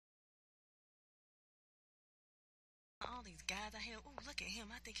all these guys out here. Ooh, look at him.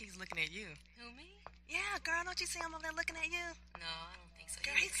 I think he's looking at you. Who, me? Yeah, girl, don't you see him over there looking at you? No, I don't think so.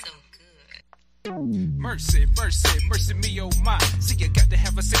 Girl, He looks so good. Mercy, mercy, mercy me, oh my. See, I got to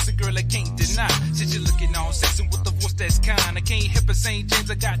have a sexy girl I can't deny. Since you're looking all sexy with a voice that's kind, I can't help but St. James,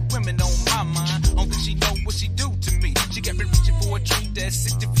 I got women on my mind. Only she know what she do to me. She got me reaching for a treat that's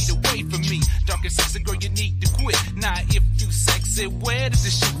 60 feet away from me. Dark and sexy girl, you need to quit. Now if you sexy, where does the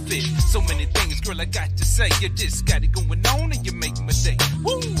shoe fit? So many things, girl, I got to say. You just got it going on and you make my day.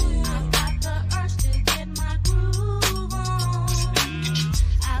 Woo! I've got the urge to get my groove on.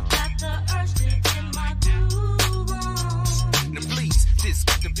 I've got the urge to get my groove on. Now please, this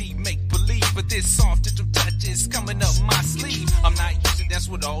got to be make-believe, but this soft little touch is coming up my sleeve. I'm not using dance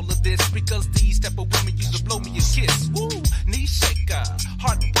with all of this, because these type of women used to blow me a kiss. Woo! Knee shaker,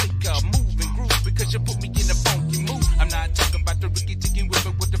 heartbreaker, move and groove, because you put me in a funky mood. I'm not talking about the ricky-ticky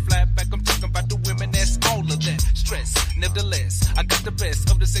women with the flat back, I'm talking about the women that's all of that stress. Nevertheless, I got the best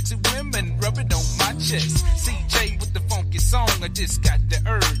of the sexy women rubbing on my chest. CJ with the funky song, I just got the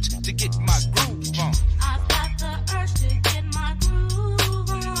urge to get my groove on. I've got the urge to get my groove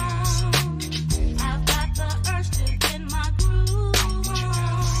on. I've got the urge to get my groove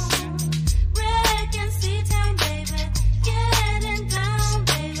on. Rick and C-Town, baby, getting down,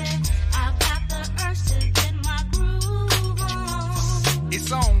 baby. I've got the urge to get my groove on.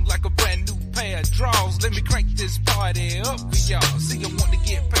 It's on like a brand new pair of draws. Let me crank this party up for y'all. See, I want to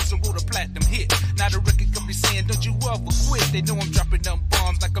get paid, so wrote a platinum hit. Now the record company saying, don't you ever quit. They know I'm dropping them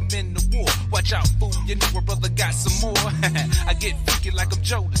bombs like I'm in the war. Watch out, fool, you know a brother got some more. I get freaky like I'm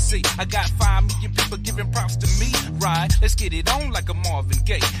Joe to see. I got 5 million people giving props to me. Right, let's get it on like a Marvin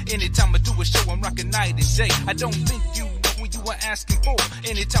Gaye. Anytime I do a show, I'm rocking night and day. I don't think you know what you were asking for.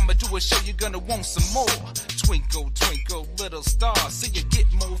 Anytime I do a show, you're gonna want some more. Twinkle, twinkle, little star. See, you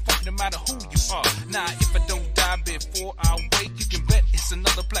get more fun no matter who you are. Now, if I don't die before I wake, you can bet it's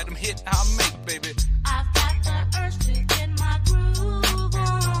another platinum hit I'll make, baby. I've got the urge to get my groove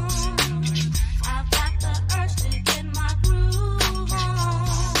on. I've got the urge to get my groove on.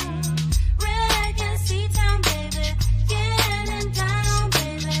 Rick and C-Town, baby, getting down,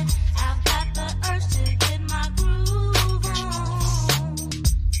 baby. I've got the urge to get my groove on.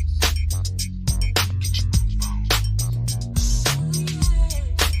 I've got the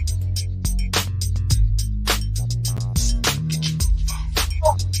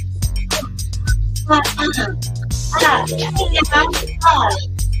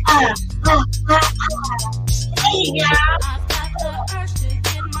urge to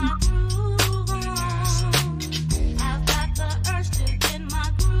get my groove on. I've got the urge to get my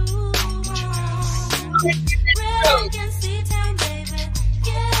groove on. Rick and C-Town, baby,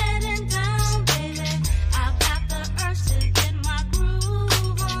 getting down, baby. I've got the urge to get my groove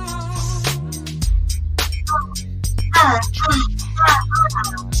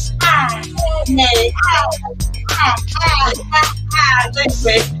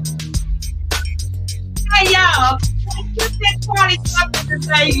Listen. Hey y'all, let's get party something to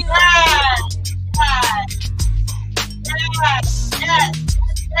say. Yes, yes, yes,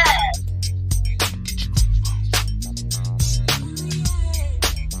 yes.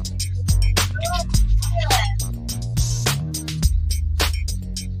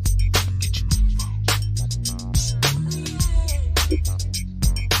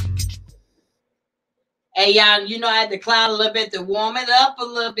 Hey, y'all, you know, I had to climb a little bit to warm it up a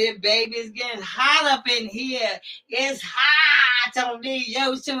little bit, baby. It's getting hot up in here. It's hot on these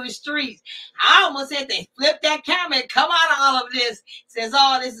YouTube streets. I almost had to flip that camera and come out of all of this since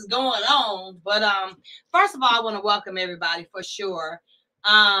all this is going on. But first of all, I want to welcome everybody for sure.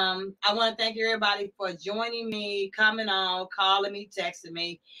 I want to thank everybody for joining me, coming on, calling me, texting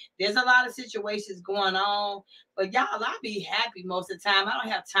me. There's a lot of situations going on, but y'all, I'll be happy most of the time. I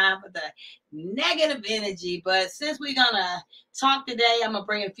don't have time for the negative energy, but since we're gonna talk today, I'm gonna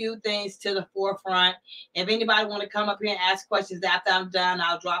bring a few things to the forefront. If anybody want to come up here and ask questions after I'm done,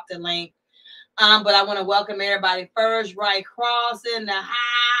 I'll drop the link. But I want to welcome everybody first. Right Cross in the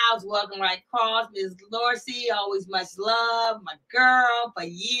house. Welcome, Right Cross. Ms. Lorcy, always much love. My girl for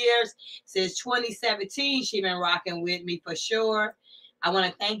years. Since 2017, she been rocking with me for sure. I want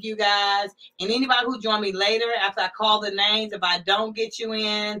to thank you guys. And anybody who joined me later, after I call the names, if I don't get you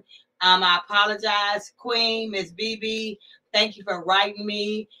in, I apologize. Queen, Miss BB, thank you for writing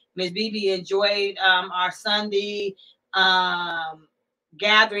me. Miss BB enjoyed our Sunday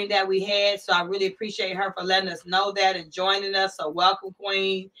gathering that we had, so I really appreciate her for letting us know that and joining us. So welcome,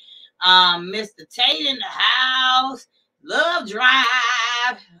 Queen. Mr. Tate in the house. Love Drive.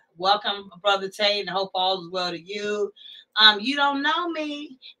 Welcome, Brother Tate, and hope all is well to you. You don't know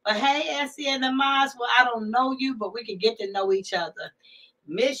me, but hey, Essie and the Moms, well, I don't know you, but we can get to know each other.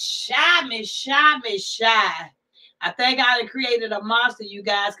 Miss Shy, Miss Shy, Miss Shy. I think I done created a monster, you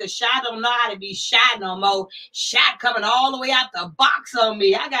guys, because Shy don't know how to be shy no more. Shy coming all the way out the box on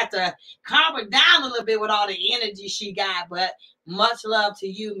me. I got to calm her down a little bit with all the energy she got, but much love to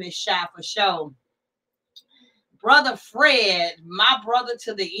you, Miss Shy, for sure. Brother Fred, my brother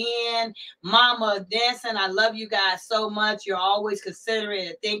to the end, Mama Dancing, I love you guys so much. You're always considering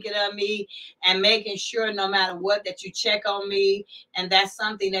and thinking of me and making sure no matter what that you check on me. And that's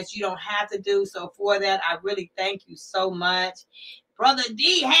something that you don't have to do. So for that, I really thank you so much. Brother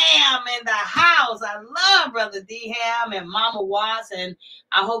D Ham in the house. I love Brother D Ham and Mama Watts, and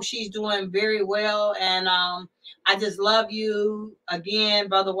I hope she's doing very well. And I just love you again,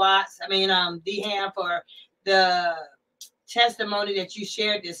 Brother Watts. D Ham, for the testimony that you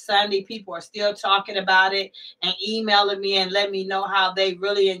shared this Sunday. People are still talking about it and emailing me and letting me know how they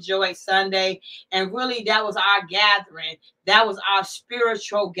really enjoyed Sunday. And really, that was our gathering. That was our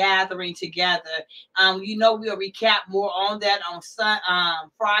spiritual gathering together. We'll recap more on that on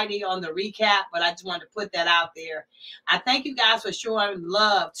Friday on the recap, but I just wanted to put that out there. I thank you guys for showing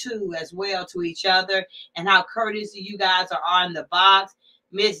love too, as well, to each other, and how courteous you guys are in the box.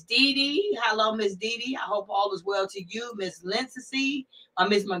 Miss Dee Dee, hello, Miss Dee Dee. I hope all is well to you. Miss Lindsay,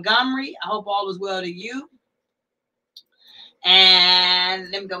 Miss Montgomery, I hope all is well to you.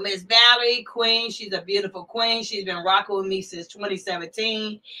 And let me go, Miss Valerie, Queen. She's a beautiful queen. She's been rocking with me since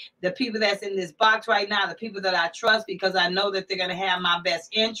 2017. The people that's in this box right now, the people that I trust, because I know that they're going to have my best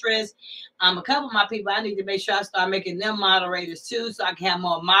interest. A couple of my people, I need to make sure I start making them moderators too, so I can have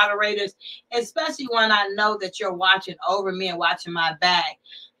more moderators, especially when I know that you're watching over me and watching my back.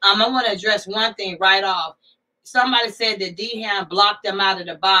 I want to address one thing right off. Somebody said that D-Ham blocked them out of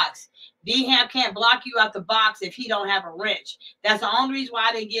the box. D-Ham can't block you out the box if he don't have a wrench. That's the only reason why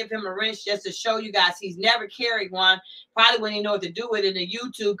I didn't give him a wrench, just to show you guys he's never carried one. Probably wouldn't know what to do with it in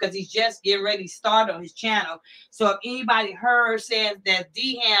YouTube, because he's just getting ready to start on his channel. So if anybody says that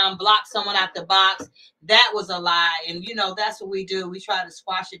D-Ham blocked someone out the box, that was a lie. And that's what we do. We try to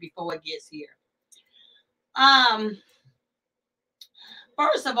squash it before it gets here.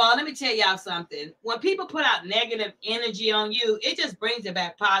 First of all, let me tell y'all something. When people put out negative energy on you, it just brings it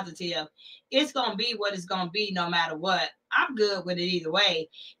back positive. It's going to be what it's going to be no matter what. I'm good with it either way,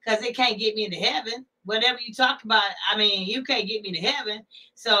 because it can't get me into heaven. Whatever you talk about, you can't get me to heaven,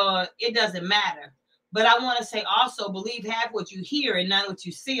 so it doesn't matter. But I want to say also, believe half what you hear and not what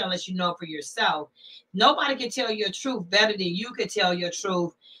you see, unless you know for yourself. Nobody can tell your truth better than you can tell your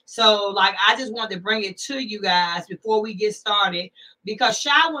truth. So, I just wanted to bring it to you guys before we get started, because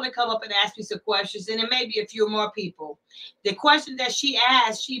Shy want to come up and ask me some questions, and it may be a few more people. The question that she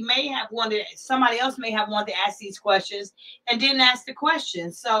asked, somebody else may have wanted to ask these questions and didn't ask the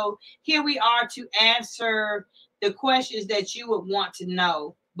question. So here we are to answer the questions that you would want to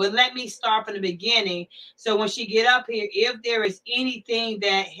know. But let me start from the beginning. So when she get up here, if there is anything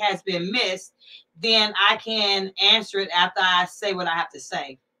that has been missed, then I can answer it after I say what I have to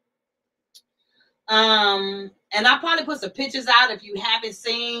say. And I'll probably put some pictures out if you haven't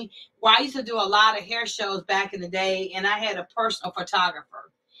seen. Well, I used to do a lot of hair shows back in the day, and I had a personal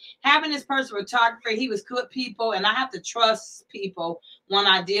photographer. Having this personal photographer, he was good people, and I have to trust people when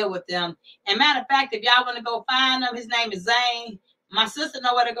I deal with them. And matter of fact, if y'all want to go find him, his name is Zane. My sister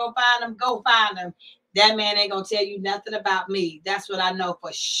know where to go find him. Go find him. That man ain't going to tell you nothing about me. That's what I know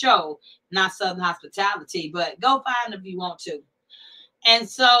for sure. Not Southern hospitality, but go find him if you want to. And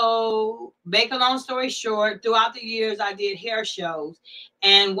so, make a long story short, throughout the years, I did hair shows.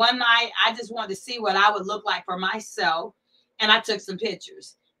 And one night, I just wanted to see what I would look like for myself. And I took some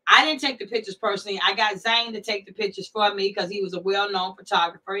pictures. I didn't take the pictures personally. I got Zane to take the pictures for me, because he was a well-known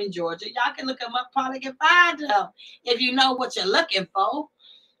photographer in Georgia. Y'all can look him up, probably can find him if you know what you're looking for.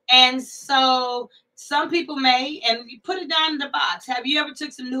 And so some people may, and you put it down in the box. Have you ever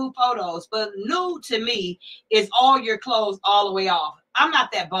took some nude photos? But nude to me is all your clothes all the way off. I'm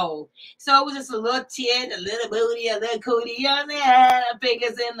not that bold. So it was just a little tit, a little booty, a little cootie,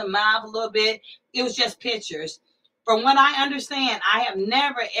 fingers in the mouth a little bit. It was just pictures. From what I understand, I have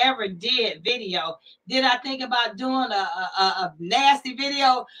never, ever did video. Did I think about doing a nasty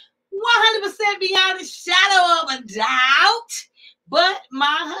video? 100% beyond a shadow of a doubt. But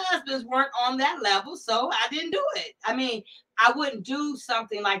my husbands weren't on that level, so I didn't do it. I wouldn't do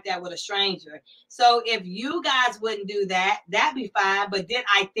something like that with a stranger. So if you guys wouldn't do that, that'd be fine. But did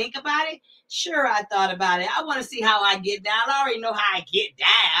I think about it? Sure, I thought about it. I want to see how I get down. I already know how I get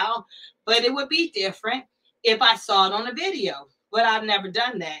down, but it would be different if I saw it on a video. But I've never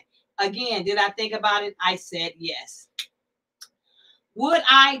done that. Again, did I think about it? I said yes. Would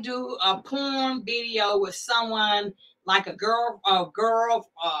I do a porn video with someone like a girl,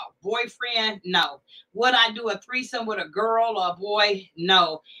 boyfriend? No. Would I do a threesome with a girl or a boy?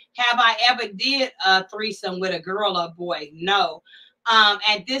 No. Have I ever did a threesome with a girl or a boy? No.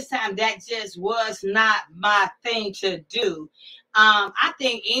 At this time, that just was not my thing to do. I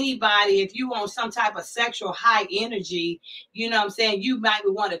think anybody, if you want some type of sexual high energy, you know what I'm saying, you might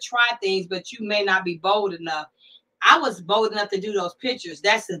want to try things, but you may not be bold enough. I was bold enough to do those pictures.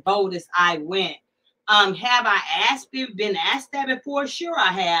 That's as bold as I went. Have I been asked that before? Sure,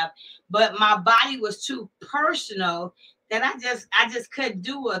 I have. But my body was too personal that I just couldn't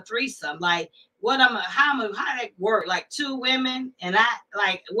do a threesome. Like, how that work? Like 2 women and I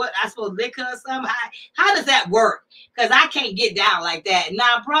like what I supposed to lick her or something? How does that work? Because I can't get down like that.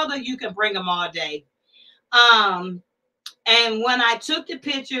 Now, brother, you can bring them all day. And when I took the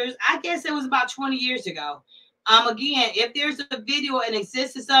pictures, I guess it was about 20 years ago. Again, if there's a video in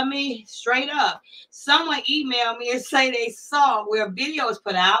existence of me, straight up, someone emailed me and say they saw where a video was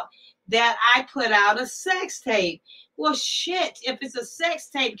put out that I put out a sex tape. Well, shit, if it's a sex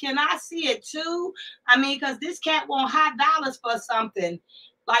tape, can I see it too? I mean, because this cat want high dollars for something.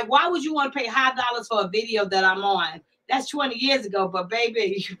 Like, why would you want to pay high dollars for a video that I'm on? That's 20 years ago, but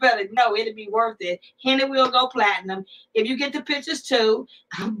baby, you better know it'll be worth it. And it will go platinum. If you get the pictures too,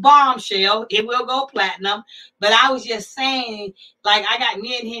 bombshell, it will go platinum. But I was just saying, like, I got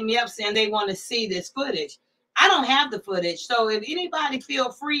men hitting me up saying they want to see this footage. I don't have the footage. So if anybody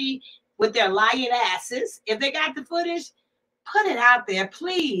feel free with their lying asses, if they got the footage, put it out there,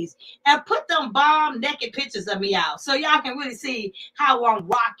 please. And put them bomb naked pictures of me out so y'all can really see how I'm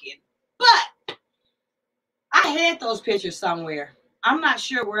rocking. But I had those pictures somewhere. I'm not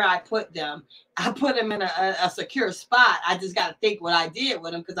sure where I put them. I put them in a secure spot. I just got to think what I did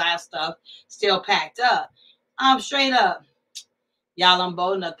with them because I have stuff still packed up. Straight up. Y'all, I'm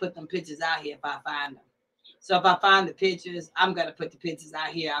bold enough to put them pictures out here if I find them. So if I find the pictures, I'm going to put the pictures out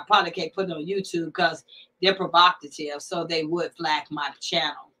here. I probably can't put them on YouTube because they're provocative, so they would flag my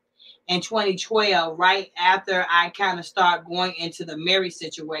channel. In 2012, right after I kind of start going into the Mary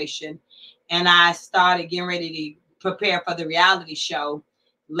situation, and I started getting ready to prepare for the reality show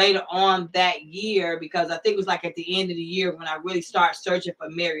later on that year, because I think it was like at the end of the year when I really started searching for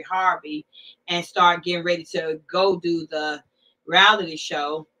Mary Harvey and start getting ready to go do the reality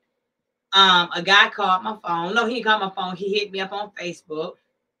show. A guy called my phone. No, he didn't call my phone. He hit me up on Facebook,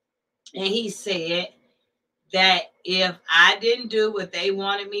 and he said that if I didn't do what they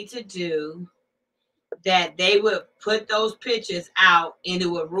wanted me to do, that they would put those pictures out and it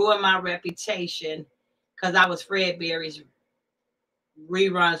would ruin my reputation because I was Fred Berry's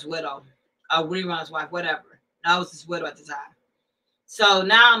Rerun's widow, or Rerun's wife, whatever. I was his widow at the time. So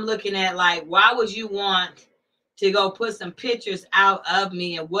now I'm looking at, like, why would you want to go put some pictures out of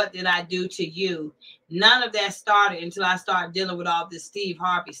me, and what did I do to you? None of that started until I started dealing with all this Steve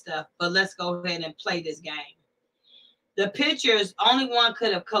Harvey stuff. But let's go ahead and play this game. The pictures, only one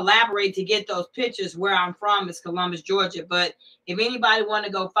could have collaborated to get those pictures. Where I'm from is Columbus, Georgia. But if anybody want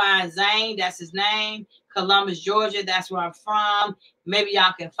to go find Zane, that's his name, Columbus, Georgia, that's where I'm from. Maybe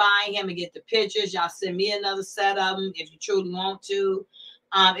y'all can find him and get the pictures. Y'all send me another set of them if you truly want to.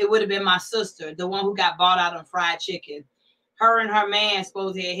 It would have been my sister, the one who got bought out on fried chicken. Her and her man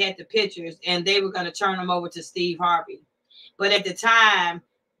supposedly had the pictures, and they were going to turn them over to Steve Harvey. But at the time,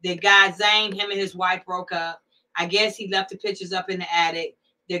 the guy Zane, him and his wife broke up. I guess he left the pictures up in the attic.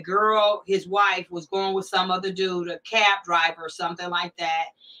 The girl, his wife, was going with some other dude, a cab driver or something like that.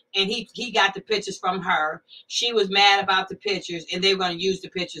 And he got the pictures from her. She was mad about the pictures, and they were going to use the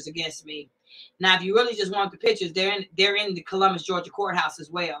pictures against me. Now, if you really just want the pictures, they're in the Columbus, Georgia courthouse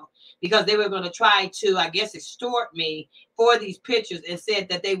as well, because they were going to try to, I guess, extort me for these pictures and said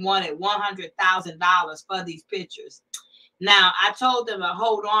that they wanted $100,000 for these pictures. Now, I told them to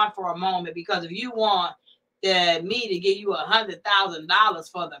hold on for a moment, because if you want me to give you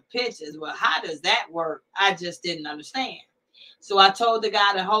 $100,000 for the pictures, well, how does that work? I just didn't understand. So I told the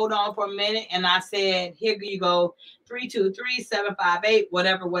guy to hold on for a minute, and I said, here you go, 323-758,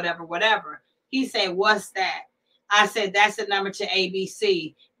 whatever, whatever, whatever. He said, what's that? I said, that's the number to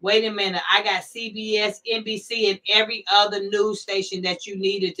ABC. Wait a minute, I got CBS, NBC, and every other news station that you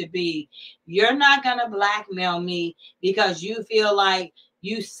needed to be. You're not going to blackmail me because you feel like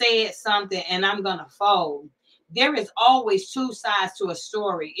you said something and I'm going to fold. There is always two sides to a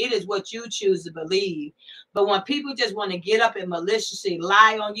story. It is what you choose to believe. But when people just want to get up and maliciously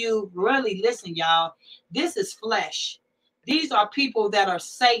lie on you, really listen, y'all, this is flesh. These are people that are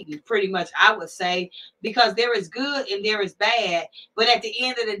Satan, pretty much, I would say, because there is good and there is bad. But at the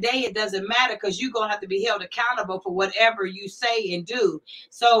end of the day, it doesn't matter because you're going to have to be held accountable for whatever you say and do.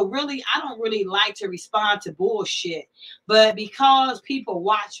 So really, I don't really like to respond to bullshit. But because people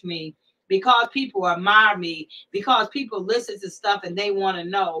watch me, because people admire me, because people listen to stuff and they want to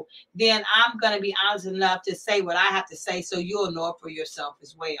know, then I'm going to be honest enough to say what I have to say so you'll know it for yourself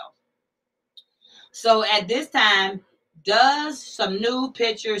as well. So at this time, does some nude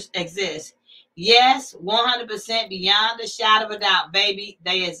pictures exist? Yes, 100% beyond a shadow of a doubt, baby,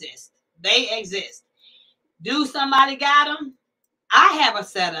 they exist. They exist. Do somebody got them? I have a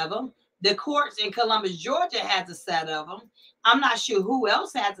set of them. The courts in Columbus, Georgia has a set of them. I'm not sure who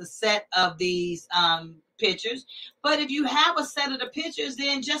else has a set of these pictures. But if you have a set of the pictures,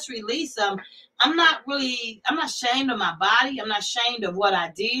 then just release them. I'm not ashamed of my body. I'm not ashamed of what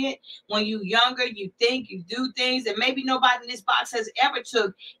I did. When you're younger, you think, you do things. And maybe nobody in this box has ever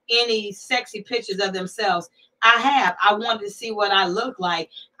took any sexy pictures of themselves. I have. I wanted to see what I look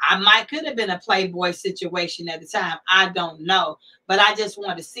like. Could have been a Playboy situation at the time. I don't know. But I just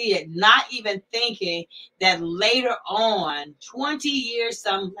want to see it. Not even thinking that later on, 20 years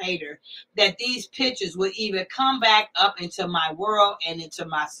some later, that these pictures would even come back up into my world and into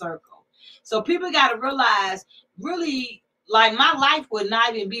my circle. So people got to realize, really, like, my life would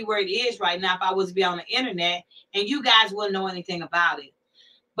not even be where it is right now if I was to be on the internet and you guys wouldn't know anything about it.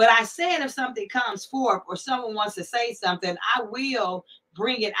 But I said if something comes forth or someone wants to say something, I will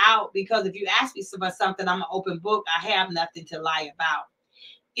bring it out, because if you ask me about something, I'm an open book. I have nothing to lie about.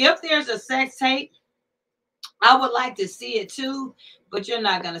 If there's a sex tape, I would like to see it too, but you're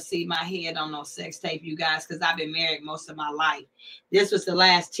not going to see my head on no sex tape, you guys, because I've been married most of my life. This was the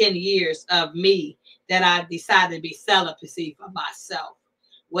last 10 years of me that I decided to be celibacy for myself.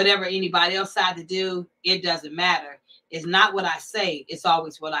 Whatever anybody else decided to do, it doesn't matter. It's not what I say. It's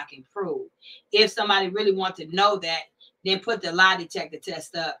always what I can prove. If somebody really wants to know that, then put the lie detector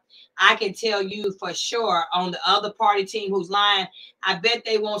test up. I can tell you for sure on the other party team who's lying, I bet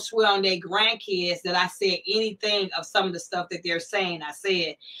they won't swear on their grandkids that I said anything of some of the stuff that they're saying I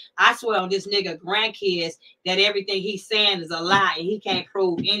said. I swear on this nigga grandkids that everything he's saying is a lie and he can't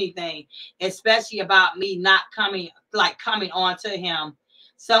prove anything, especially about me not coming on to him.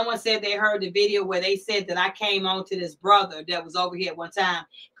 Someone said they heard the video where they said that I came on to this brother that was over here at one time,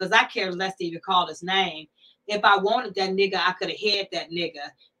 because I care less to even call his name. If I wanted that nigga, I could have had that nigga.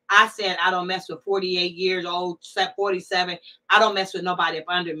 I said I don't mess with 48 years old, 47. I don't mess with nobody up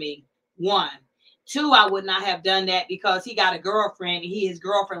under me. 1. 2, I would not have done that because he got a girlfriend and his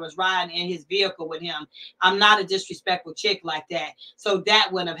girlfriend was riding in his vehicle with him. I'm not a disrespectful chick like that. So that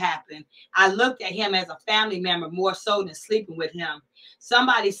wouldn't have happened. I looked at him as a family member more so than sleeping with him.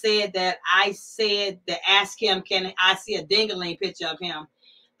 Somebody said that I said to ask him, can I see a ding-a-ling picture of him?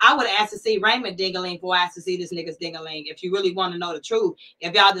 I would ask to see Raymond ding-a-ling before I asked to see this nigga's ding-a-ling. If you really want to know the truth,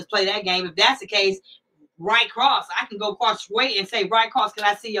 if y'all just play that game, if that's the case, right cross, I can go across the way and say, right cross, can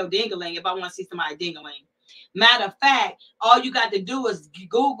I see your ding-a-ling if I want to see somebody ding-a-ling? Matter of fact, all you got to do is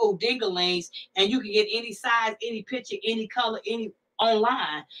Google ding-a-lings and you can get any size, any picture, any color, any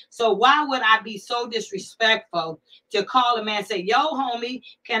online. So why would I be so disrespectful to call a man and say, yo, homie,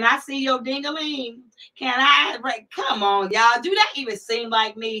 can I see your ding-a-ling? Can I? Come on, y'all. Do that even seem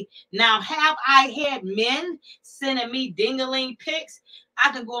like me? Now, have I had men sending me ding-a-ling pics?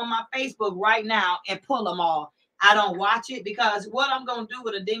 I can go on my Facebook right now and pull them all. I don't watch it because what I'm going to do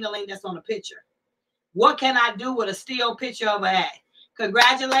with a ding-a-ling that's on a picture? What can I do with a still picture of a hat?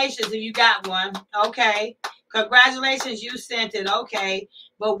 Congratulations if you got one. Okay. Congratulations, you sent it. Okay.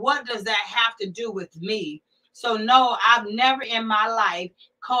 But what does that have to do with me? So, no, I've never in my life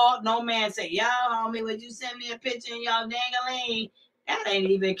called no man and say, yo, homie, would you send me a picture of your ding-a-ling? That ain't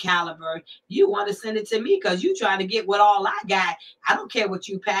even caliber. You want to send it to me because you trying to get what all I got. I don't care what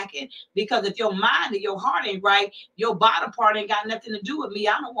you packing, because if your mind and your heart ain't right, your bottom part ain't got nothing to do with me.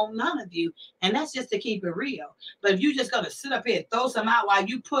 I don't want none of you. And that's just to keep it real. But if you just going to sit up here and throw some out while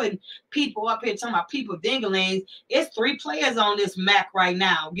you putting people up here talking about people ding-a-lings, it's 3 players on this Mac right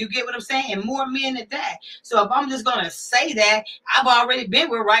now. You get what I'm saying? And more men than that. So if I'm just going to say that, I've already been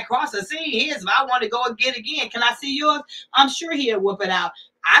with right cross and seen his. If I want to go and get again, can I see yours? I'm sure he'll whoop it out.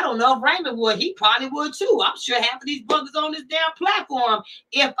 I don't know if Raymond would. He probably would too. I'm sure half of these brothers on this damn platform,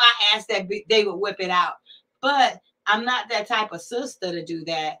 if I asked that, they would whip it out. But I'm not that type of sister to do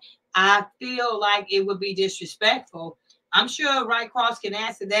that. I feel like it would be disrespectful. I'm sure Right Cross can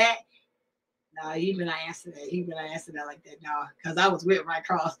answer that. No, he been not answer that. He been not answer that like that. No, because I was with Right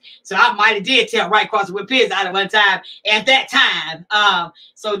Cross. So I might have did tell Right Cross to whip his out at one time at that time.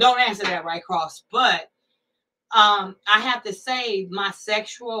 So don't answer that, Right Cross. But I have to say my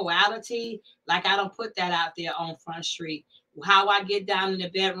sexuality, like I don't put that out there on Front Street. How I get down in the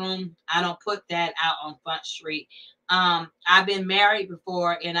bedroom, I don't put that out on Front Street. I've been married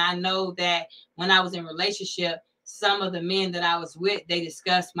before, and I know that when I was in a relationship, some of the men that I was with, they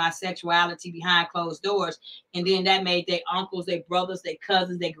discussed my sexuality behind closed doors. And then that made their uncles, their brothers, their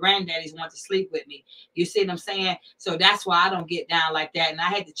cousins, their granddaddies want to sleep with me. You see what I'm saying? So that's why I don't get down like that. And I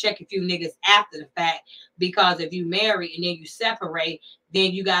had to check a few niggas after the fact, because if you marry and then you separate,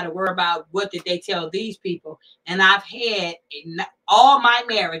 then you got to worry about what did they tell these people. And I've had in all my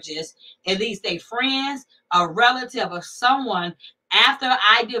marriages, at least they friends, a relative, or someone after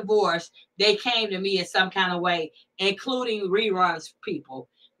I divorced, they came to me in some kind of way, including Rerun's people.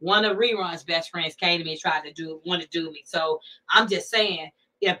 One of Rerun's best friends came to me and tried to want to do me. So I'm just saying,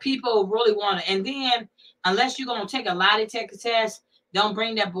 if people really want to, and then unless you're going to take a lie detector test, don't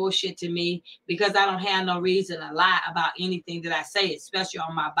bring that bullshit to me, because I don't have no reason to lie about anything that I say, especially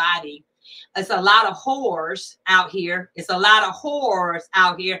on my body. It's a lot of whores out here. It's a lot of whores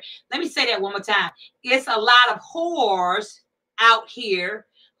out here. Let me say that one more time. It's a lot of whores out here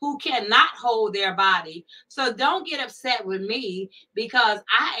who cannot hold their body. So don't get upset with me because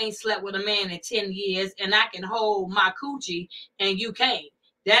I ain't slept with a man in 10 years and I can hold my coochie and you can't.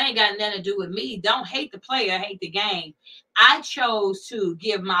 That ain't got nothing to do with me. Don't hate the player, hate the game. I chose to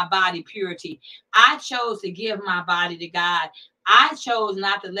give my body purity. I chose to give my body to God. I chose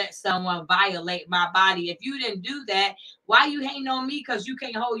not to let someone violate my body. If you didn't do that, why you hating on me because you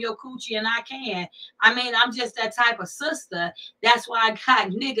can't hold your coochie and I can? I mean, I'm just that type of sister. That's why I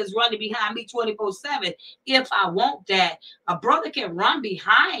got niggas running behind me 24/7. If I want that, a brother can run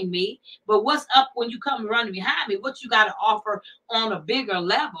behind me, but what's up when you come running behind me? What you got to offer on a bigger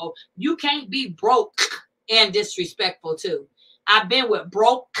level? You can't be broke and disrespectful too. I've been with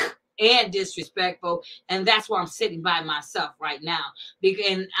broke and disrespectful, and that's why I'm sitting by myself right now.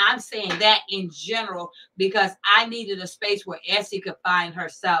 And I'm saying that in general because I needed a space where Essie could find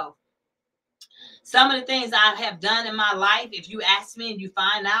herself. Some of the things I have done in my life, if you ask me and you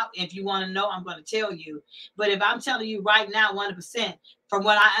find out, if you want to know, I'm going to tell you. But if I'm telling you right now, 100%, from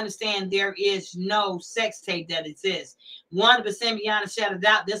what I understand, there is no sex tape that exists. 100% beyond a shadow of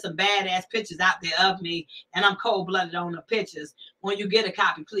doubt, there's some badass pictures out there of me, and I'm cold-blooded on the pictures. When you get a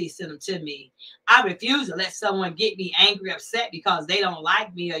copy, please send them to me. I refuse to let someone get me angry, upset because they don't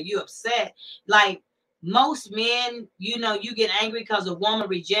like me or you upset. Like, most men, you know, you get angry because a woman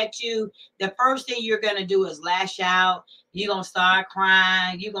rejects you. The first thing you're going to do is lash out. You're going to start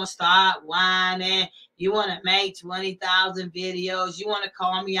crying. You're going to start whining. You want to make 20,000 videos. You want to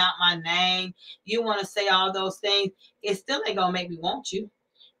call me out my name. You want to say all those things. It still ain't going to make me want you.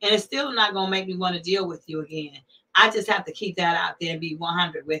 And it's still not going to make me want to deal with you again. I just have to keep that out there and be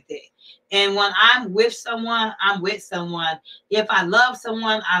 100 with it. And when I'm with someone, I'm with someone. If I love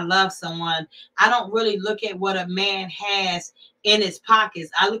someone, I love someone. I don't really look at what a man has in his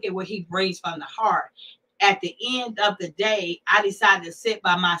pockets. I look at what he brings from the heart. At the end of the day, I decided to sit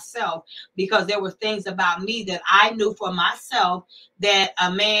by myself because there were things about me that I knew for myself that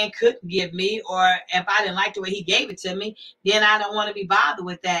a man couldn't give me, or if I didn't like the way he gave it to me, then I don't want to be bothered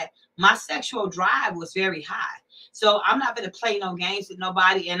with that. My sexual drive was very high. So I'm not going to play no games with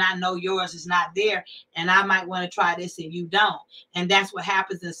nobody, and I know yours is not there, and I might want to try this and you don't. And that's what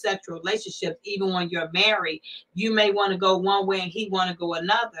happens in sexual relationships. Even when you're married, you may want to go one way and he want to go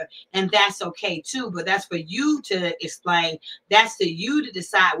another, and that's okay too. But that's for you to explain. That's for you to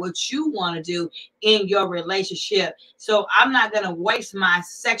decide what you want to do in your relationship. So I'm not going to waste my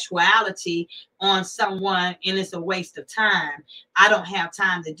sexuality on someone, and it's a waste of time. I don't have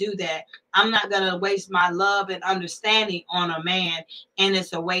time to do that. I'm not going to waste my love and understanding on a man, and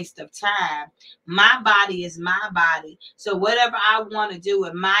it's a waste of time. My body is my body. So whatever I want to do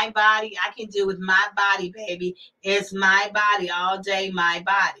with my body, I can do with my body, baby. It's my body all day, my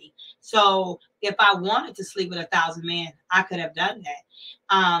body. So if I wanted to sleep with 1,000 men, I could have done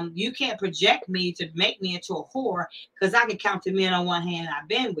that. You can't project me to make me into a whore because I can count the men on one hand I've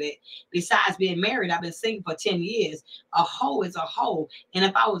been with. Besides being married, I've been single for 10 years. A hoe is a hoe. And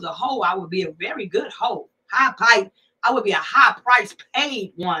if I was a hoe, I would be a very good hoe. High pipe. I would be a high price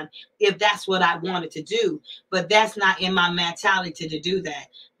paid one if that's what I wanted to do. But that's not in my mentality to do that.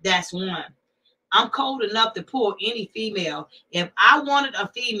 That's one. I'm cold enough to pull any female. If I wanted a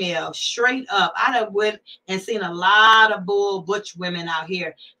female straight up, I'd have went and seen a lot of butch women out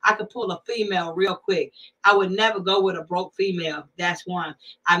here. I could pull a female real quick. I would never go with a broke female. That's one.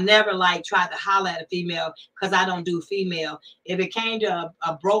 I've never like tried to holler at a female because I don't do female. If it came to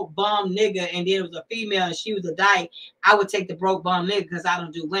a broke bum nigga and then it was a female and she was a dyke, I would take the broke bum nigga because I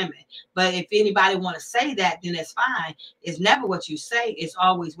don't do women. But if anybody want to say that, then it's fine. It's never what you say. It's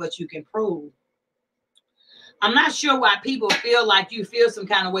always what you can prove. I'm not sure why people feel like you feel some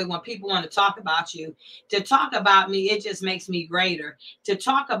kind of way when people want to talk about you. To talk about me, it just makes me greater. To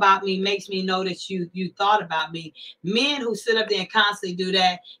talk about me makes me know that you thought about me. Men who sit up there and constantly do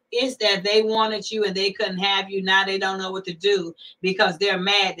that, it's that they wanted you and they couldn't have you. Now they don't know what to do because they're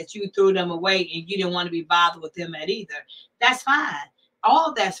mad that you threw them away and you didn't want to be bothered with them at either. That's fine.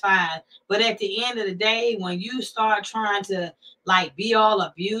 All that's fine. But at the end of the day, when you start trying to like be all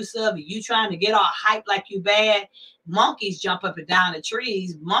abusive, you trying to get all hyped like you bad, monkeys jump up and down the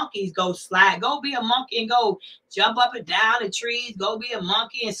trees. Monkeys go slide. Go be a monkey and go jump up and down the trees. Go be a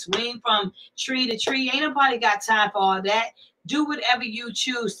monkey and swing from tree to tree. Ain't nobody got time for all that. Do whatever you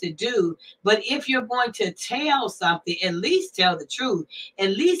choose to do. But if you're going to tell something, at least tell the truth.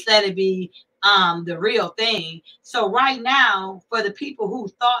 At least let it be the real thing. So right now, for the people who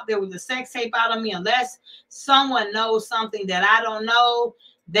thought there was a sex tape out of me, unless someone knows something that I don't know,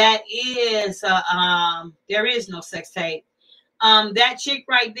 that is there is no sex tape. That chick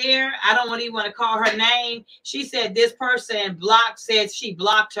right there, I don't even want to call her name. She said this person said she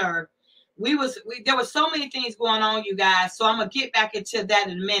blocked her. There were so many things going on, you guys. So I'm gonna get back into that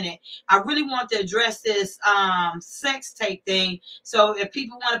in a minute. I really want to address this sex tape thing. So if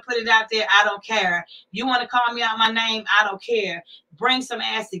people want to put it out there, I don't care. You want to call me out my name, I don't care. Bring some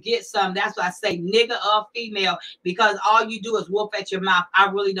ass to get some. That's why I say nigga or female, because all you do is whoop at your mouth. I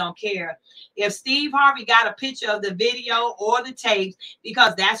really don't care. If Steve Harvey got a picture of the video or the tapes,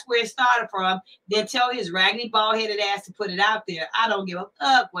 because that's where it started from, then tell his raggedy bald-headed ass to put it out there. I don't give a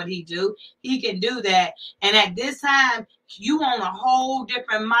fuck what he do. He can do that. And at this time, you on a whole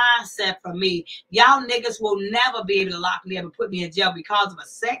different mindset from me. Y'all niggas will never be able to lock me up and put me in jail because of a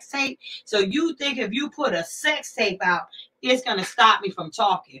sex tape. So you think if you put a sex tape out, it's going to stop me from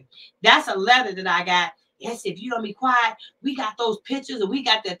talking. That's a letter that I got. Yes, if you don't be quiet, we got those pictures and we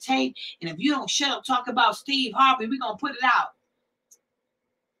got the tape. And if you don't shut up, talk about Steve Harvey, we're going to put it out.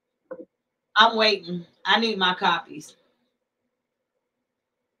 I'm waiting. I need my copies.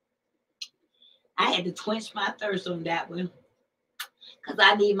 I had to quench my thirst on that one because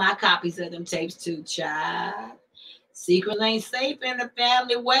I need my copies of them tapes too, child. Secret ain't safe in the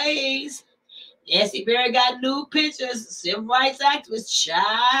family ways. Essie Berry got new pictures. Civil rights activist,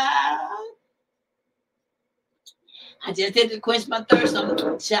 child. I just had to quench my thirst on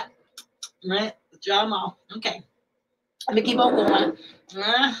the child. Right? Draw them off. Okay. Let me keep on going.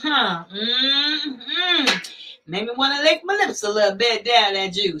 Made me want to lick my lips a little bit down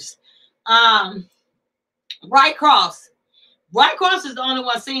that juice. Right Cross. Right Cross is the only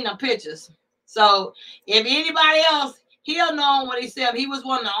one seeing the pictures. So if anybody else, he'll know what he said. He was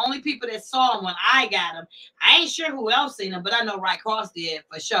one of the only people that saw him when I got him. I ain't sure who else seen him, but I know Right Cross did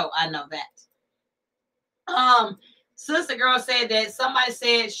for sure. I know that. Sister girl said that somebody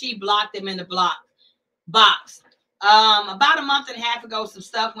said she blocked him in the box. About a month and a half ago, some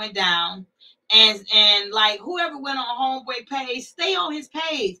stuff went down. And like whoever went on Homeboy page, stay on his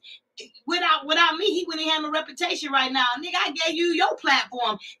page. Without me, he wouldn't have a reputation right now. Nigga, I gave you your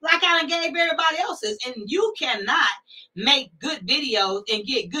platform like I done gave everybody else's. And you cannot make good videos and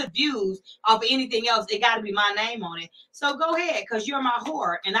get good views off of anything else. It got to be my name on it. So go ahead, because you're my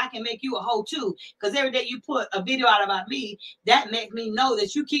whore, and I can make you a hoe too. Because every day you put a video out about me, that makes me know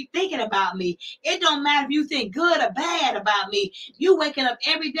that you keep thinking about me. It don't matter if you think good or bad about me. You waking up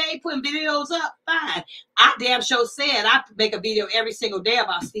every day putting videos up, fine. I damn sure said I make a video every single day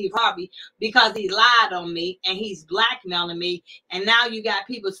about Steve Harvey because he lied on me and he's blackmailing me. And now you got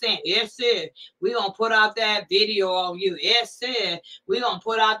people saying, yes, sir, we're going to put out that video on you. Yes, sir, we're going to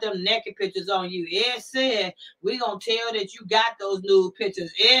put out them naked pictures on you. Yes, sir, we're going to tell that you got those nude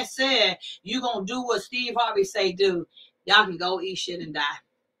pictures. Yes, sir, you're going to do what Steve Harvey say do. Y'all can go eat shit and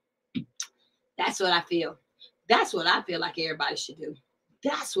die. That's what I feel. That's what I feel like everybody should do.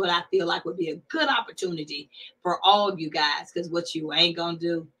 That's what I feel like would be a good opportunity for all of you guys. Because what you ain't going to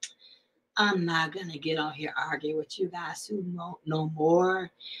do, I'm not going to get on here arguing with you guys who know no more.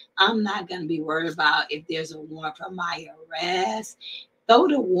 I'm not going to be worried about if there's a warrant for my arrest. Throw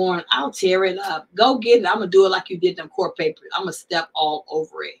the warrant. I'll tear it up. Go get it. I'm going to do it like you did them court papers. I'm going to step all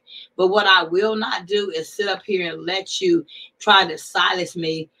over it. But what I will not do is sit up here and let you try to silence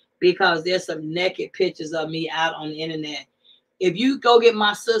me because there's some naked pictures of me out on the internet. If you go get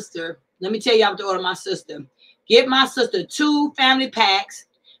my sister, let me tell you, I have to order my sister. Get my sister 2 family packs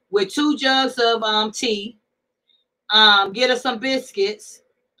with 2 jugs of tea. Get her some biscuits.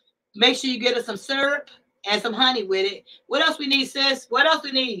 Make sure you get her some syrup and some honey with it. What else we need, sis? What else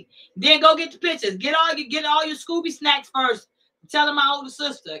we need? Then go get the pictures. Get all your Scooby snacks first. Tell her my older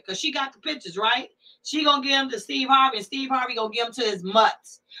sister, because she got the pictures, right? She gonna give them to Steve Harvey, and Steve Harvey gonna give them to his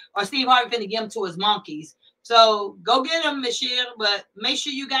mutts, or Steve Harvey finna give them to his monkeys. So go get them, Michelle, but make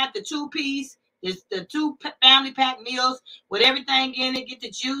sure you got the 2-piece. It's the 2 family pack meals with everything in it. Get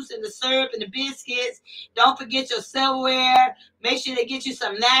the juice and the syrup and the biscuits. Don't forget your silverware. Make sure they get you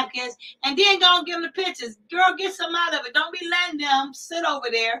some napkins. And then go give them the pictures. Girl, get some out of it. Don't be letting them sit over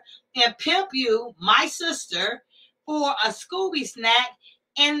there and pimp you, my sister, for a Scooby snack.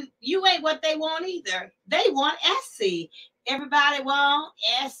 And you ain't what they want either. They want Essie. Everybody want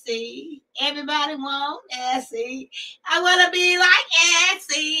Essie. Everybody want Essie. I want to be like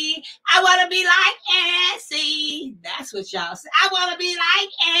Essie. I want to be like Essie. That's what y'all say. I want to be like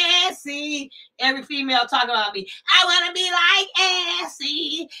Essie. Every female talking about me. I want to be like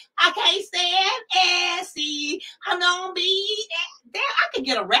Essie. I can't stand Essie. I'm going to be. Damn, I could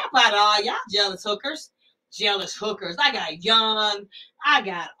get a rap out of all y'all jealous hookers. Jealous hookers. I got young. I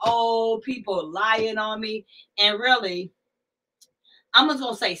got old people lying on me. And really, I'm just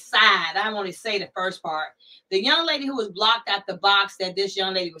going to say side. I want to say the first part. The young lady who was blocked out the box that this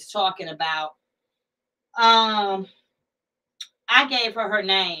young lady was talking about, I gave her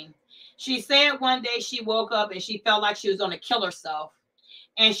name. She said one day she woke up and she felt like she was going to kill herself.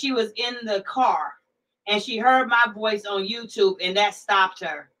 And she was in the car. And she heard my voice on YouTube, and that stopped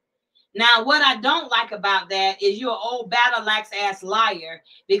her. Now, what I don't like about that is you're an old battle-axe ass liar,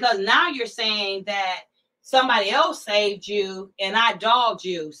 because now you're saying that somebody else saved you and I dogged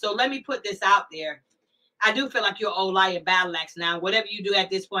you. So let me put this out there. I do feel like you're an old liar battle-axe now. Whatever you do at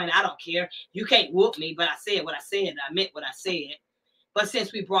this point, I don't care. You can't whoop me, but I said what I said. I meant what I said. But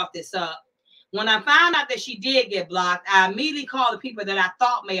since we brought this up, when I found out that she did get blocked, I immediately called the people that I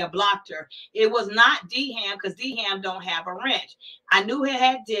thought may have blocked her. It was not D-Ham, because D-Ham don't have a wrench. I knew he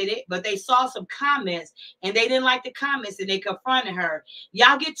had did it, but they saw some comments, and they didn't like the comments, and they confronted her.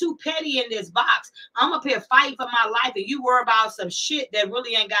 Y'all get too petty in this box. I'm up here fighting for my life, and you worry about some shit that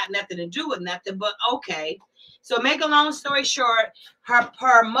really ain't got nothing to do with nothing, but okay. So make a long story short,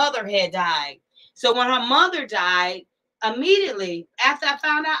 her mother had died. So when her mother died, immediately after I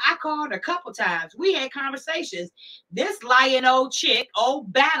found out, I called her a couple times. We had conversations. This lying old chick,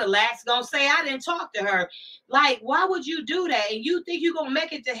 old battle-axe, gonna say I didn't talk to her. Like, why would you do that? And you think you're gonna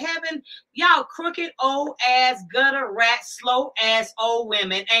make it to heaven? Y'all crooked old ass gutter rat, slow ass old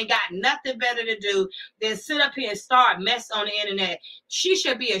women ain't got nothing better to do than sit up here and start mess on the internet. She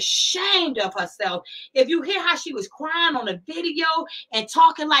should be ashamed of herself. If you hear how she was crying on the video and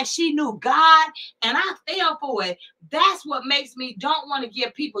talking like she knew God, and I fell for it. That's what makes me don't want to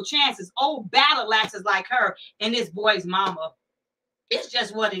give people chances. Old battle-axes like her and this boy's mama. It's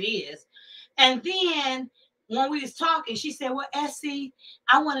just what it is. And then when we was talking, she said, well, Essie,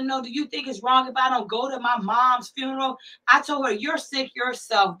 I want to know, do you think it's wrong if I don't go to my mom's funeral? I told her, you're sick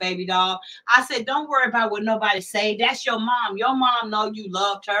yourself, baby doll. I said, don't worry about what nobody say. That's your mom. Your mom know you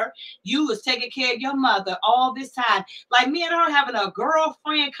loved her. You was taking care of your mother all this time. Like me and her having a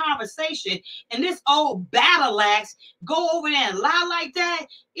girlfriend conversation, and this old battle-axe go over there and lie like that.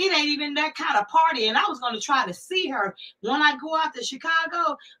 It ain't even that kind of party. And I was going to try to see her when I go out to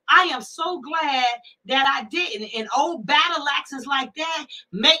Chicago. I am so glad that I didn't. And old battle-axes like that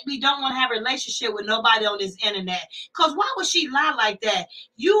make me don't want to have a relationship with nobody on this internet. Because why would she lie like that?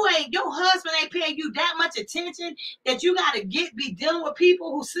 Your husband ain't paying you that much attention that you got to be dealing with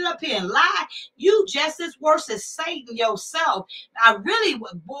people who sit up here and lie. You just as worse as Satan yourself. I really,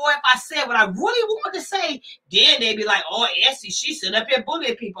 boy, if I said what I really wanted to say, then they'd be like, oh, Essie, she sit up here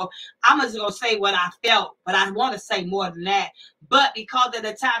bullying people. I'm just going to say what I felt, but I want to say more than that. But because at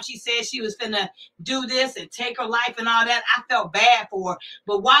the time she said she was finna do this and take her life and all that, I felt bad for her.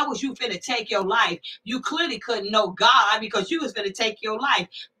 But why was you finna take your life? You clearly couldn't know God because you was finna take your life.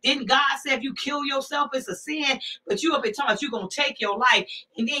 Didn't God say if you kill yourself, it's a sin? But you up here talking about you going to take your life.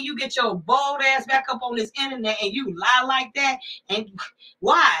 And then you get your bold ass back up on this internet and you lie like that. And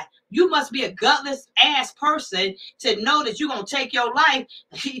why? You must be a gutless ass person to know that you're going to take your life.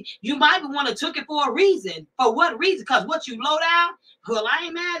 You might want to took it for a reason. For what reason? Because what, you low down? Well, I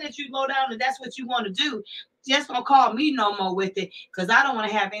ain't mad that you low down and that's what you want to do. Just don't call me no more with it because I don't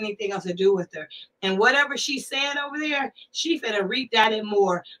want to have anything else to do with her. And whatever she said over there, she finna reap that and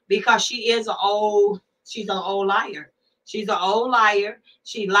more because she's an old liar. She's an old liar.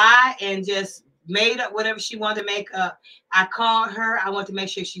 She lied and just made up whatever she wanted to make up. I called her. I wanted to make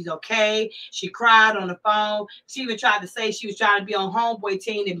sure she's okay. She cried on the phone. She even tried to say she was trying to be on homeboy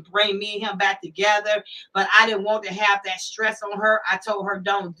team and bring me and him back together. But I didn't want to have that stress on her. I told her,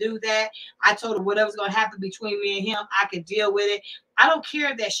 don't do that. I told her whatever's going to happen between me and him, I can deal with it. I don't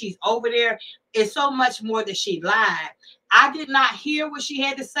care that she's over there. It's so much more that she lied. I did not hear what she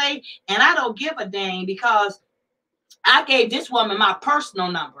had to say, and I don't give a dang because I gave this woman my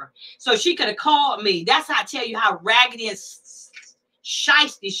personal number so she could have called me. That's how I tell you how raggedy and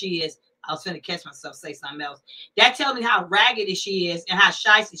shiesty she is. I was finna catch myself say something else. That tells me how raggedy she is and how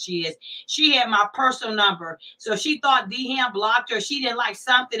shiesty she is. She had my personal number. So she thought D-Ham blocked her. She didn't like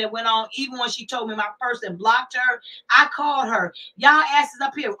something that went on. Even when she told me my person blocked her, I called her. Y'all asses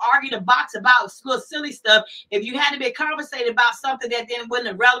up here arguing the box about little silly stuff. If you hadn't been conversating about something that then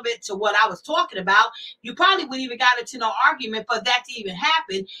wasn't relevant to what I was talking about, you probably wouldn't even got into no argument for that to even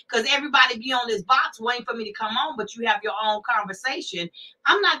happen, because everybody be on this box waiting for me to come on, but you have your own conversation.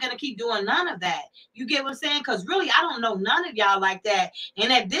 I'm not going to keep doing none of that. You get what I'm saying? Because really, I don't know none of y'all like that.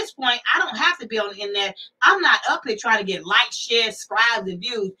 And at this point, I don't have to be on the internet. I'm not up here trying to get likes, shares, subscribes, and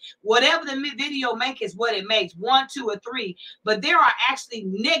views. Whatever the video makes is what it makes. 1, 2, or 3. But there are actually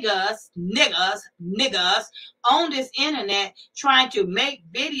niggas on this internet trying to make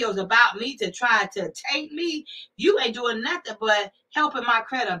videos about me to try to take me. You ain't doing nothing but helping my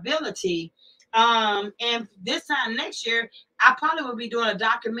credibility. And this time next year, I probably will be doing a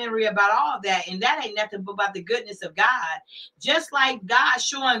documentary about all of that. And that ain't nothing but about the goodness of God. Just like God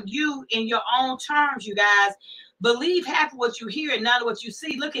showing you in your own terms, you guys. Believe half of what you hear and none of what you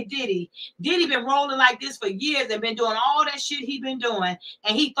see. Look at Diddy. Diddy been rolling like this for years and been doing all that shit he been doing.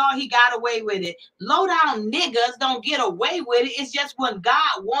 And he thought he got away with it. Low down niggas don't get away with it. It's just when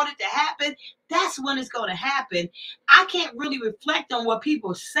God wanted to happen, that's when it's going to happen. I can't really reflect on what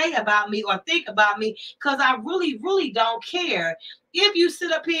people say about me or think about me because I really, really don't care. If you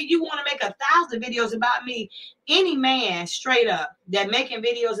sit up here, you want to make 1,000 videos about me, any man straight up that making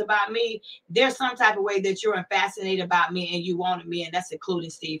videos about me, there's some type of way that you're fascinated about me and you wanted me, and that's including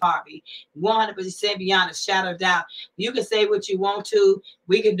Steve Harvey. 100% beyond a shadow of doubt. You can say what you want to.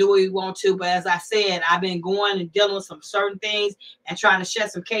 We can do what we want to. But as I said, I've been going and dealing with some certain things and trying to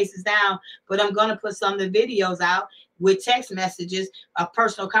shut some cases down. But I'm going to put some of the videos out with text messages of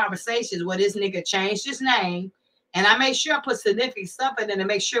personal conversations where this nigga changed his name. And I made sure I put significant stuff in there to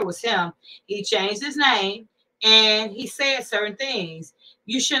make sure it was him. He changed his name and he said certain things.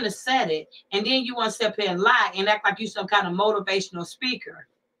 You shouldn't have said it. And then you want to sit up here and lie and act like you're some kind of motivational speaker.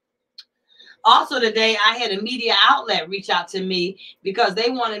 Also today, I had a media outlet reach out to me because they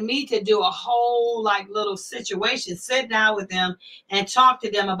wanted me to do a whole like little situation, sit down with them and talk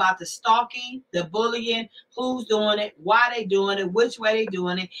to them about the stalking, the bullying, who's doing it, why they doing it, which way they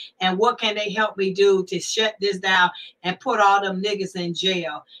doing it, and what can they help me do to shut this down and put all them niggas in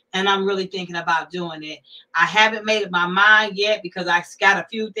jail. And I'm really thinking about doing it. I haven't made up my mind yet because I got a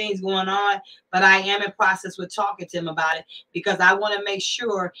few things going on, but I am in process with talking to them about it because I want to make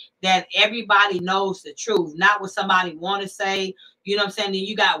sure that everybody knows the truth, not what somebody want to say. You know what I'm saying? Then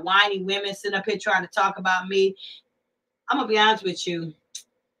you got whiny women sitting up here trying to talk about me. I'm going to be honest with you.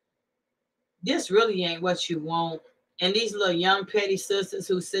 This really ain't what you want. And these little young petty sisters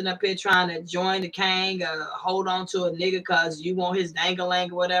who sitting up here trying to join the gang or hold on to a nigga because you want his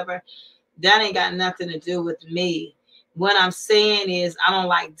dangle-lang or whatever, that ain't got nothing to do with me. What I'm saying is I don't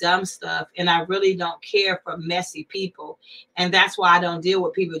like dumb stuff, and I really don't care for messy people. And that's why I don't deal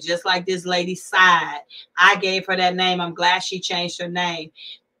with people just like this lady Side. I gave her that name. I'm glad she changed her name.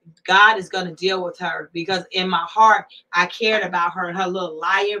 God is going to deal with her because in my heart, I cared about her and her little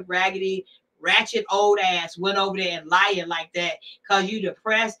lying, raggedy, ratchet old ass went over there and lying like that because you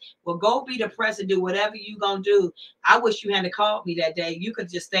depressed. Well, go be depressed and do whatever you gonna do. I wish you hadn't called me that day. You could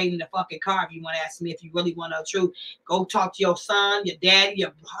just stay in the fucking car if you want to ask me if you really want to know the truth. Go talk to your son, your daddy,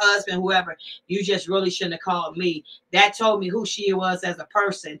 your husband, whoever. You just really shouldn't have called me. That told me who she was as a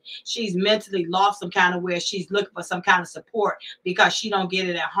person. She's mentally lost some kind of where she's looking for some kind of support because she don't get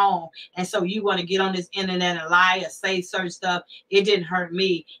it at home. And so you want to get on this internet and lie or say certain stuff. It didn't hurt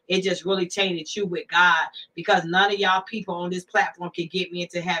me. It just really tainted you with God because none of y'all people on this platform can get me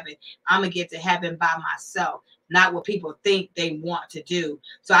into heaven. I'm going to get to heaven by myself, not what people think they want to do.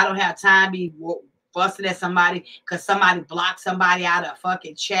 So I don't have time to be busting at somebody because somebody blocked somebody out of a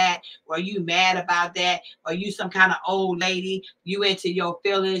fucking chat, or you mad about that, or you some kind of old lady, you into your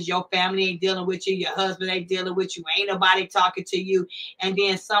feelings, your family ain't dealing with you, your husband ain't dealing with you, ain't nobody talking to you. And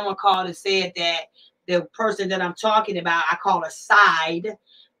then someone called and said that the person that I'm talking about, I call a Side,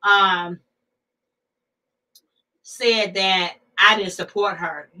 said that I didn't support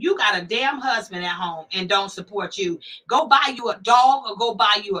her. You got a damn husband at home and don't support you. Go buy you a dog or go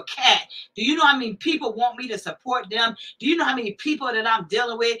buy you a cat. Do you know how many people want me to support them? Do you know how many people that I'm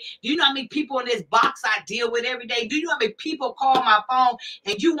dealing with? Do you know how many people in this box I deal with every day? Do you know how many people call my phone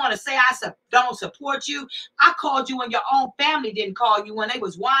and you want to say don't support you? I called you when your own family didn't call you, when they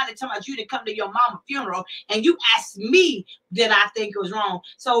was whining, talking about you to come to your mama's funeral, and you asked me did I think it was wrong.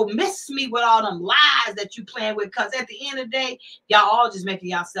 So miss me with all them lies that you playing with, because at the end of the day, y'all all just making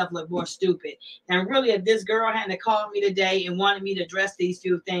yourself look more stupid. And really, if this girl hadn't called me today and wanted me to address these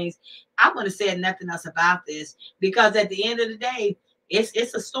few things, I wouldn't have said nothing else about this, because at the end of the day,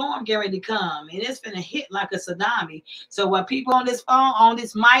 it's a storm getting to come, and it's gonna hit like a tsunami. So when people on this phone, on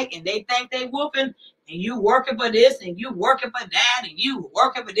this mic, and they think they whooping, and you working for this, and you working for that, and you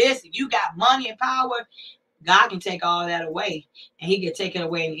working for this, and you got money and power, God can take all that away, and he can take it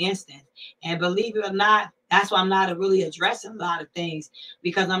away in an instant. And believe it or not, that's why I'm not really addressing a lot of things,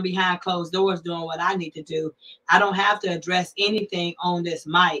 because I'm behind closed doors doing what I need to do. I don't have to address anything on this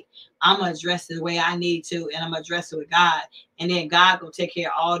mic. I'm going to address it the way I need to, and I'm going to address it with God. And then God will take care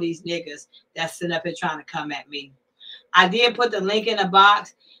of all these niggas that's sitting up here trying to come at me. I did put the link in the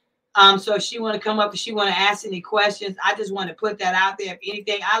box. So if she want to come up, if she want to ask any questions, I just want to put that out there. If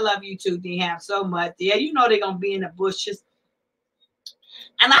anything, I love you too, D-Ham, so much. Yeah, you know they're going to be in the bushes.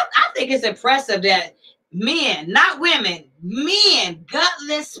 And I think it's impressive that men, not women, men,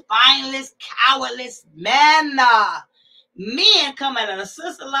 gutless, spineless, cowardless, men coming at a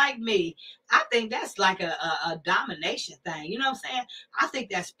sister like me. I think that's like a domination thing. You know what I'm saying? I think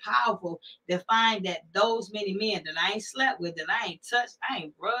that's powerful to find that those many men that I ain't slept with, that I ain't touched, I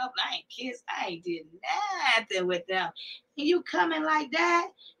ain't rubbed, I ain't kissed, I ain't did nothing with them. And you coming like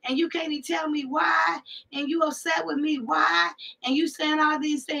that, and you can't even tell me why, and you upset with me, why? And you saying all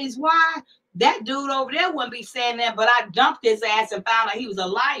these things, why? That dude over there wouldn't be saying that, but I dumped his ass and found out he was a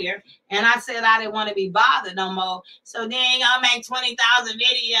liar. And I said I didn't want to be bothered no more. So then y'all make 20,000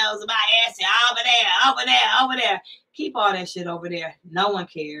 videos about Essie over there, over there, over there. Keep all that shit over there. No one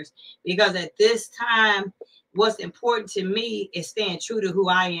cares. Because at this time, what's important to me is staying true to who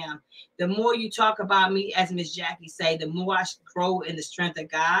I am. The more you talk about me, as Miss Jackie say, the more I grow in the strength of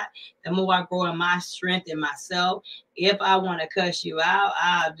God, the more I grow in my strength in myself. If I want to cuss you out,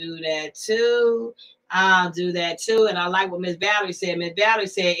 I'll do that too. I'll do that too. And I like what Miss Valerie said. Miss Valerie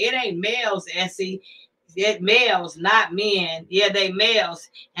said, it ain't males, Essie. It males, not men. Yeah, they males.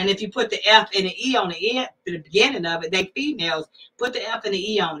 And if you put the F and the E on the end, the beginning of it, they females. Put the F and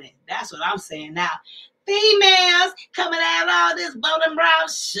the E on it. That's what I'm saying now. Females coming out all this golden brown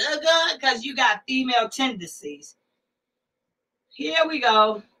sugar because you got female tendencies. Here we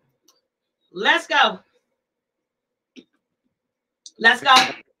go. Let's go. Let's go.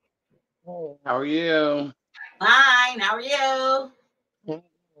 How are you? Fine. How are you?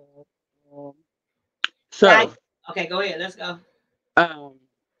 So, okay, go ahead. Let's go.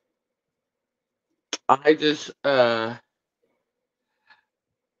 I just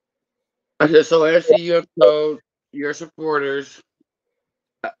so Essie, you have told your supporters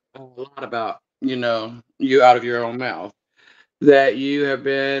a lot about, you out of your own mouth, that you have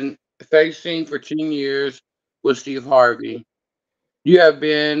been facing for 10 years with Steve Harvey. You have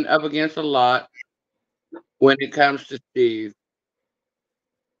been up against a lot when it comes to Steve,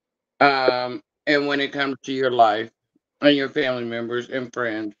 and when it comes to your life and your family members and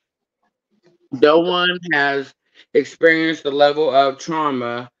friends. No one has experienced the level of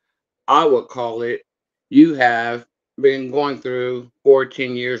trauma, I would call it, you have been going through for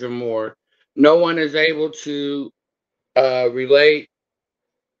 10 years or more. No one is able to relate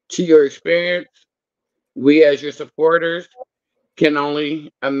to your experience. We, as your supporters, can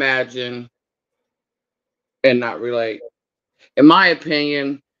only imagine and not relate. In my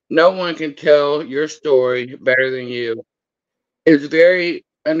opinion, no one can tell your story better than you. It's very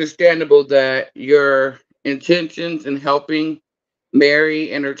understandable that your intentions in helping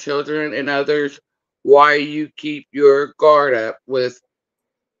Mary and her children and others, why you keep your guard up with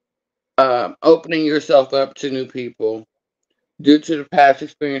opening yourself up to new people due to the past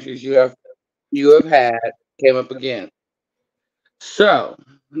experiences you have had came up again. So,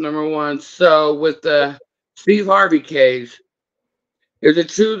 number one, so with the Steve Harvey case, is it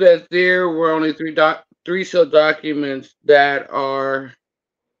true that there were only three sealed documents that are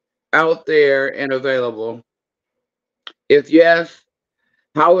out there and available? If yes,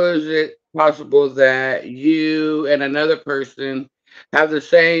 how is it possible that you and another person have the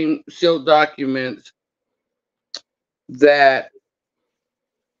same sealed documents that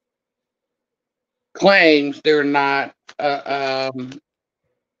claims they're not a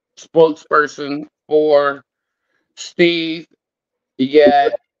spokesperson for Steve,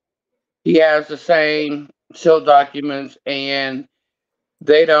 yet he has the same show documents and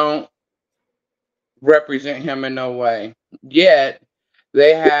they don't represent him in no way. Yet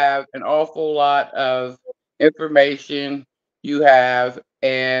they have an awful lot of information you have,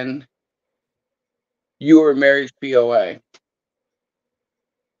 and you were Mary's POA.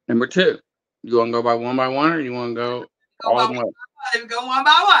 Number two, you want to go by one, or you want to go Go all by in one? one. Go one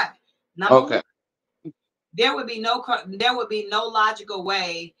by one. Number Okay. one, there would be no logical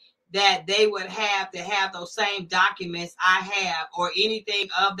way that they would have to have those same documents I have or anything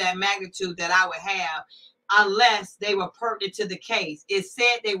of that magnitude that I would have unless they were pertinent to the case. It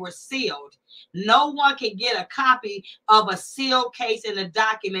said they were sealed. No one can get a copy of a sealed case in the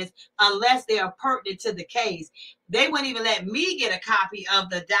documents unless they are pertinent to the case. They wouldn't even let me get a copy of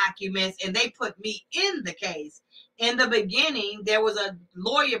the documents, and they put me in the case. In the beginning, there was a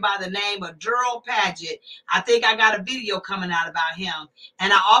lawyer by the name of Daryl Paget. I think I got a video coming out about him.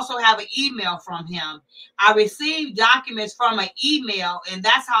 And I also have an email from him. I received documents from an email, and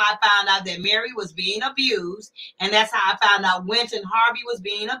that's how I found out that Mary was being abused. And that's how I found out Winton Harvey was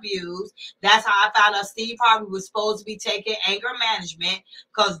being abused. That's how I found out Steve Harvey was supposed to be taking anger management,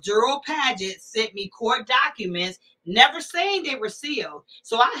 because Daryl Paget sent me court documents, never saying they were sealed.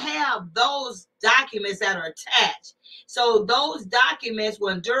 So I have those documents that are attached. So those documents,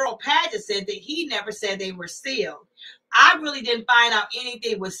 when Daryl Paget said that, he never said they were sealed. I really didn't find out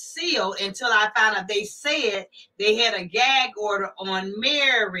anything was sealed until I found out they said they had a gag order on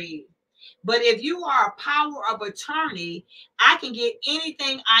Mary. But if you are a power of attorney, I can get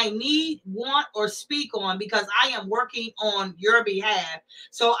anything I need, want, or speak on because I am working on your behalf.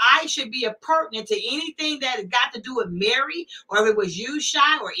 So I should be a pertinent to anything that has got to do with Mary, or if it was you,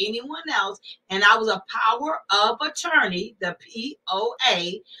 Shy, or anyone else. And I was a power of attorney, the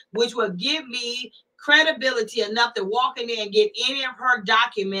POA, which would give me credibility enough to walk in there and get any of her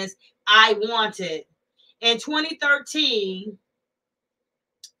documents I wanted. In 2013,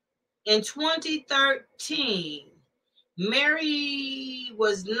 Mary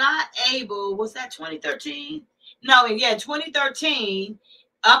was not able, was that 2013? No, and yeah, 2013,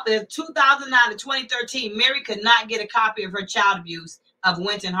 up in 2009 to 2013, Mary could not get a copy of her child abuse of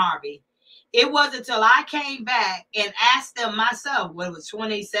Winton Harvey. It wasn't until I came back and asked them myself, what it was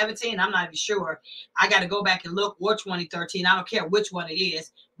 2017, I'm not even sure. I got to go back and look, or 2013, I don't care which one it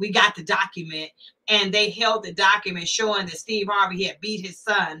is. We got the document, and they held the document showing that Steve Harvey had beat his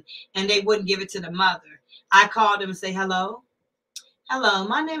son, and they wouldn't give it to the mother. I called them and say, hello,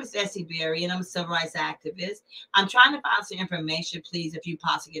 my name is Essie Berry, and I'm a civil rights activist. I'm trying to find some information, please, if you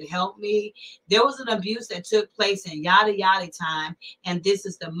possibly could help me. There was an abuse that took place in yada yada time, and this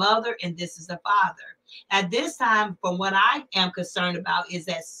is the mother, and this is the father. At this time, from what I am concerned about, is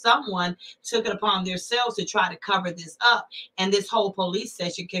that someone took it upon themselves to try to cover this up, and this whole police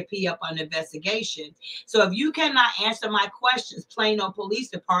session can be up on investigation. So if you cannot answer my questions, Plano Police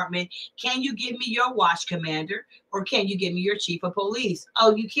Department, can you give me your watch commander, or can you give me your chief of police?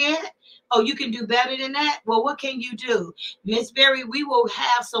 Oh, you can't? Oh, you can do better than that? Well, what can you do? Miss Berry, we will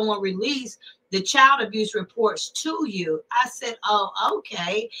have someone release the child abuse reports to you. I said, oh,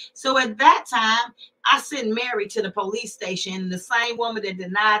 okay. So at that time, I sent Mary to the police station. The same woman that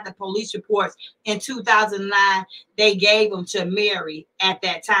denied the police reports in 2009, they gave them to Mary at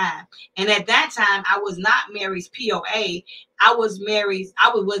that time. And at that time, I was not Mary's POA. I was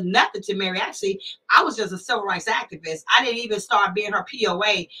nothing to Mary. Actually, I was just a civil rights activist. I didn't even start being her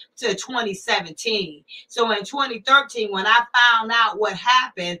POA till 2017. So in 2013, when I found out what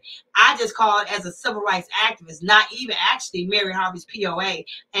happened, I just called as a civil rights activist, not even actually Mary Harvey's POA,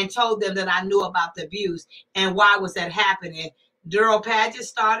 and told them that I knew about the abuse and why was that happening. Daryl Paget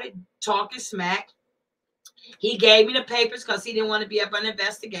started talking smack. He gave me the papers because he didn't want to be up on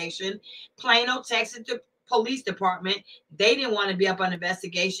investigation. Plano texted the police department. They didn't want to be up on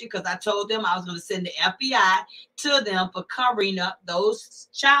investigation because I told them I was going to send the FBI to them for covering up those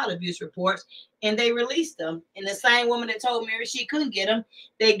child abuse reports, and they released them. And the same woman that told Mary she couldn't get them,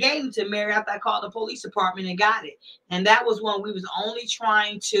 they gave them to Mary after I called the police department and got it. And that was when we was only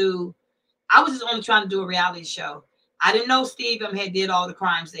trying to, I was just only trying to do a reality show. I didn't know Steve had did all the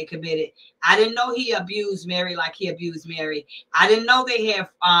crimes they committed. I didn't know he abused Mary like he abused Mary. I didn't know they had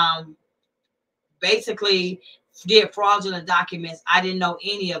basically did fraudulent documents. I didn't know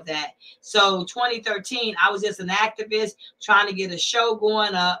any of that. So 2013, I was just an activist trying to get a show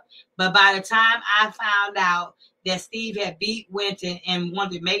going up. But by the time I found out that Steve had beat Winton and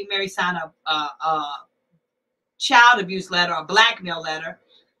wanted to make Mary sign a child abuse letter, a blackmail letter,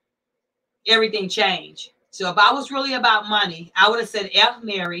 everything changed. So if I was really about money, I would have said F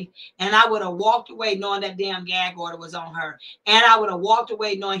Mary, and I would have walked away knowing that damn gag order was on her. And I would have walked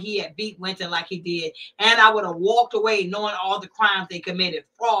away knowing he had beat Winter like he did. And I would have walked away knowing all the crimes they committed: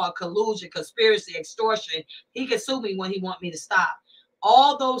 fraud, collusion, conspiracy, extortion. He could sue me when he want me to stop.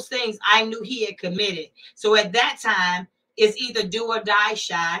 All those things I knew he had committed. So at that time, it's either do or die,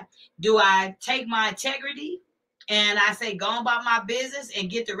 Shy. Do I take my integrity and I say, go about my business and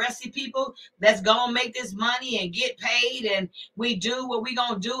get the rest of the people, let's go and make this money and get paid, and we do what we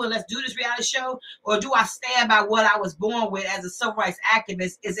gonna do, and let's do this reality show? Or do I stand by what I was born with as a civil rights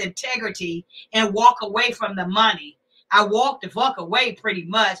activist, is integrity, and walk away from the money? I walked the fuck away pretty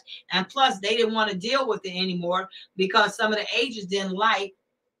much. And plus, they didn't want to deal with it anymore because some of the agents didn't like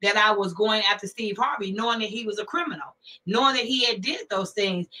that I was going after Steve Harvey, knowing that he was a criminal, knowing that he had did those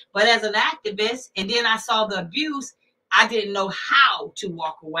things. But as an activist, and then I saw the abuse, I didn't know how to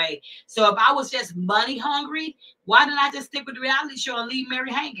walk away. So if I was just money hungry, why didn't I just stick with the reality show and leave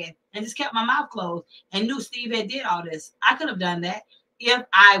Mary hanging and just kept my mouth closed and knew Steve had did all this? I could have done that if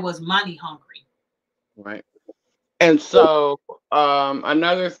I was money hungry. Right. And so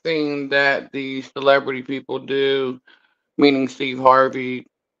another thing that the celebrity people do, meaning Steve Harvey,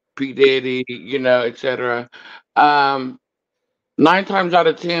 P. Diddy, you know, etc. 9 times out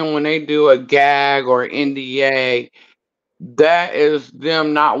of 10, when they do a gag or NDA, that is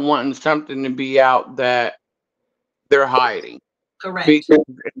them not wanting something to be out that they're hiding. Correct. Because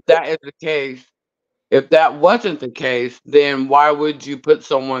if that is the case, if that wasn't the case, then why would you put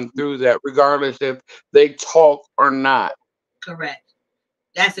someone through that, regardless if they talk or not? Correct.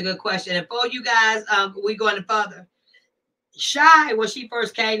 That's a good question. And for you guys, we going further. Shy, when she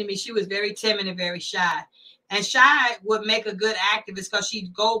first came to me, she was very timid and very shy. And Shy would make a good activist because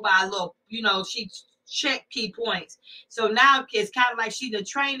she'd go by a little, you know, she'd check key points. So now it's kind of like she's a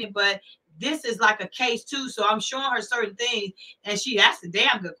training, but this is like a case too. So I'm showing her certain things, and she asked a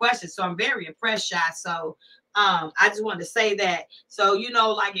damn good question. So I'm very impressed, Shy. So I just wanted to say that. So, you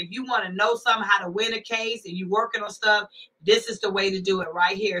know, like if you want to know something, how to win a case, and you working on stuff, this is the way to do it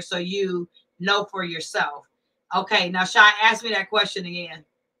right here. So you know for yourself. Okay, now Shy, ask me that question again.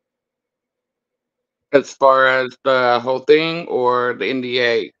 As far as the whole thing or the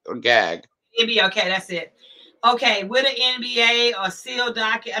NDA or gag? NBA, okay, that's it. Okay, with an NBA or sealed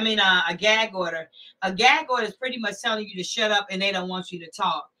docket, a gag order. A gag order is pretty much telling you to shut up and they don't want you to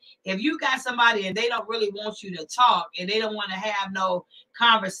talk. If you got somebody and they don't really want you to talk and they don't want to have no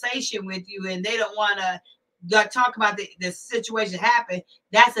conversation with you and they don't want to talk about the situation happen,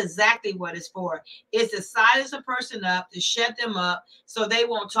 that's exactly what it's for. It's to silence a person up, to shut them up so they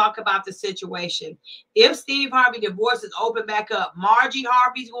won't talk about the situation. If Steve Harvey divorce is open back up, Margie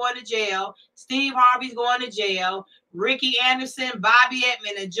Harvey's going to jail, Steve Harvey's going to jail, Ricky Anderson, Bobby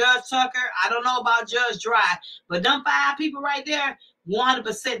Edmond, and Judge Tucker. I don't know about Judge Dry, but them 5 people right there,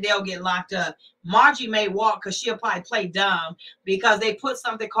 100% they'll get locked up. Margie may walk because she'll probably play dumb because they put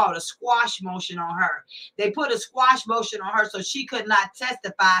something called a squash motion on her. They put a squash motion on her so she could not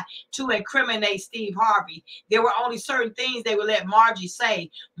testify to incriminate Steve Harvey. There were only certain things they would let Margie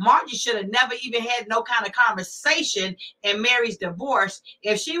say. Margie should have never even had no kind of conversation in Mary's divorce.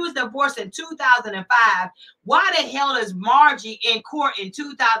 If she was divorced in 2005, why the hell is Margie in court in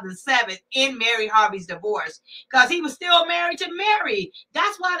 2007 in Mary Harvey's divorce? Because he was still married to Mary.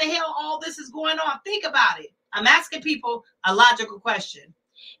 That's why the hell all this is going on. Think about it. I'm asking people a logical question.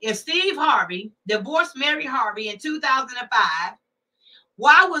 If Steve Harvey divorced Mary Harvey in 2005,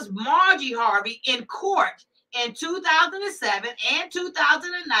 why was Margie Harvey in court in 2007 and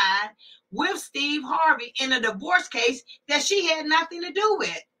 2009 with Steve Harvey in a divorce case that she had nothing to do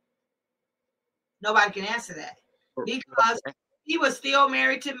with? Nobody can answer that because he was still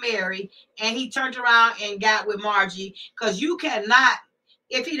married to Mary and he turned around and got with Margie. Because you cannot,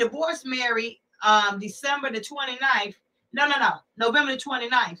 if he divorced Mary November the 29th.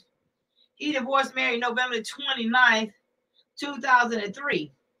 He divorced Mary November the 29th,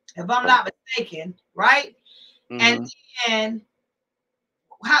 2003, if I'm not mistaken, right? Mm-hmm. And then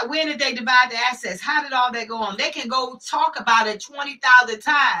when did they divide the assets? How did all that go on? They can go talk about it 20,000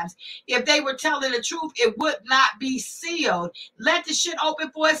 times. If they were telling the truth, it would not be sealed. Let the shit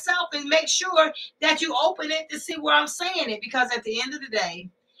open for itself and make sure that you open it to see where I'm saying it. Because at the end of the day,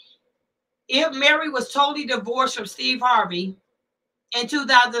 if Mary was totally divorced from Steve Harvey in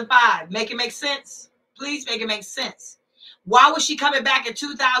 2005, make it make sense? Please make it make sense. Why was she coming back in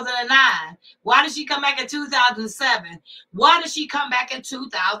 2009? Why did she come back in 2007? Why did she come back in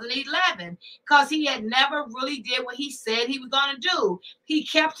 2011? Because he had never really did what he said he was going to do. He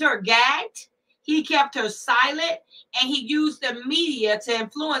kept her gagged. He kept her silent, and he used the media to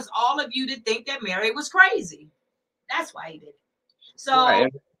influence all of you to think that Mary was crazy. That's why he did it.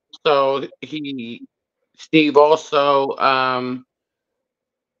 Right. So, And so Steve also,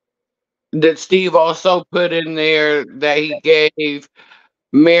 did Steve also put in there that he gave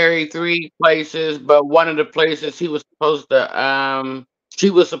Mary 3 places, but one of the places she was supposed to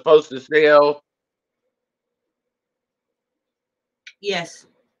sell. yes,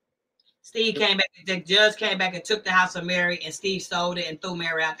 Steve came back. The judge came back and took the house of Mary, and Steve sold it and threw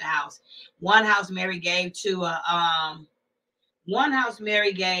Mary out the house. One house Mary gave to one house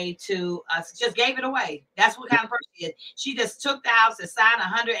Mary gave to us, just gave it away. That's what kind of person she is. She just took the house and signed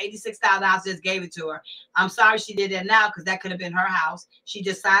 $186,000, just gave it to her. I'm sorry she did that now because that could have been her house. She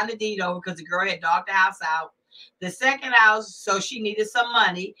just signed the deed over because the girl had dogged the house out. The second house, so she needed some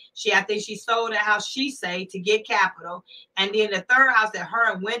money. I think she sold the house, she say, to get capital. And then the third house that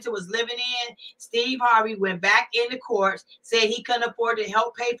her and Winter was living in, Steve Harvey went back in the courts, said he couldn't afford to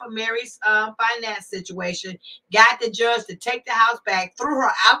help pay for Mary's finance situation, got the judge to take the house back, threw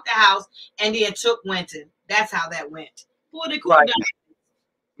her out the house, and then took Winter. That's how that went. For the court Right.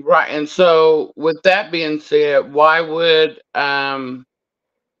 Right. And so with that being said, why would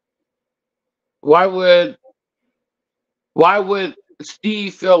why would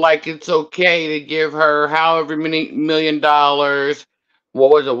Steve feel like it's okay to give her however many $1 million,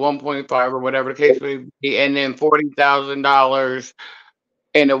 what was it, 1.5 or whatever the case may be, and then $40,000,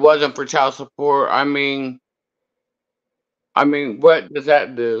 and it wasn't for child support? I mean, what does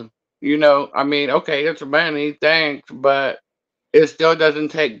that do? Okay, it's money, thanks, but it still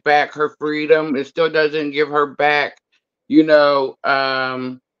doesn't take back her freedom. It still doesn't give her back, you know,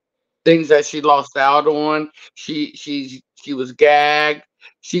 things that she lost out on. She was gagged.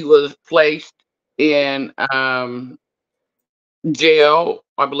 She was placed in jail,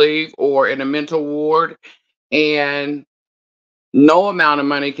 I believe, or in a mental ward, and no amount of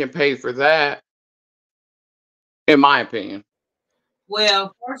money can pay for that, in my opinion.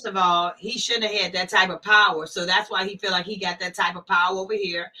 Well, first of all, he shouldn't have had that type of power. So that's why he feel like he got that type of power over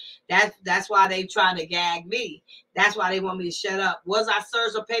here. That's why they trying to gag me. That's why they want me to shut up. Was I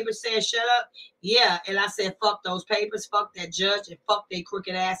served some papers saying shut up? Yeah. And I said, fuck those papers, fuck that judge, and fuck they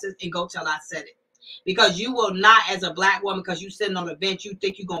crooked asses, and go till I said it. Because you will not, as a black woman, because you sitting on the bench, you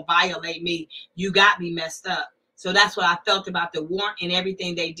think you're gonna violate me. You got me messed up. So that's what I felt about the warrant and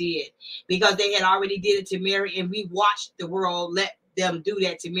everything they did. Because they had already did it to Mary, and we watched the world let them do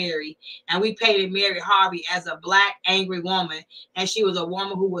that to Mary. And we painted Mary Harvey as a black angry woman, and she was a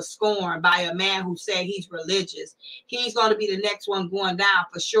woman who was scorned by a man who said he's religious. He's going to be the next one going down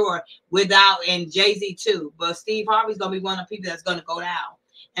for sure, without, and Jay-Z too, but Steve Harvey's going to be one of the people that's going to go down.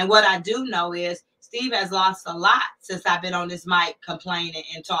 And what I do know is Steve has lost a lot since I've been on this mic complaining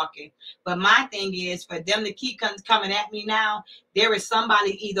and talking. But my thing is, for them to keep coming at me now, there is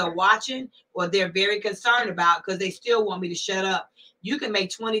somebody either watching or they're very concerned about, because they still want me to shut up. You can make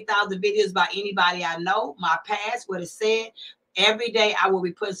 20,000 videos about anybody I know, my past, what it said. Every day I will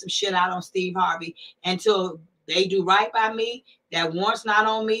be putting some shit out on Steve Harvey until they do right by me. That warrant's not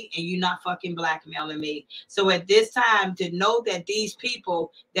on me, and you're not fucking blackmailing me. So at this time, to know that these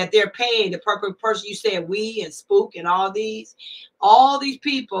people that they're paying, the perfect person, you said we and Spook and all these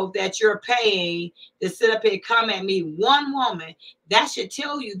people that you're paying to sit up here and come at me, one woman, that should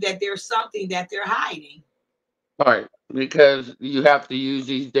tell you that there's something that they're hiding. Right. Because you have to use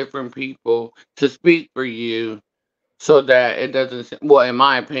these different people to speak for you so that it doesn't, well, in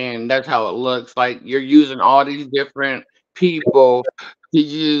my opinion, that's how it looks like you're using all these different people to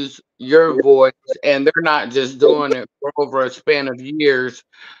use your voice, and they're not just doing it for over a span of years.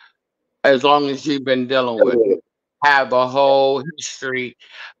 As long as you've been dealing with it, have a whole history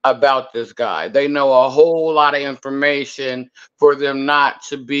about this guy. They know a whole lot of information for them not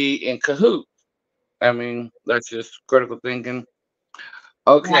to be in cahoots. That's just critical thinking.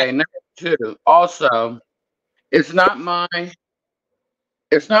 Right. Okay, number two. Also, it's not my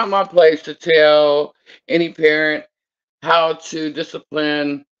it's not my place to tell any parent how to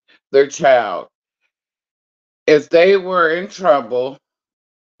discipline their child. If they were in trouble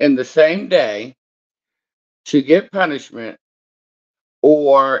in the same day to get punishment,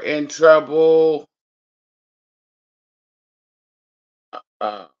 or in trouble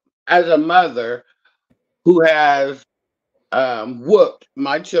uh, as a mother who has whooped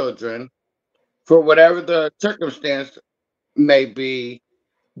my children for whatever the circumstance may be,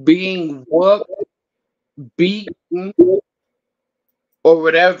 being whooped, beaten, or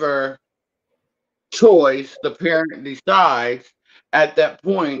whatever choice the parent decides at that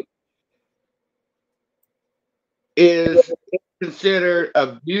point is considered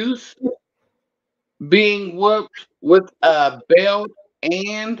abuse being whooped with a belt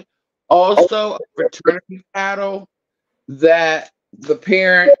and also a fraternity paddle that the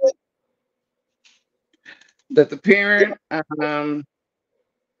parent that the parent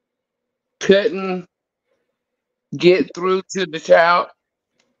couldn't get through to the child,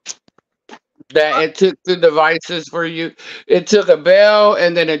 that it took the devices for you. It took a bell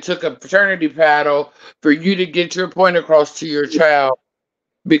and then it took a fraternity paddle for you to get your point across to your child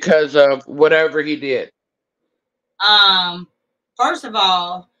because of whatever he did. Um, First of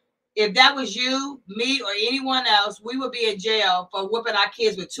all, if that was you, me, or anyone else, we would be in jail for whooping our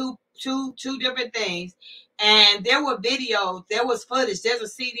kids with two different things. And there were videos, there was footage, there's a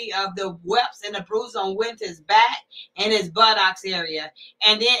CD of the whelps and the bruise on Winter's back and his buttocks area.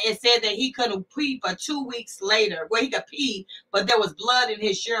 And then it said that he couldn't pee for 2 weeks later. Well, he could pee, but there was blood in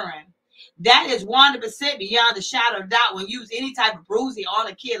his urine. That is 100% beyond a shadow of doubt. When you use any type of bruising on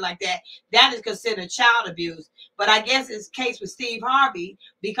a kid like that, that is considered child abuse. But I guess his case with Steve Harvey,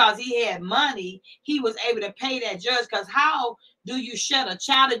 because he had money, he was able to pay that judge. Because how do you shut a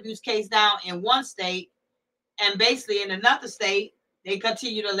child abuse case down in one state and basically in another state, they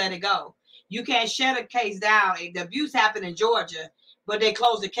continue to let it go? You can't shut a case down. The abuse happened in Georgia, but they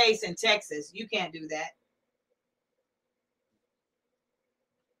closed the case in Texas. You can't do that.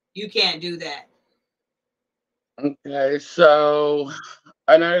 You can't do that. Okay, so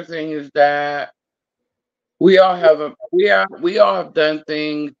another thing is that we all have done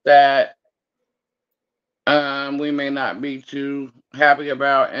things that we may not be too happy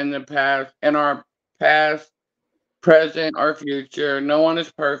about in the past, in our past, present, or future. No one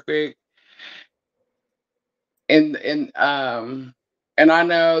is perfect, and and I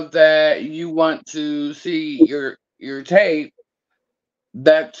know that you want to see your tape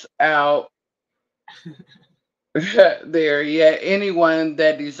that's out there. Yet anyone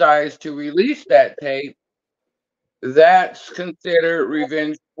that decides to release that tape, that's considered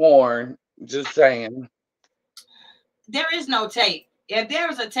revenge porn. Just saying. There is no tape. If there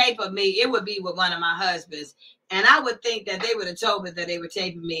was a tape of me, it would be with one of my husbands. And I would think that they would have told me that they were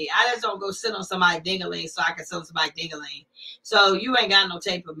taping me. I just don't go sit on somebody dingaling so I can sit on somebody dingaling. So you ain't got no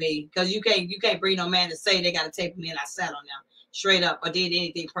tape of me, because you can't bring no man to say they got a tape of me and I sat on them straight up or did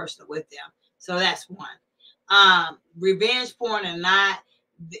anything personal with them. So that's one. Revenge porn or not,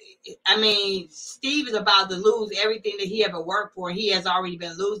 I mean, Steve is about to lose everything that he ever worked for. He has already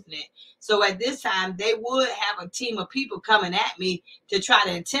been losing it. So at this time, they would have a team of people coming at me to try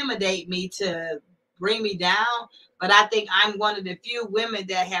to intimidate me, to bring me down. But I think I'm one of the few women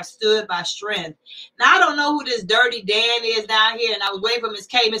that have stood by strength. Now, I don't know who this Dirty Dan is down here, and I was waiting for Miss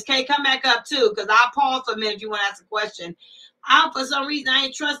K. Miss K, come back up too, because I'll pause for a minute if you want to ask a question. For some reason, I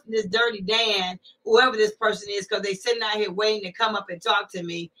ain't trusting this Dirty Dan, whoever this person is, because they sitting out here waiting to come up and talk to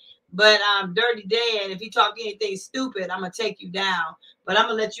me. But Dirty Dan, if you talk anything stupid, I'm going to take you down. But I'm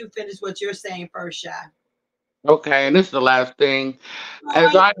going to let you finish what you're saying first, Shy. Okay, and this is the last thing.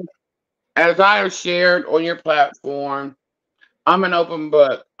 As Right. I have shared on your platform, I'm an open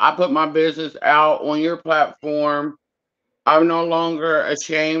book. I put my business out on your platform. I'm no longer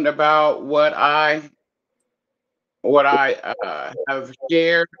ashamed about what I have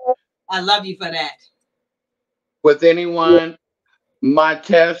shared I love you for that. with anyone. My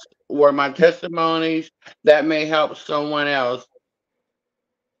tests or my testimonies that may help someone else.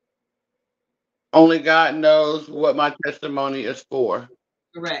 Only God knows what my testimony is for.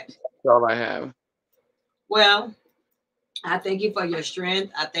 Correct. That's all I have. Well, I thank you for your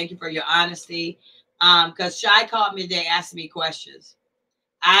strength. I thank you for your honesty. Because Shy called me today asking me questions.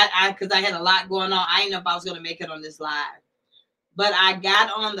 Because I had a lot going on. I didn't know if I was going to make it on this live. But I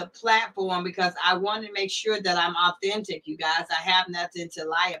got on the platform because I wanted to make sure that I'm authentic, you guys. I have nothing to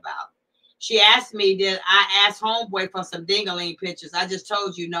lie about. She asked me, did I ask Homeboy for some dingaling pictures? I just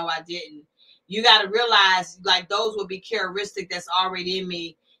told you, no, I didn't. You got to realize, like, those will be characteristic that's already in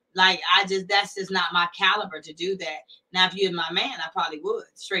me. Like, that's just not my caliber to do that. Now, if you're my man, I probably would,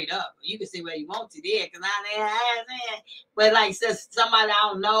 straight up. You can say what you want to there, because but like, says somebody I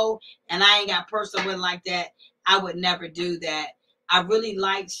don't know, and I ain't got personal with like that, I would never do that. I really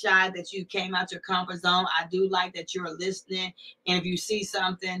like, Shy, that you came out your comfort zone. I do like that you're listening. And if you see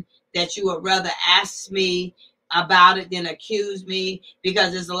something that you would rather ask me about it than accuse me,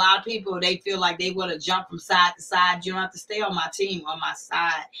 because there's a lot of people, they feel like they want to jump from side to side. You don't have to stay on my team, on my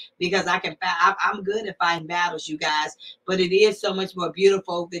side, because I'm good at fighting battles, you guys. But it is so much more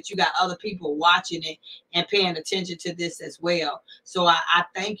beautiful that you got other people watching it and paying attention to this as well. So I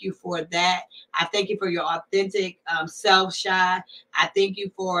thank you for that. I thank you for your authentic self, Shy. I thank you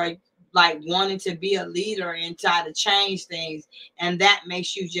for like wanting to be a leader and try to change things, and that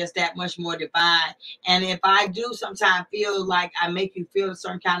makes you just that much more divine. And if I do sometimes feel like I make you feel a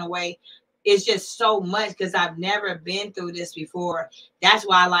certain kind of way, it's just so much because I've never been through this before. That's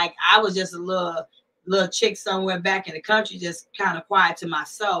why, like, I was just a little chick somewhere back in the country, just kind of quiet to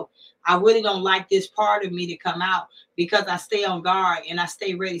myself. I really don't like this part of me to come out because I stay on guard and I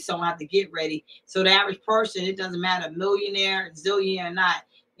stay ready, so I don't have to get ready. So the average person, it doesn't matter, millionaire, zillionaire or not,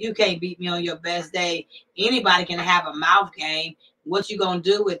 you can't beat me on your best day. Anybody can have a mouth game. What you gonna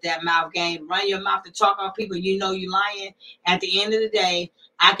do with that mouth game? Run your mouth to talk on people you know you lying? At the end of the day,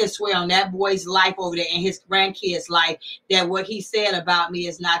 I can swear on that boy's life over there and his grandkids' life that what he said about me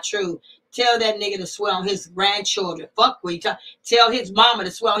is not true. Tell that nigga to swear on his grandchildren. Fuck what you tell his mama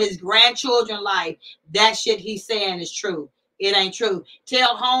to swear on his grandchildren's life. That shit he's saying is true. It ain't true.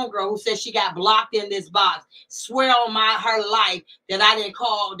 Tell homegirl who says she got blocked in this box, swear on her life that I didn't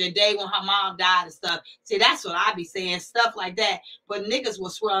call the day when her mom died and stuff. See, that's what I be saying, stuff like that. But niggas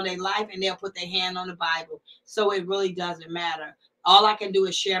will swear on their life and they'll put their hand on the Bible. So it really doesn't matter. All I can do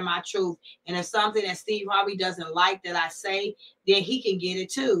is share my truth. And if something that Steve Harvey doesn't like that I say, then he can get it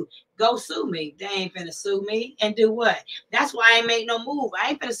too. Go sue me. They ain't finna sue me. And do what? That's why I ain't made no move.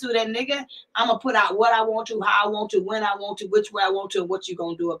 I ain't finna sue that nigga. I'm gonna put out what I want to, how I want to, when I want to, which way I want to, and what you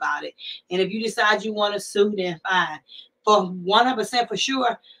gonna do about it. And if you decide you want to sue, then fine. For 100% for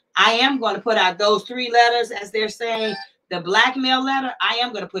sure, I am going to put out those 3 letters, as they're saying, the blackmail letter. I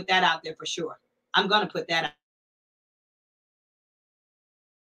am going to put that out there for sure. I'm going to put that out.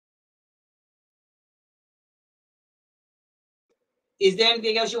 Is there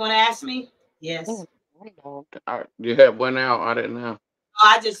anything else you want to ask me? Yes. You had one out. I didn't know.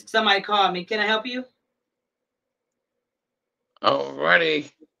 Oh, somebody called me. Can I help you?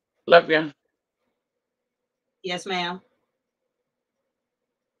 Alrighty. Love you. Yes, ma'am.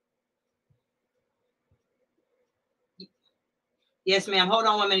 Yes, ma'am. Hold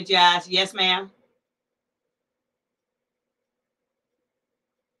on 1 minute, Josh. Yes, ma'am.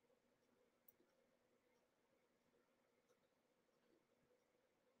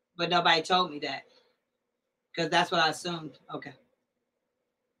 But nobody told me that because that's what I assumed. Okay.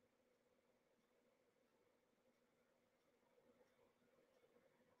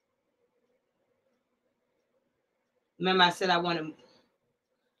 Remember, I said I want to.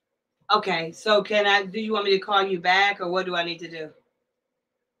 Okay, so do you want me to call you back or what do I need to do?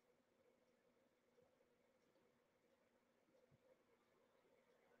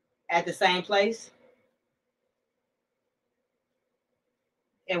 At the same place?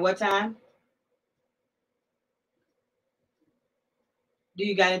 At what time? Do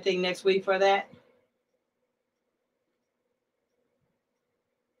you got anything next week for that?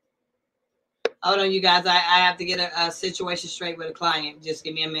 Hold on, you guys. I have to get a situation straight with a client. Just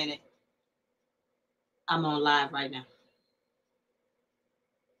give me a minute. I'm on live right now.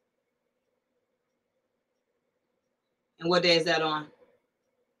 And what day is that on?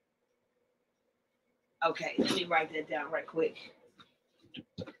 Okay, let me write that down right quick.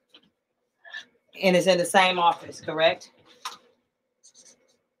 And it's in the same office, correct?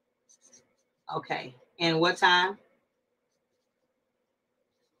 Okay. And what time?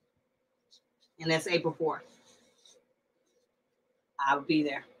 And that's April 4th. I'll be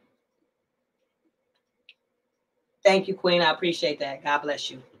there. Thank you, Queen. I appreciate that. God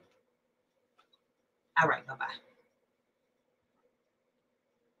bless you. All right. Bye-bye.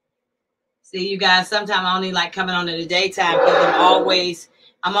 See, you guys, sometimes I only like coming on in the daytime because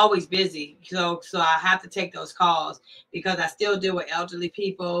I'm always busy. So I have to take those calls because I still deal with elderly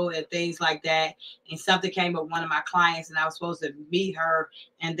people and things like that. And something came up with one of my clients and I was supposed to meet her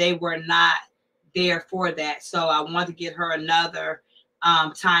and they were not there for that. So I want to get her another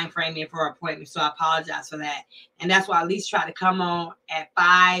time frame in for her appointment. So I apologize for that. And that's why I at least try to come on at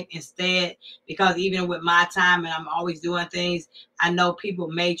 5 instead, because even with my time and I'm always doing things, I know people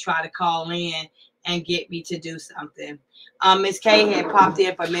may try to call in and get me to do something. Miss K had popped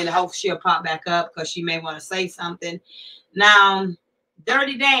in for a minute. Hopefully she'll pop back up because she may want to say something. Now,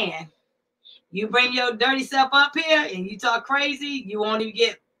 Dirty Dan, you bring your dirty self up here and you talk crazy, you won't even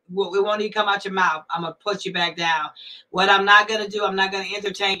get, it won't even come out your mouth. I'm going to put you back down. What I'm not going to do, I'm not going to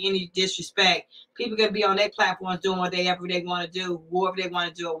entertain any disrespect. People can be on their platforms doing whatever they want to do, whoever they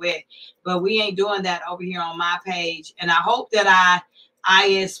want to do it with. But we ain't doing that over here on my page. And I hope that I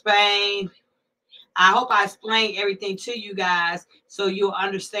hope I explain everything to you guys so you'll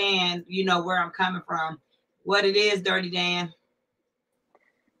understand, where I'm coming from. What it is, Dirty Dan.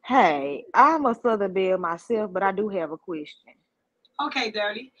 Hey, I'm a Southern Belle myself, but I do have a question. Okay,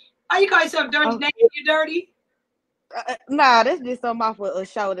 Dirty. Why you call yourself Dirty Dan? You dirty? Nah, that's just something off of a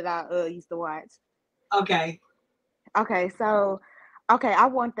show that I used to watch. Okay. Okay, so I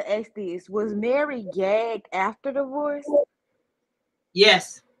want to ask this: was Mary gagged after the divorce?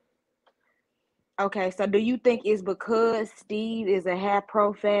 Yes. Okay, so do you think it's because Steve is a high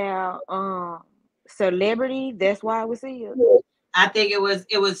profile celebrity? That's why it was sealed? I think it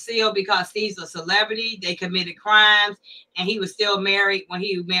was sealed because Steve's a celebrity. They committed crimes, and he was still married when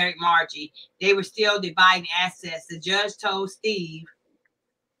he married Margie. They were still dividing assets. The judge told Steve,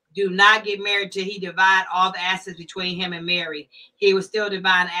 "Do not get married till he divide all the assets between him and Mary." He was still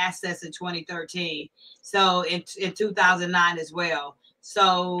dividing assets in 2013. So in 2009 as well.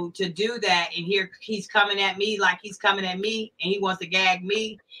 So to do that, and here he's coming at me like he's coming at me, and he wants to gag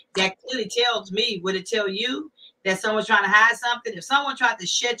me. That clearly tells me, would it tell you that someone's trying to hide something? If someone tried to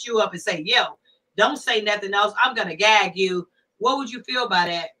shut you up and say, "Yo, don't say nothing else, I'm gonna gag you," what would you feel about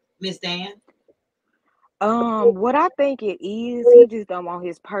that, Miss Dan? What I think it is, he just don't want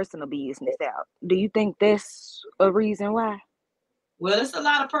his personal business out. Do you think that's a reason why? Well, there's a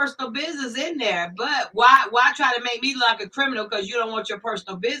lot of personal business in there, but why try to make me look like a criminal because you don't want your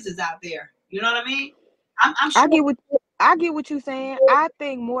personal business out there? You know what I mean? I'm I sure. get what you're saying. I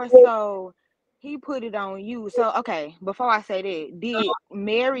think more so he put it on you. So okay, before I say that, did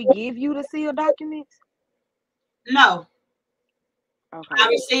Mary give you the sealed documents? No, I Okay.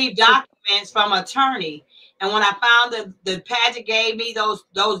 received So documents from attorney, and when I found that the pageant gave me those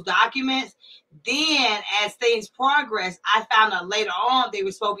documents, then as things progressed, I found out later on they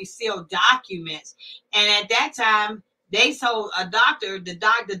were supposed to be sealed documents, and at that time they told a doctor the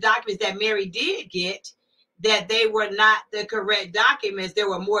documents that Mary did get that they were not the correct documents. There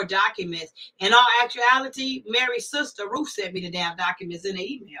were more documents. In all actuality, Mary's sister Ruth sent me the damn documents in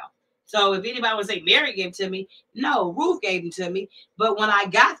the email. So if anybody would say Mary gave them to me, no, Ruth gave them to me. But when I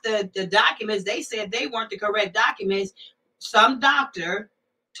got the documents, they said they weren't the correct documents. Some doctor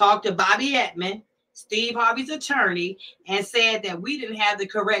talked to Bobby Edmond, Steve Harvey's attorney, and said that we didn't have the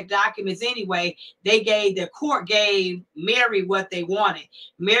correct documents anyway. The court gave Mary what they wanted.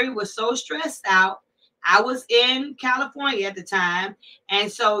 Mary was so stressed out. I was in California at the time,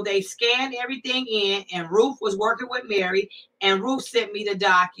 and so they scanned everything in, and Ruth was working with Mary, and Ruth sent me the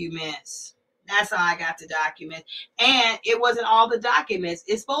documents. That's how I got the documents. And it wasn't all the documents.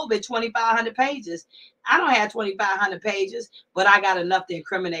 It's supposed to be 2,500 pages. I don't have 2,500 pages, but I got enough to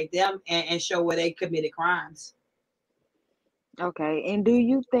incriminate them and show where they committed crimes. okay, and do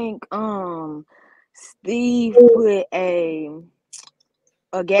you think Steve put a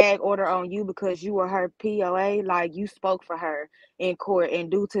gag order on you because you were her POA, like you spoke for her in court, and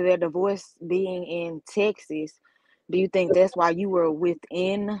due to their divorce being in Texas, do you think that's why you were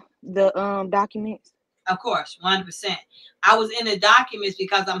within the documents? Of course, 100%. I was in the documents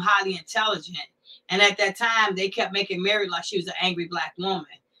because I'm highly intelligent. And at that time, they kept making Mary like she was an angry black woman.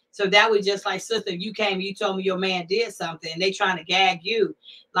 So that was just like, sister, if you came and you told me your man did something and they trying to gag you,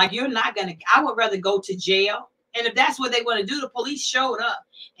 like you're not going to, I would rather go to jail. And if that's what they want to do, the police showed up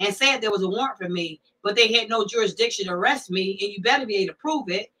and said there was a warrant for me, but they had no jurisdiction to arrest me, and you better be able to prove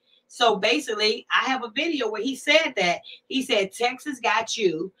it. So basically, I have a video where he said that. He said, Texas got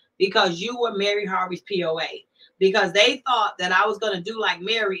you because you were Mary Harvey's POA, because they thought that I was going to do like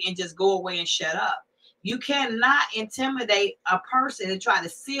Mary and just go away and shut up. You cannot intimidate a person and try to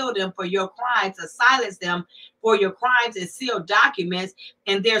seal them for your crimes, or silence them for your crimes and seal documents,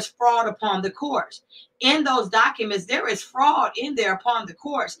 and there's fraud upon the courts. In those documents, there is fraud in there upon the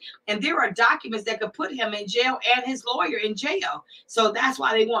courts, and there are documents that could put him in jail and his lawyer in jail. So that's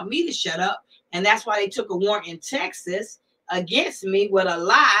why they want me to shut up, and that's why they took a warrant in Texas against me with a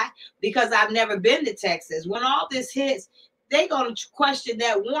lie, because I've never been to Texas. When all this hits, they're going to question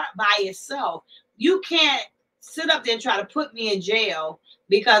that warrant by itself. You can't sit up there and try to put me in jail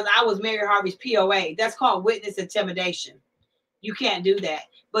because I was Mary Harvey's POA. That's called witness intimidation. You can't do that.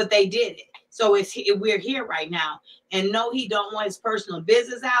 But they did it. So we're here right now. And no, he don't want his personal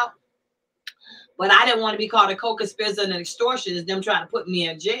business out. But I didn't want to be called a co-conspirator and an extortionist, them trying to put me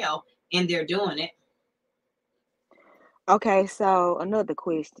in jail, and they're doing it. Okay, so another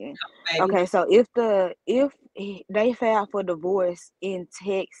question. Baby. Okay, so if they filed for divorce in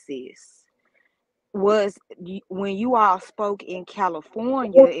Texas, when you all spoke in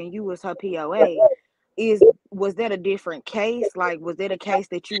California and you was her POA, was that a different case? Like, was that a case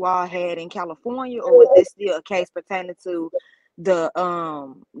that you all had in California, or was that still a case pertaining to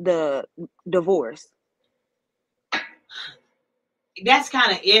the divorce? That's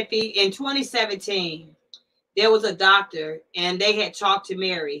kind of iffy. In 2017, there was a doctor, and they had talked to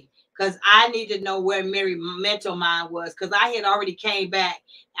Mary, because I need to know where Mary's mental mind was, because I had already came back.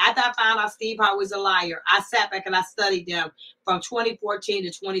 After I found out Steve Harvey was a liar, I sat back and I studied them from 2014 to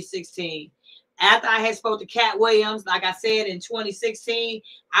 2016. After I had spoke to Cat Williams, like I said, in 2016,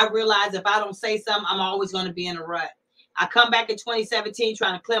 I realized if I don't say something, I'm always going to be in a rut. I come back in 2017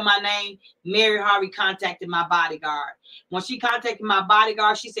 trying to clear my name. Mary Harvey contacted my bodyguard. When she contacted my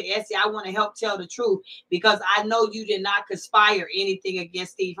bodyguard, she said, Essie, I want to help tell the truth because I know you did not conspire anything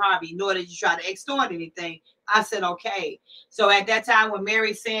against Steve Harvey, nor did you try to extort anything. I said, okay. So at that time when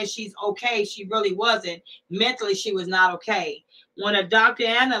Mary said she's okay, she really wasn't. Mentally, she was not okay. When a doctor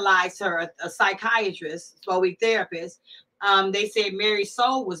analyzed her, a psychiatrist, phobic therapist, they said Mary's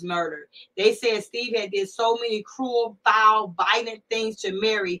soul was murdered. They said Steve had did so many cruel, foul, violent things to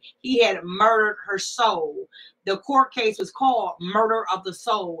Mary, he had murdered her soul. The court case was called murder of the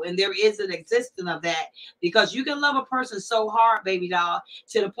soul, and there is an existence of that because you can love a person so hard, baby doll,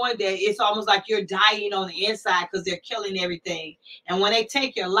 to the point that it's almost like you're dying on the inside because they're killing everything. And when they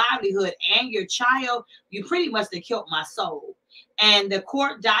take your livelihood and your child, you pretty much have killed my soul. And the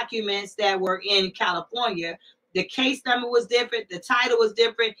court documents that were in California, the case number was different, the title was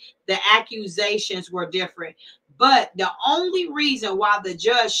different, the accusations were different. But the only reason why the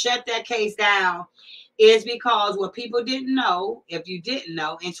judge shut that case down is because what people didn't know, if you didn't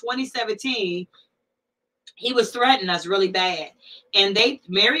know, in 2017, he was threatening us really bad. And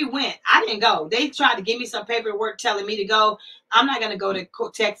Mary went. I didn't go. They tried to give me some paperwork telling me to go. I'm not going to go to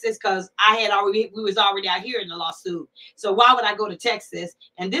Texas because we was already out here in the lawsuit. So why would I go to Texas?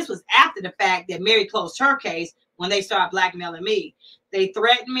 And this was after the fact that Mary closed her case when they started blackmailing me. They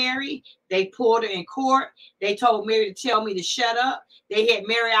threatened Mary. They pulled her in court. They told Mary to tell me to shut up. They had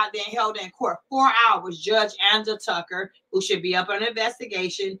Mary out there and held her in court 4 hours. Judge Angela Tucker, who should be up on an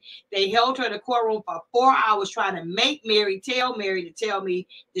investigation, they held her in the courtroom for 4 hours trying to make Mary tell me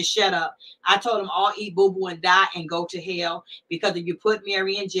to shut up. I told them all eat boo-boo and die and go to hell because if you put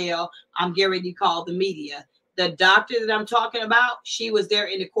Mary in jail, I'm getting ready to call the media. The doctor that I'm talking about, she was there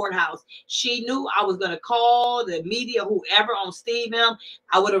in the courthouse. She knew I was going to call the media, whoever on Steve M.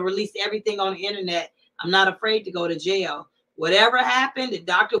 I would have released everything on the internet. I'm not afraid to go to jail. Whatever happened, the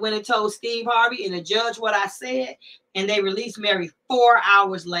doctor went and told Steve Harvey and the judge what I said, and they released Mary 4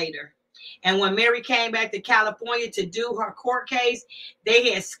 hours later. And when Mary came back to California to do her court case,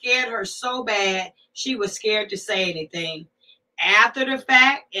 they had scared her so bad, she was scared to say anything. After the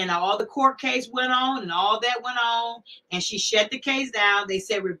fact, and all the court case went on and all that went on, and she shut the case down, they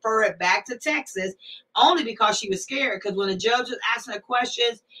said refer it back to Texas, only because she was scared. Because when the judge was asking her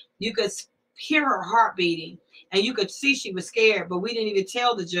questions, you could hear her heart beating, and you could see she was scared. But we didn't even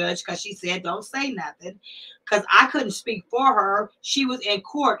tell the judge because she said, don't say nothing. Because I couldn't speak for her. She was in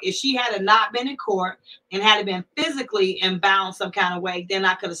court. If she had not been in court and had been physically bound some kind of way, then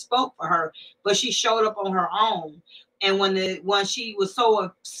I could have spoke for her. But she showed up on her own. And when she was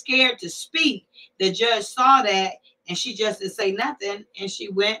so scared to speak, the judge saw that, and she just didn't say nothing, and she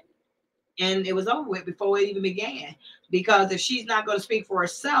went, and it was over with before it even began. Because if she's not going to speak for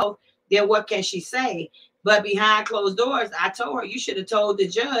herself, then what can she say? But behind closed doors, I told her, you should have told the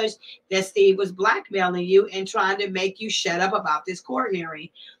judge that Steve was blackmailing you and trying to make you shut up about this court hearing.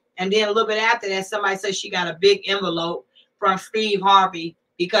 And then a little bit after that, somebody said she got a big envelope from Steve Harvey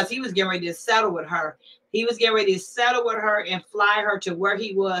because he was getting ready to settle with her. He was getting ready to settle with her and fly her to where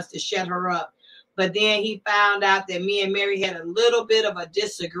he was to shut her up. But then he found out that me and Mary had a little bit of a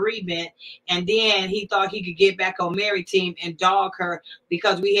disagreement. And then he thought he could get back on Mary's team and dog her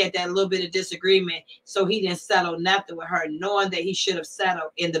because we had that little bit of disagreement. So he didn't settle nothing with her, knowing that he should have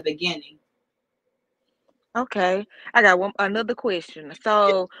settled in the beginning. Okay, I got another question.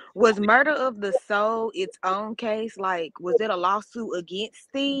 So, was murder of the soul its own case? Like, was it a lawsuit against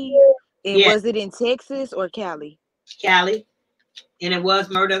Steve? And Yeah, was it in Texas or Cali? Cali. And it was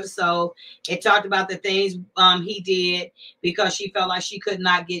murder of the soul. It talked about the things he did because she felt like she could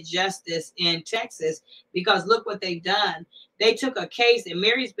not get justice in Texas. Because look what they've done. They took a case, and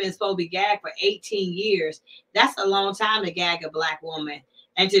Mary's been supposed to be gagged for 18 years. That's a long time to gag a black woman.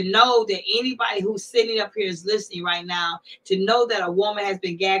 And to know that anybody who's sitting up here is listening right now, to know that a woman has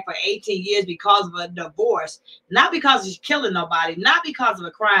been gagged for 18 years because of a divorce, not because she's killing nobody, not because of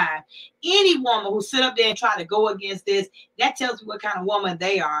a crime. Any woman who sit up there and try to go against this, that tells me what kind of woman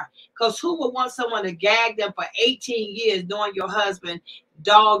they are. Because who would want someone to gag them for 18 years knowing your husband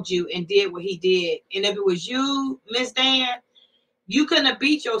dogged you and did what he did? And if it was you, Miss Dan, you couldn't have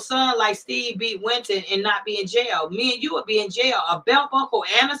beat your son like Steve beat Winton and not be in jail. Me and you would be in jail. A belt buckle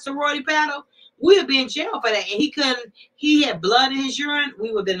and a sorority paddle, we would be in jail for that. And he had blood in his urine,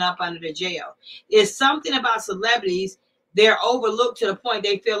 we would have been up under the jail. It's something about celebrities they're overlooked to the point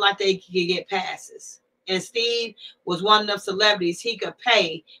they feel like they can get passes. And Steve was one of them celebrities he could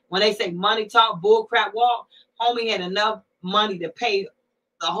pay. When they say money talk, bull crap walk, homie had enough money to pay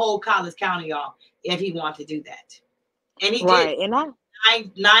the whole Collins County off if he wanted to do that. And he Right. did. And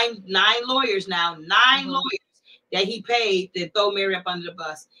Nine lawyers now, 9 lawyers that he paid to throw Mary up under the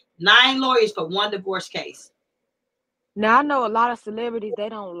bus. 9 lawyers for one divorce case. now I know a lot of celebrities, they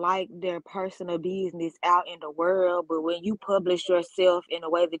don't like their personal business out in the world, but when you publish yourself in a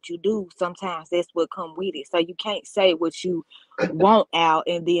way that you do, sometimes that's what come with it. So you can't say what you want out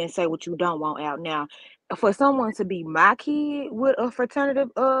and then say what you don't want out. Now, for someone to be my kid with a fraternity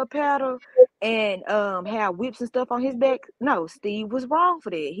paddle and have whips and stuff on his back, no, Steve was wrong for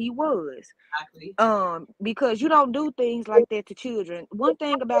that. He was. Exactly. Because you don't do things like that to children. One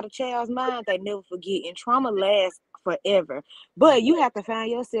thing about a child's mind, they never forget, and trauma lasts forever. But you have to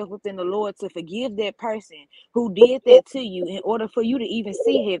find yourself within the Lord to forgive that person who did that to you in order for you to even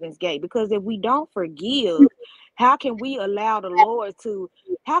see heaven's gate. Because if we don't forgive, how can we allow the Lord to,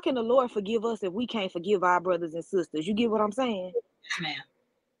 how can the Lord forgive us if we can't forgive our brothers and sisters? You get what I'm saying? Yes, ma'am.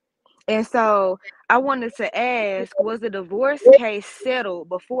 And so I wanted to ask, was the divorce case settled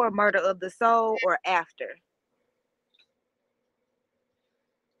before murder of the soul or after?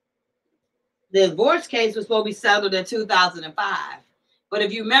 The divorce case was supposed to be settled in 2005. But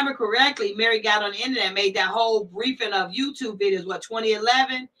if you remember correctly, Mary got on the internet and made that whole briefing of YouTube videos,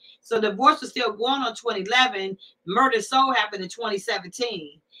 2011? So divorce was still going on 2011. Murder soul happened in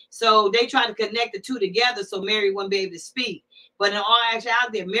 2017. So they tried to connect the two together so Mary wouldn't be able to speak. But in all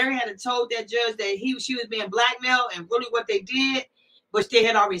actuality, Mary had told that judge that she was being blackmailed and really what they did, but they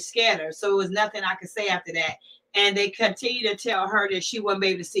had already scared her. So it was nothing I could say after that. And they continued to tell her that she wouldn't be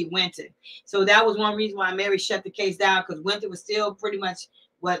able to see Winton. So that was one reason why Mary shut the case down, because Winton was still pretty much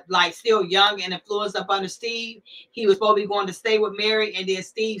still young and influenced up under Steve. He was supposed to be going to stay with Mary, and then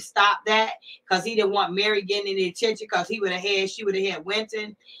Steve stopped that because he didn't want Mary getting any attention because she would have had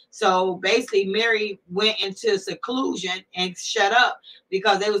Winton. So basically Mary went into seclusion and shut up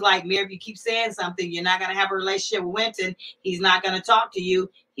because they was like, Mary, if you keep saying something, you're not going to have a relationship with Winton. He's not going to talk to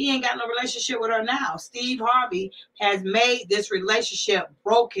you. He ain't got no relationship with her now. Steve Harvey has made this relationship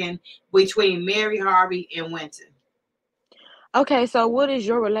broken between Mary Harvey and Winton. Okay, so what is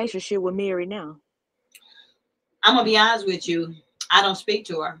your relationship with Mary now? I'm going to be honest with you. I don't speak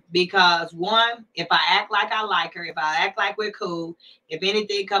to her because, one, if I act like I like her, if I act like we're cool, if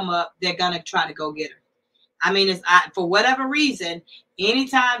anything come up, they're going to try to go get her. I mean, for whatever reason,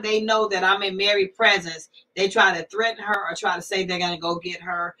 anytime they know that I'm in Mary's presence, they try to threaten her or try to say they're going to go get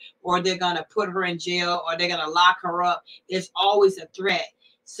her or they're going to put her in jail or they're going to lock her up. It's always a threat.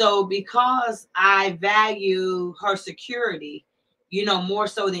 So because I value her security, more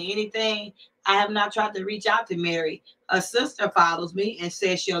so than anything, I have not tried to reach out to Mary. A sister follows me and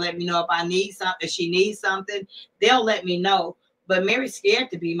says she'll let me know if I need something. If she needs something, they'll let me know. But Mary's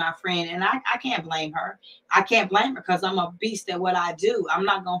scared to be my friend, and I can't blame her. I can't blame her because I'm a beast at what I do. I'm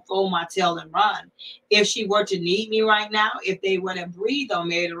not going to fold my tail and run. If she were to need me right now, if they were to breathe on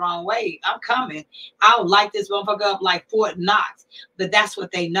Mary the wrong way, I'm coming. I'll light this motherfucker up like Fort Knox, but that's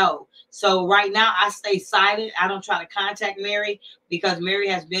what they know. So right now, I stay silent. I don't try to contact Mary because Mary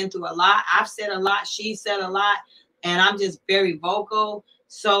has been through a lot. I've said a lot. She said a lot, and I'm just very vocal.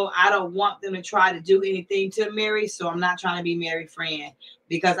 So I don't want them to try to do anything to Mary. So I'm not trying to be Mary's friend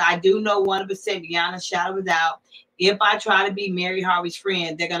because I do know 100% beyond a shadow of a doubt, if I try to be Mary Harvey's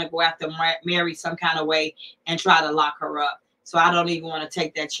friend, they're going to go after Mary some kind of way and try to lock her up. So I don't even want to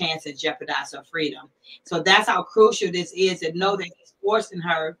take that chance and jeopardize her freedom. So that's how crucial this is, to know that he's forcing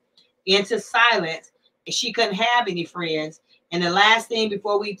her into silence. And she couldn't have any friends. And the last thing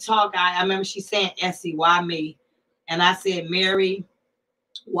before we talk, I remember she saying, Essie, why me? And I said, Mary,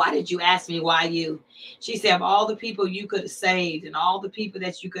 why did you ask me why you? She said, of all the people you could have saved and all the people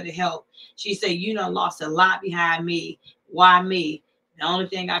that you could have helped, she said, you done lost a lot behind me. Why me? The only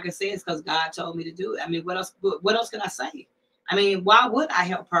thing I can say is because God told me to do it. I mean, what else can I say? I mean, why would I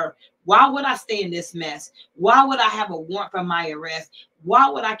help her? Why would I stay in this mess? Why would I have a warrant for my arrest? Why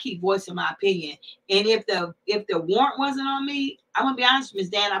would I keep voicing my opinion? And if the warrant wasn't on me, I'm gonna be honest, Ms.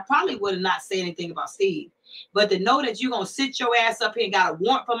 Dan, I probably would have not said anything about Steve. But to know that you're going to sit your ass up here and got a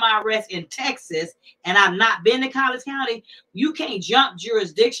warrant for my arrest in Texas, and I've not been to Collins County, you can't jump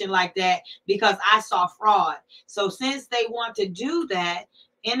jurisdiction like that because I saw fraud. So since they want to do that,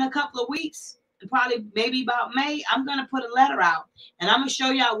 in a couple of weeks, probably maybe about May, I'm gonna put a letter out, and I'm gonna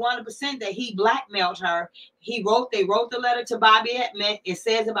show y'all 100% that he blackmailed her. They wrote the letter to Bobby Edmond. It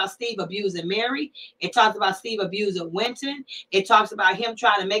says about Steve abusing Mary. It talks about Steve abusing Winton. It talks about him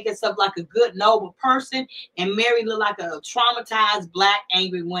trying to make himself like a good, noble person, and Mary looked like a traumatized, black,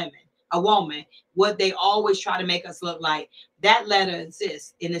 angry woman. What they always try to make us look like. That letter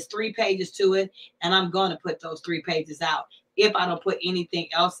exists, and there's 3 pages to it, and I'm gonna put those 3 pages out if I don't put anything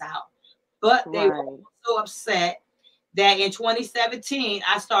else out. But they were so upset that in 2017,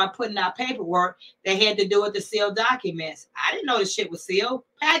 I started putting out paperwork that had to do with the sealed documents. I didn't know the shit was sealed.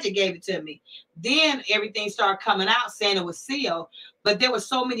 Paget gave it to me. Then everything started coming out saying it was sealed. But there were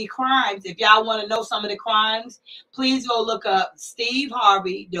so many crimes. If y'all want to know some of the crimes, please go look up Steve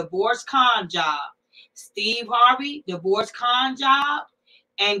Harvey, divorce con job. Steve Harvey, divorce con job.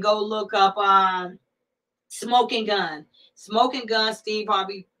 And go look up Smoking Gun. Smoking Gun, Steve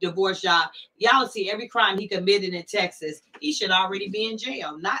Harvey, divorce job. Y'all see every crime he committed in Texas. He should already be in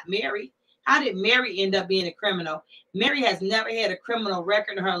jail, not Mary. How did Mary end up being a criminal? Mary has never had a criminal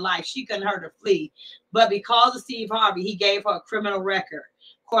record in her life. She couldn't hurt her flee. But because of Steve Harvey, he gave her a criminal record.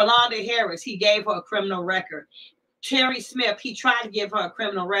 Corlanda Harris, he gave her a criminal record. Terry Smith, he tried to give her a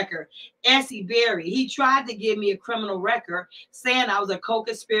criminal record. Essie Berry, he tried to give me a criminal record, saying I was a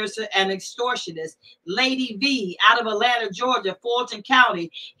co-conspirator and extortionist. Lady V, out of Atlanta, Georgia, Fulton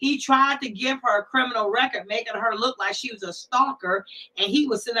County, he tried to give her a criminal record, making her look like she was a stalker, and he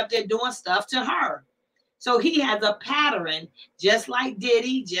was sitting up there doing stuff to her. So he has a pattern, just like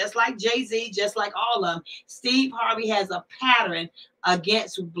Diddy, just like Jay-Z, just like all of them. Steve Harvey has a pattern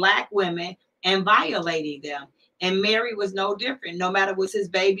against black women and violating them. And Mary was no different, no matter was his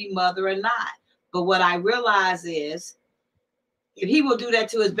baby mother or not. But what I realize is, if he will do that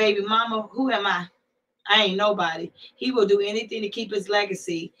to his baby mama, who am I? I ain't nobody. He will do anything to keep his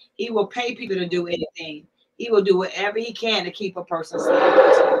legacy. He will pay people to do anything. He will do whatever he can to keep a person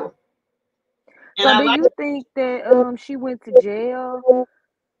safe. So do you think that she went to jail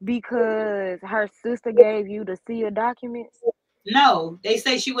because her sister gave you the sealed documents? No, they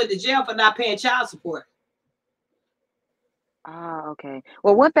say she went to jail for not paying child support. Ah, okay.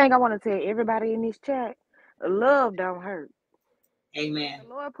 Well, one thing I want to tell everybody in this chat: love don't hurt. Amen. The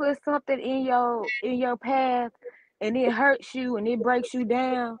Lord put something in your path, and it hurts you and it breaks you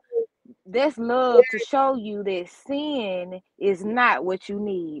down. That's love to show you that sin is not what you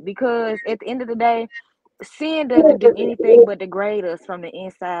need. Because at the end of the day, sin doesn't do anything but degrade us from the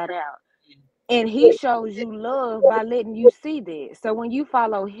inside out. And he shows you love by letting you see that. So when you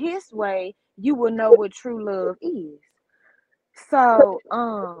follow his way, you will know what true love is. So,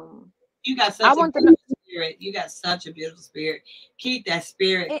 you got such a beautiful spirit. You got such a beautiful spirit. Keep that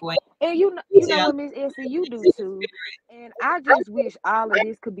spirit going. And you know what, Miss Essie, you do too. And I just wish all of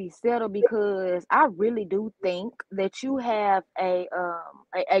this could be settled, because I really do think that you have a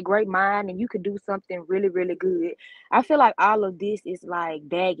great mind and you could do something really, really good. I feel like all of this is like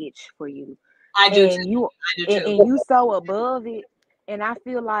baggage for you. I do and too. and you so above it, and I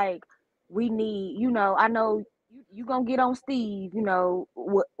feel like we need, I know you gonna get on Steve,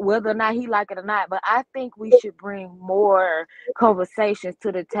 whether or not he like it or not, but I think we should bring more conversations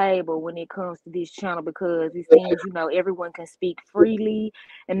to the table when it comes to this channel, because it seems everyone can speak freely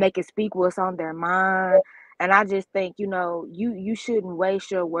and they can speak what's on their mind. And I just think, you shouldn't waste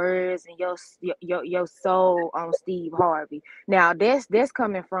your words and your soul on Steve Harvey. Now, that's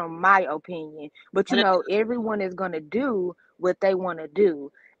coming from my opinion, but everyone is gonna do what they want to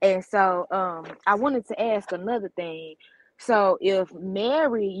do. And so, I wanted to ask another thing. So, if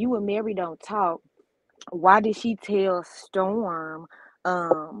you and Mary don't talk, why did she tell Storm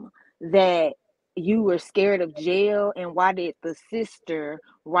that you were scared of jail, and why did the sister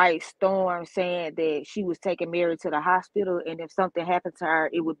write Storm saying that she was taking Mary to the hospital, and if something happened to her,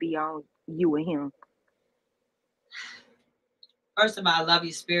 it would be on you and him? First of all, I love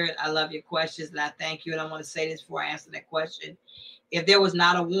your spirit. I love your questions, and I thank you. And I want to say this before I answer that question. If there was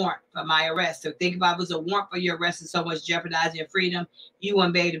not a warrant for my arrest, so think about if it was a warrant for your arrest and so much jeopardizing your freedom, you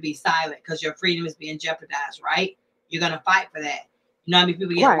wouldn't be able to be silent because your freedom is being jeopardized, right? You're going to fight for that. You know how many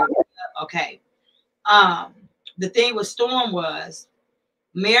people get locked up? Okay. The thing with Storm was,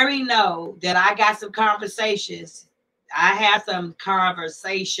 Mary know that I got some conversations. I had some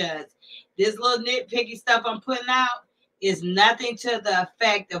conversations. This little nitpicky stuff I'm putting out is nothing to the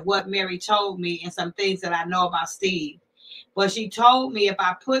effect of what Mary told me and some things that I know about Steve. But she told me if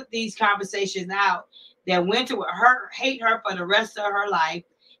I put these conversations out, that Winter would hate her for the rest of her life,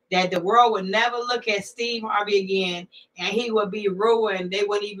 that the world would never look at Steve Harvey again, and he would be ruined. They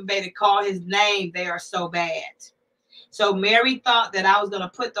wouldn't even be able to call his name. They are so bad. So Mary thought that I was going to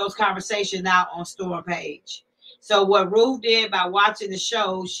put those conversations out on Storm page. So what Ruth did by watching the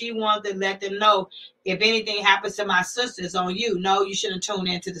show, she wanted to let them know if anything happens to my sisters on you, no, you shouldn't tune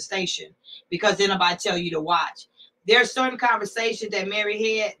into the station because then nobody tell you to watch. There are certain conversations that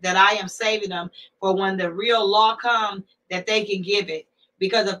Mary had that I am saving them for when the real law comes that they can give it.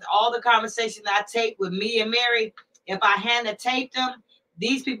 Because of all the conversations I take with me and Mary, if I hadn't taped them,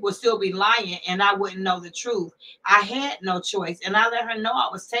 these people would still be lying and I wouldn't know the truth. I had no choice. And I let her know I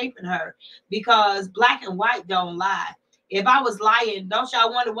was taping her because black and white don't lie. If I was lying, don't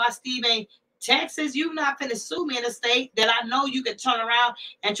y'all wonder why Steve ain't Texas? You not finna sue me in a state that I know you could turn around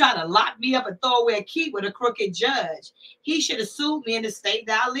and try to lock me up and throw away a key with a crooked judge. He should have sued me in the state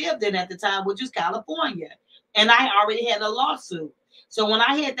that I lived in at the time, which is California. And I already had a lawsuit. So when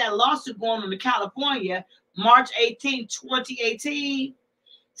I had that lawsuit going on in California, March 18, 2018,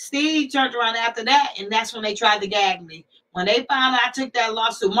 Steve turned around after that, and that's when they tried to gag me. When they found out I took that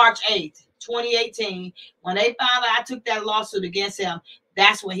lawsuit, March 8th, 2018, when they found out I took that lawsuit against him,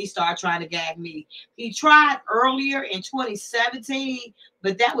 that's when he started trying to gag me. He tried earlier in 2017,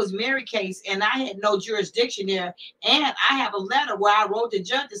 but that was Mary's case, and I had no jurisdiction there. And I have a letter where I wrote the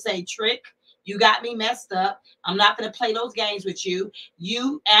judge to say, Trick, you got me messed up. I'm not going to play those games with you.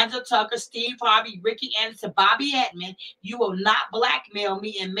 You, Angela Tucker, Steve Harvey, Ricky Anderson, Bobby Edmond, you will not blackmail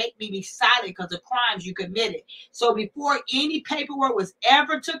me and make me be silent because of crimes you committed. So before any paperwork was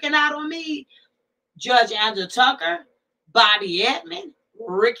ever taken out on me, Judge Angela Tucker, Bobby Edmond,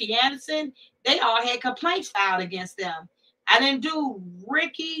 Ricky Anderson, they all had complaints filed against them. I didn't do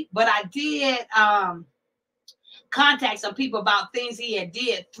Ricky, but I did contact some people about things he had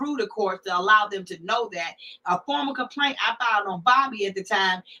did through the court to allow them to know that. A formal complaint I filed on Bobby at the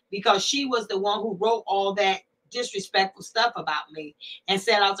time because she was the one who wrote all that disrespectful stuff about me and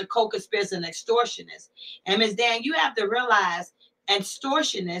said I was a co-conspirator and extortionist. And Ms. Dan, you have to realize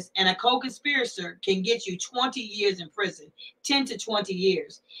extortionist and a co-conspirator can get you 20 years in prison, 10 to 20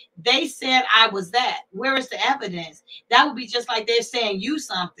 years. They said I was that. Where is the evidence? That would be just like they're saying you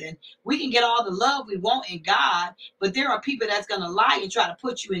something. We can get all the love we want in God, but there are people that's going to lie and try to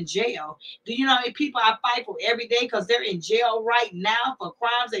put you in jail. Do you know how many people I fight for every day because they're in jail right now for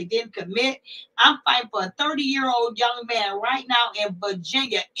crimes they didn't commit? I'm fighting for a 30-year-old young man right now in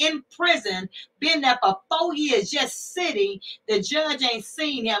Virginia in prison, been there for 4 years just sitting. The judge ain't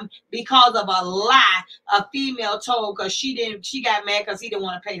seen him because of a lie a female told because she got mad because he didn't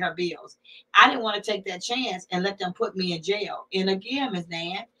want to pay her bills. I didn't want to take that chance and let them put me in jail. And again, Ms.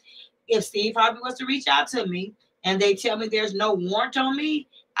 Dan, if Steve Harvey was to reach out to me and they tell me there's no warrant on me,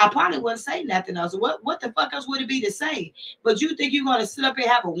 I probably wouldn't say nothing else. What the fuck else would it be to say? But you think you're going to sit up here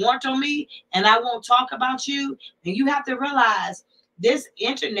and have a warrant on me and I won't talk about you? And you have to realize this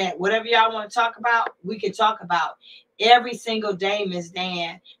internet, whatever y'all want to talk about, we can talk about. Every single day, Ms.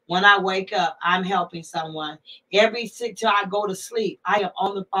 Dan, when I wake up, I'm helping someone. Every till I go to sleep, I am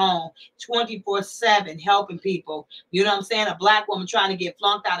on the phone 24/7 helping people. You know what I'm saying? A black woman trying to get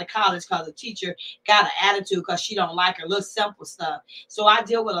flunked out of college because a teacher got an attitude because she don't like her little simple stuff. So I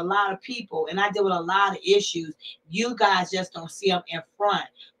deal with a lot of people and I deal with a lot of issues. You guys just don't see them in front.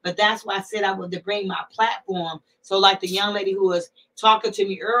 But that's why I said I wanted to bring my platform. So like the young lady who was talking to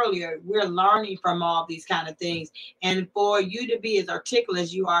me earlier, we're learning from all these kind of things. And for you to be as articulate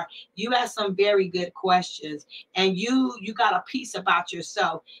as you are, you ask some very good questions. And you got a peace about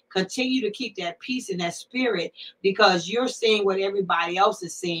yourself. Continue to keep that peace and that spirit because you're seeing what everybody else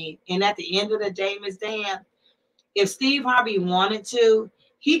is seeing. And at the end of the day, Ms. Dan, if Steve Harvey wanted to,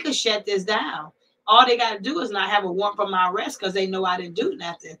 he could shut this down. All they got to do is not have a warrant for my arrest because they know I didn't do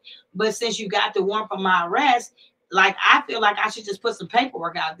nothing. But since you got the warrant for my arrest, like I feel like I should just put some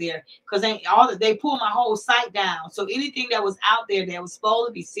paperwork out there because they pulled my whole site down. So anything that was out there that was supposed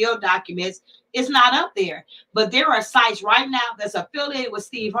to be sealed documents, it's not up there. But there are sites right now that's affiliated with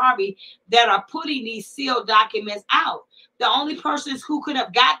Steve Harvey that are putting these sealed documents out. The only persons who could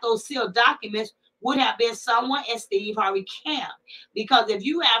have got those sealed documents would have been someone in Steve Harvey camp. Because if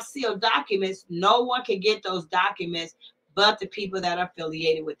you have sealed documents, no one can get those documents but the people that are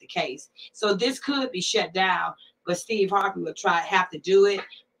affiliated with the case. So this could be shut down, but Steve Harvey would have to do it.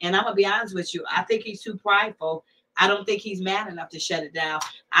 And I'm going to be honest with you. I think he's too prideful. I don't think he's man enough to shut it down.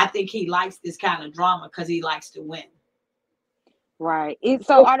 I think he likes this kind of drama because he likes to win. Right.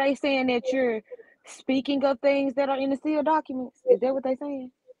 So are they saying that you're speaking of things that are in the sealed documents? Is that what they're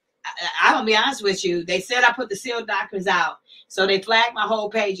saying? I'm going to be honest with you. They said I put the sealed documents out. So they flagged my whole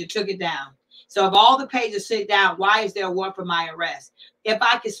page and took it down. So if all the pages sit down, why is there a warrant for my arrest? If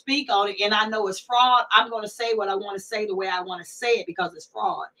I can speak on it and I know it's fraud, I'm going to say what I want to say the way I want to say it because it's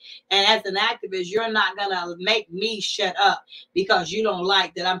fraud. And as an activist, you're not going to make me shut up because you don't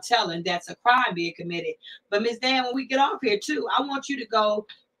like that I'm telling that's a crime being committed. But Ms. Dan, when we get off here too, I want you to go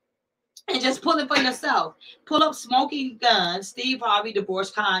and just pull it for yourself. Pull up Smoking Gun, Steve Harvey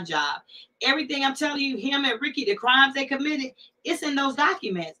divorce con job. Everything I'm telling you, him and Ricky, the crimes they committed, it's in those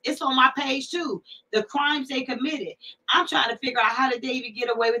documents. It's on my page too. The crimes they committed. I'm trying to figure out how did they even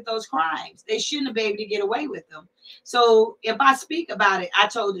get away with those crimes. They shouldn't have been able to get away with them. So if I speak about it, I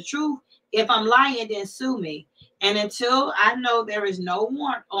told the truth. If I'm lying, then sue me. And until I know there is no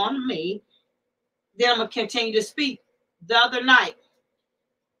warrant on me, then I'm going to continue to speak. The other night,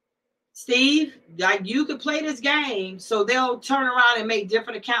 Steve, like you could play this game, so they'll turn around and make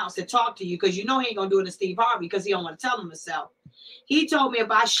different accounts to talk to you because you know he ain't gonna do it to Steve Harvey because he don't want to tell them himself. He told me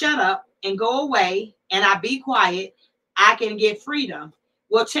if I shut up and go away and I be quiet, I can get freedom.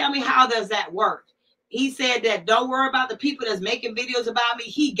 Well, tell me, how does that work? He said that don't worry about the people that's making videos about me.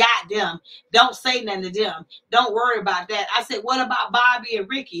 He got them. Don't say nothing to them. Don't worry about that. I said, what about Bobby and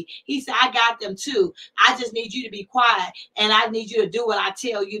Ricky? He said, I got them too. I just need you to be quiet and I need you to do what I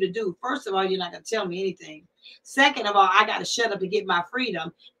tell you to do. First of all, you're not going to tell me anything. Second of all, I got to shut up to get my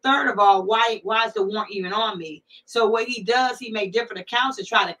freedom. Third of all, why is the warrant even on me? So what he does, he make different accounts to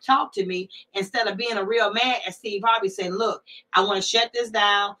try to talk to me instead of being a real man. As Steve Harvey said, look, I want to shut this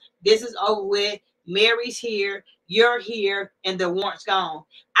down. This is over with. Mary's here, you're here, and the warrant's gone.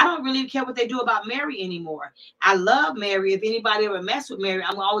 I don't really care what they do about Mary anymore. I love Mary. If anybody ever mess with Mary,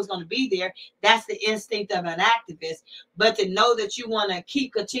 I'm always going to be there. That's the instinct of an activist. But to know that you want to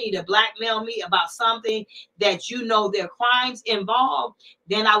continue to blackmail me about something that you know there are crimes involved,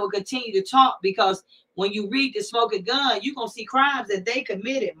 then I will continue to talk because when you read the Smoking Gun, you're going to see crimes that they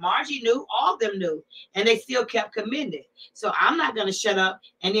committed. Margie knew, all of them knew, and they still kept committing it. So I'm not going to shut up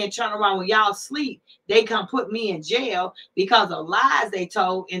and then turn around when y'all sleep. They come put me in jail because of lies they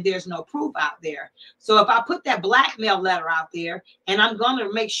told and there's no proof out there. So if I put that blackmail letter out there and I'm going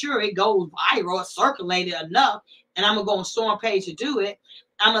to make sure it goes viral or circulated enough, and I'm going to go on Storm Page to do it,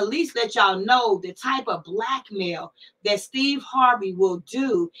 I'm at least let y'all know the type of blackmail that Steve Harvey will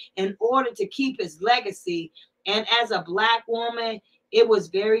do in order to keep his legacy. And as a Black woman, it was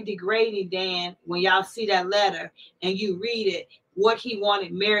very degrading, Dan, when y'all see that letter and you read it, what he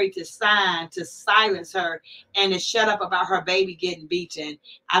wanted Mary to sign to silence her and to shut up about her baby getting beaten.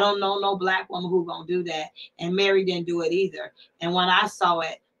 I don't know no Black woman who's going to do that. And Mary didn't do it either. And when I saw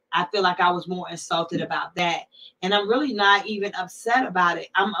it, I feel like I was more insulted about that. And I'm really not even upset about it.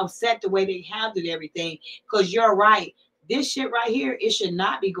 I'm upset the way they handled everything because you're right. This shit right here, it should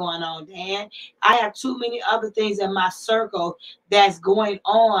not be going on, Dan. I have too many other things in my circle that's going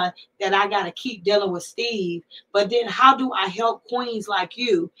on that I got to keep dealing with Steve. But then how do I help queens like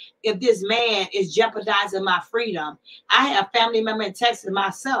you if this man is jeopardizing my freedom? I have family member in Texas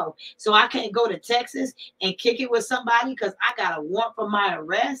myself, so I can't go to Texas and kick it with somebody because I got a warrant for my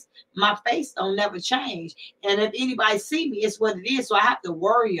arrest. My face don't never change. And if anybody see me, it's what it is. So I have to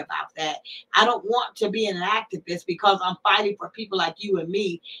worry about that. I don't want to be an activist because I'm fighting for people like you and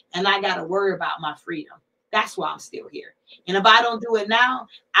me, and I got to worry about my freedom. That's why I'm still here. And if I don't do it now,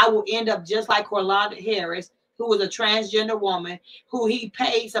 I will end up just like Corlanda Harris, who was a transgender woman, who he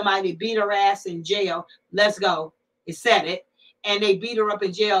paid somebody to beat her ass in jail. Let's go. It said it. And they beat her up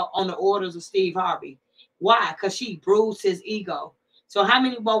in jail on the orders of Steve Harvey. Why? Because she bruised his ego. So how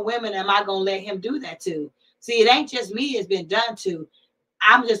many more women am I going to let him do that to? See, it ain't just me it's been done to.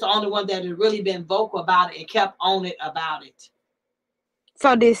 I'm just the only one that has really been vocal about it and kept on it about it.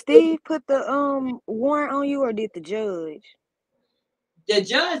 So did Steve put the warrant on you or did the judge? The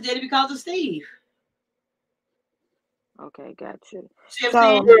judge did it because of Steve. Okay, gotcha. See what So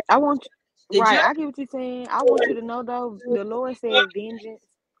I'm saying? I want The right, judge- I get what you're saying. I want you to know though, the Lord said vengeance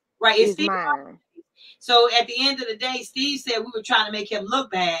Right, it's is Steve. mine. So at the end of the day, Steve said we were trying to make him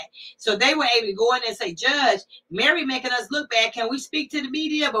look bad. So they were able to go in and say, Judge, Mary making us look bad. Can we speak to the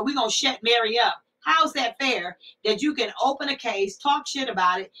media? But we're going to shut Mary up. How's that fair that you can open a case, talk shit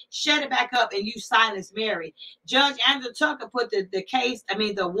about it, shut it back up, and you silence Mary? Judge Andrew Tucker put the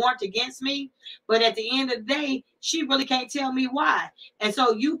warrant against me. But at the end of the day, She really can't tell me why. And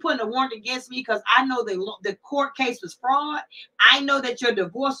so you putting a warrant against me because I know the court case was fraud. I know that your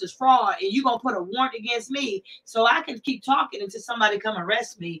divorce is fraud, and you're going to put a warrant against me so I can keep talking until somebody come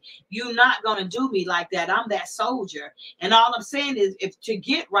arrest me. You're not going to do me like that. I'm that soldier. And all I'm saying is, if to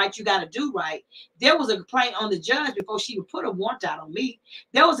get right, you got to do right. There was a complaint on the judge before she would put a warrant out on me.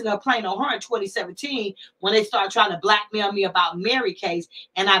 There was a complaint on her in 2017 when they started trying to blackmail me about Mary case.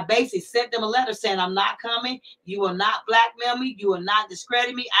 And I basically sent them a letter saying, I'm not coming. You will not blackmail me. You will not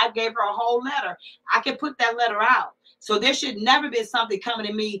discredit me. I gave her a whole letter. I can put that letter out. So there should never be something coming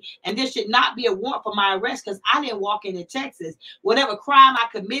to me, and there should not be a warrant for my arrest because I didn't walk into Texas. Whatever crime I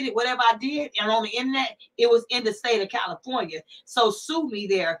committed, whatever I did, and on the internet, it was in the state of California. So sue me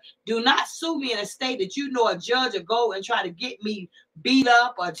there. Do not sue me in a state that you know a judge will go and try to get me beat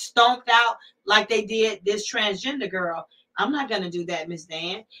up or stomped out like they did this transgender girl. I'm not going to do that, Miss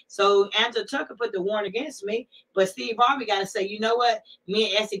Dan. So Angela Tucker put the warrant against me, but Steve Harvey got to say, you know what?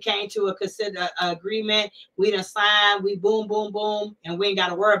 Me and Essie came to a agreement. We done signed. We boom, boom, boom, and we ain't got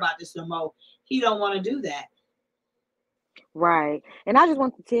to worry about this no more. He don't want to do that. Right. And I just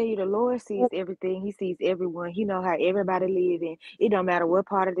want to tell you, the Lord sees everything. He sees everyone. He know how everybody live in. It don't matter what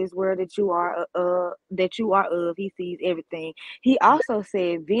part of this world that you are of. He sees everything. He also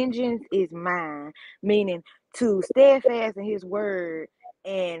said, vengeance is mine, meaning to steadfast in his word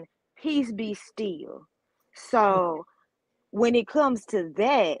and peace be still. So when it comes to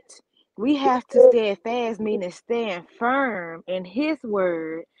that, we have to stand fast, meaning stand firm in his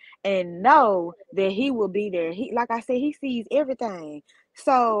word and know that he will be there. He, like I said, he sees everything.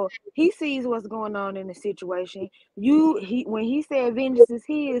 So he sees what's going on in the situation. When he said vengeance is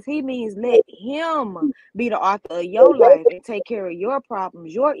his, he means let him be the author of your life and take care of your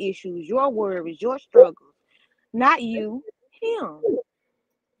problems, your issues, your worries, your struggles. Not you, him.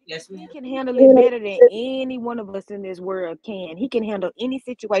 Yes, He ma'am. can handle it better than any one of us in this world can. He can handle any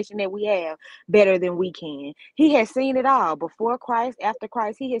situation that we have better than we can. He has seen it all before Christ, after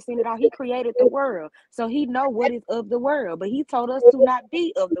Christ. He has seen it all. He created the world, so he know what is of the world. But he told us to not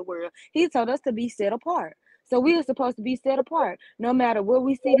be of the world. He told us to be set apart. So we are supposed to be set apart. No matter what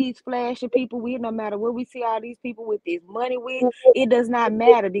we see these flashing people with, no matter what we see all these people with this money with, it does not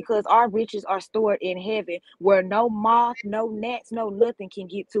matter because our riches are stored in heaven where no moth, no gnats, no nothing can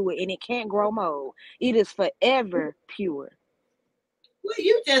get to it, and it can't grow mold. It is forever pure. Well,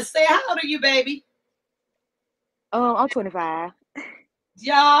 you just say, how old are you, baby? I'm 25.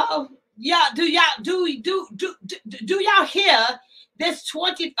 Y'all, do y'all hear this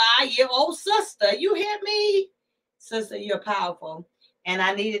 25-year-old sister? You hear me? Sister, you're powerful. And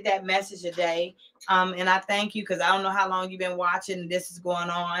I needed that message today. And I thank you because I don't know how long you've been watching this is going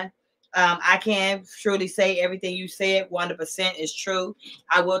on. I can truly say everything you said 100% is true.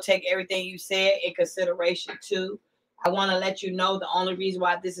 I will take everything you said in consideration too. I want to let you know the only reason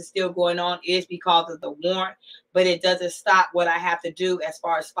why this is still going on is because of the warrant, but it doesn't stop what I have to do as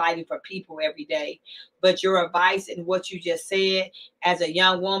far as fighting for people every day. But your advice and what you just said, as a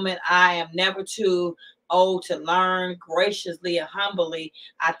young woman, I am never too old to learn graciously and humbly.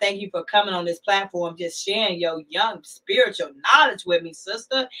 I thank you for coming on this platform, just sharing your young spiritual knowledge with me,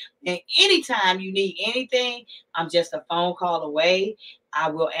 sister. And anytime you need anything, I'm just a phone call away. I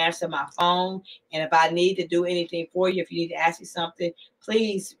will answer my phone. And if I need to do anything for you, if you need to ask me something,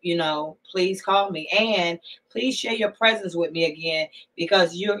 please, please call me. And please share your presence with me again,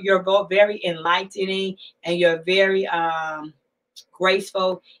 because you're both very enlightening and you're very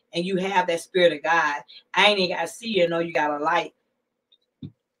graceful, and you have that spirit of God. I ain't even got to see you, know you got a light.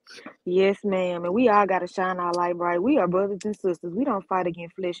 Yes, ma'am. And we all got to shine our light bright. We are brothers and sisters. We don't fight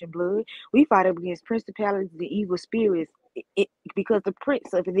against flesh and blood. We fight against principalities and evil spirits. Because the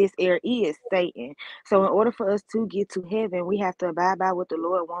prince of this air is Satan. So in order for us to get to heaven, we have to abide by what the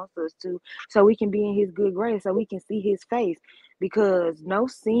Lord wants us to, so we can be in his good grace, so we can see his face, because no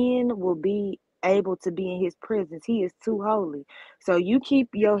sin will be able to be in his presence. He is too holy. So you keep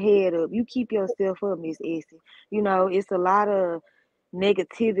your head up. You keep yourself up, Miss Essie. It's a lot of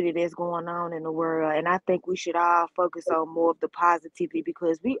negativity that's going on in the world, and I think we should all focus on more of the positivity,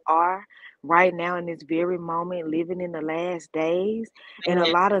 because we are right now in this very moment living in the last days, and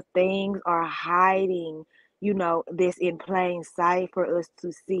a lot of things are hiding, that's in plain sight for us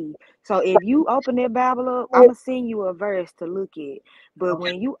to see. So if you open that Bible up, I'm gonna send you a verse to look at. But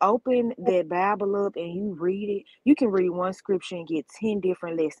when you open that Bible up and you read it, you can read one scripture and get 10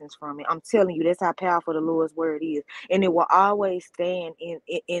 different lessons from it. I'm telling you, that's how powerful the Lord's word is. And it will always stand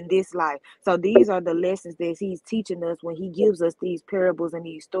in this life. So these are the lessons that he's teaching us when he gives us these parables and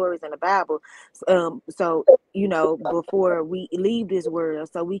these stories in the Bible. So before we leave this world,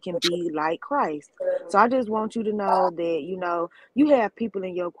 so we can be like Christ. So I just want you to know that, you know, you have people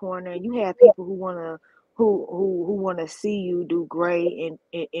in your corner, and you have people who wanna see you do great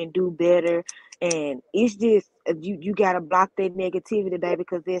and do better. And it's just you gotta block that negativity, baby,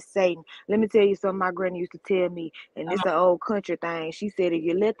 because there's Satan. Let me tell you something my granny used to tell me, and it's an old country thing. She said, if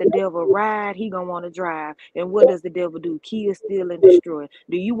you let the devil ride, he gonna want to drive. And what does the devil do? Kill, steal, and destroy.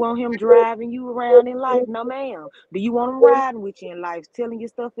 Do you want him driving you around in life? No, ma'am. Do you want him riding with you in life, telling you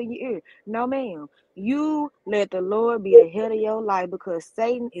stuff in your ear? No, ma'am. You let the Lord be the head of your life, because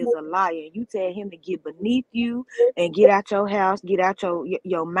Satan is a liar. You tell him to get beneath you and get out your house, get out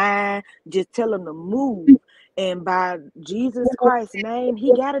your mind. Just tell him to move. And by Jesus Christ's name,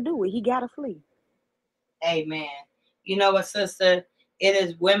 he got to do it. He got to flee. Amen. You know what, sister? It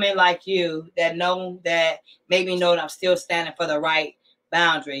is women like you that make me know that I'm still standing for the right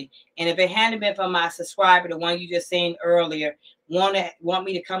boundary. And if it hadn't been for my subscriber, the one you just seen earlier, want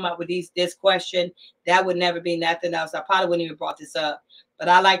me to come up with this question, that would never be nothing else. I probably wouldn't even brought this up. But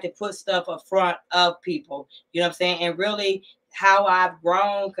I like to put stuff in front of people. You know what I'm saying? And really, how I've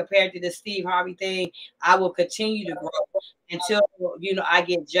grown compared to the Steve Harvey thing, I will continue to grow until, you know, I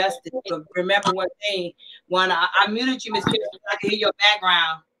get justice. But remember one thing, when I muted you, Miss Kirsten, so I can hear your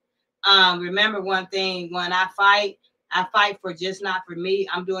background. Remember one thing, when I fight for just not for me.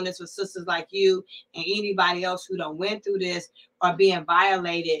 I'm doing this with sisters like you and anybody else who done went through this or being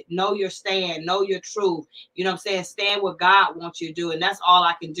violated. Know your stand, know your truth. You know what I'm saying? Stand what God wants you to do. And that's all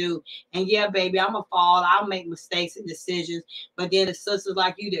I can do. And yeah, baby, I'm going to fall. I'll make mistakes and decisions. But then the sisters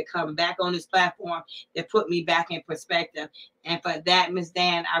like you that come back on this platform that put me back in perspective. And for that, Miss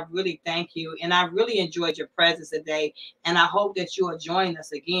Dan, I really thank you. And I really enjoyed your presence today. And I hope that you will join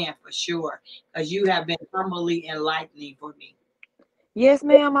us again for sure, because you have been humbly enlightening for me. Yes,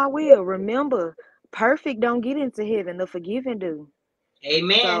 ma'am, I will. Remember, perfect don't get into heaven. The forgiven do.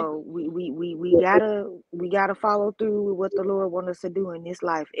 Amen. So we gotta follow through with what the Lord wants us to do in this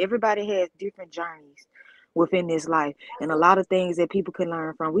life. Everybody has different journeys within this life, and a lot of things that people can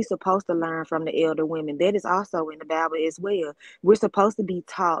learn from. We're supposed to learn from the elder women. That is also in the Bible as well. We're supposed to be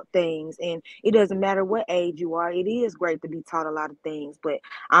taught things, and it doesn't matter what age you are. It is great to be taught a lot of things. But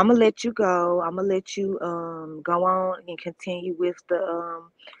I'm gonna let you go. I'm gonna let you go on and continue with the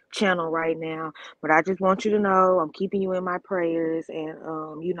channel right now. But I just want you to know I'm keeping you in my prayers,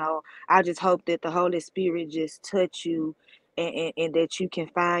 and you know, I just hope that the Holy Spirit just touch you, and that you can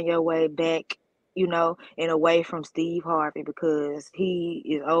find your way back, you know, and away from Steve Harvey, because he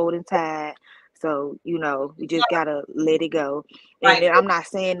is old and tired. So, you know, we just gotta let it go. And Right. I'm not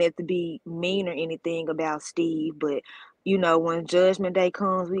saying that to be mean or anything about Steve, but you know, when Judgment Day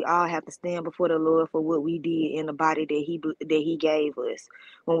comes, we all have to stand before the Lord for what we did in the body that He gave us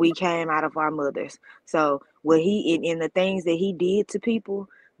when we came out of our mothers. So, what He in the things that He did to people,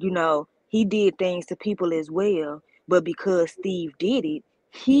 you know, He did things to people as well. But because Steve did it,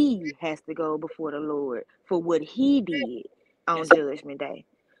 he has to go before the Lord for what he did on Judgment Day.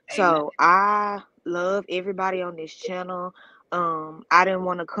 So I love everybody on this channel. I didn't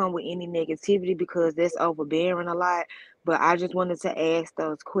want to come with any negativity because that's overbearing a lot. But I just wanted to ask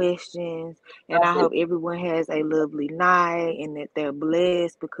those questions, and I hope everyone has a lovely night and that they're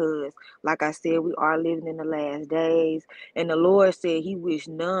blessed, because, like I said, we are living in the last days, and the Lord said He wished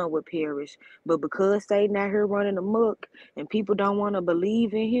none would perish. But because Satan out here running amok and people don't want to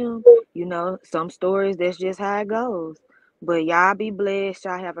believe in Him, you know, some stories, that's just how it goes. But y'all be blessed.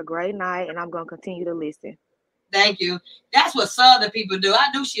 Y'all have a great night, and I'm gonna continue to listen. Thank you. That's what Southern people do. I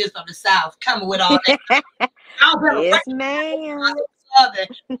knew she was from the South, coming with all that. Yes, ma'am. Southern.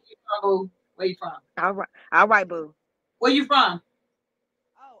 Where you from? All right, boo. Where you from?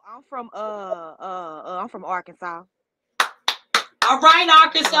 Oh, I'm from Arkansas. All right,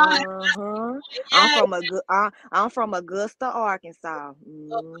 Arkansas. Yes. I'm from Augusta, Arkansas.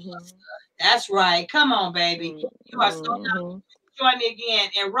 That's right. Come on, baby. You are so nice. Join me again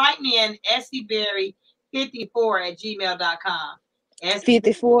and write me in Essie Berry 54@gmail.com.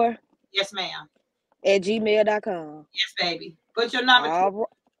 54? Yes, ma'am. At gmail.com. Yes, baby. Put your number.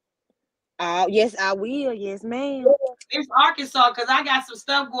 Yes, I will. Yes, ma'am. It's Arkansas, because I got some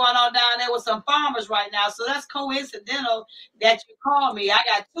stuff going on down there with some farmers right now. So that's coincidental that you called me. I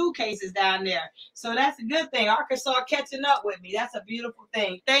got 2 cases down there. So that's a good thing. Arkansas catching up with me. That's a beautiful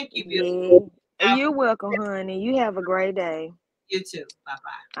thing. Thank you, beautiful. Yeah. You're welcome, honey. You have a great day. You too.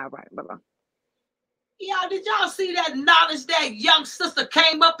 Bye-bye. All right. Bye-bye. Y'all, did y'all see that knowledge that young sister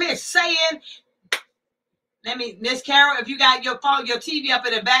came up here saying? Miss Carol, if you got your phone, your TV up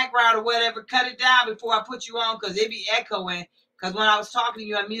in the background or whatever, cut it down before I put you on, because it be echoing. Because when I was talking to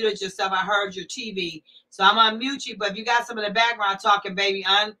you, unmuted yourself, I heard your TV. So I'm gonna mute you, but if you got some in the background talking, baby,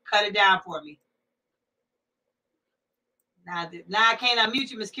 cut it down for me. Now I can't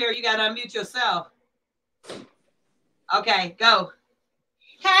unmute you, Miss Carol. You got to unmute yourself. Okay, go.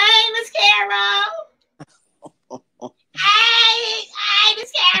 Hey, Miss Carol. Hey,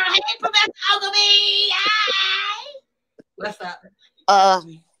 Miss Carol. Hey, Professor Ogilvy. Hey. What's up?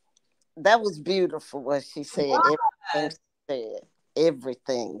 That was beautiful what she said. Everything she said.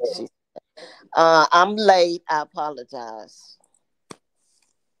 Everything she said. I'm late. I apologize.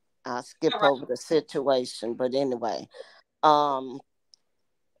 I'll skip over the situation, but anyway. Were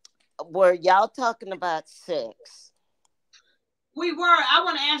y'all talking about sex? We were. I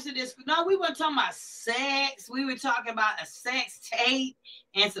want to answer this. No, we weren't talking about sex. We were talking about a sex tape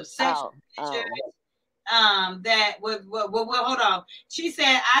and some sexual pictures. That was hold on. She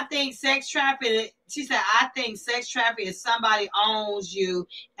said, I think sex trafficking. She said, I think sex trafficking is somebody owns you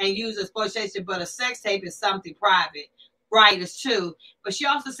and uses exploitation, but a sex tape is something private. Right, it's true. But she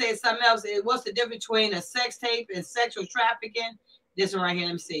also said something else. What's the difference between a sex tape and sexual trafficking? This one right here.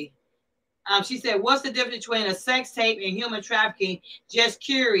 Let me see. She said, what's the difference between a sex tape and human trafficking? Just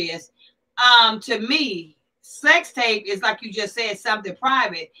curious. To me, sex tape is like you just said, something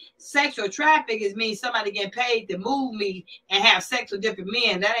private. Sexual trafficking means somebody getting paid to move me and have sex with different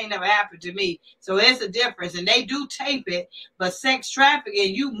men. That ain't never happened to me. So it's a difference. And they do tape it, but sex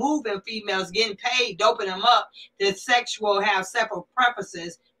trafficking, you moving females, getting paid, doping them up, the sexual have separate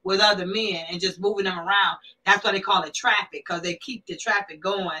preferences with other men and just moving them around. That's why they call it traffic, because they keep the traffic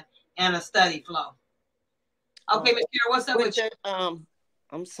going and a study flow. Okay, Miss Kira, what's up with you? I'm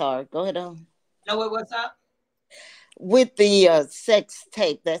sorry. Go ahead on. No, what's up? With the sex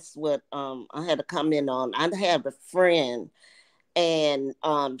tape, that's what I had to comment on. I have a friend, and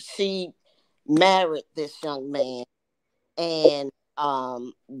she married this young man, and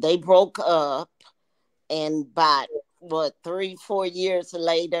they broke up, and about 3-4 years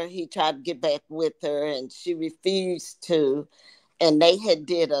later, he tried to get back with her, and she refused to. And they had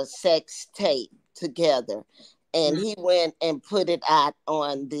did a sex tape together, and he went and put it out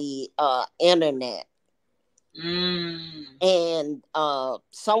on the internet. And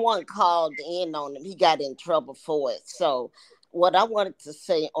someone called in on him. He got in trouble for it. So what I wanted to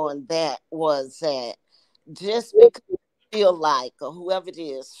say on that was that just because you feel like, or whoever it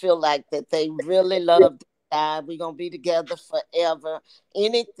is, feel like that they really love this guy, we're going to be together forever,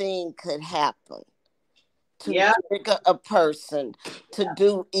 anything could happen to trigger a person to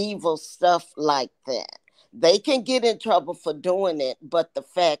do evil stuff like that. They can get in trouble for doing it, but the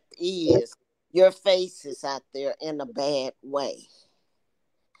fact is your face is out there in a bad way.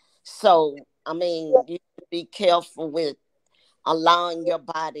 So, I mean, you should be careful with allowing your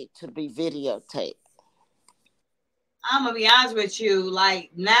body to be videotaped. I'm gonna be honest with you. Like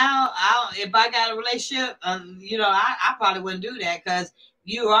now, if I got a relationship, I probably wouldn't do that, because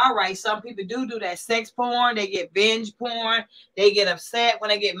you are right. Some people do that sex porn. They get binge porn. They get upset when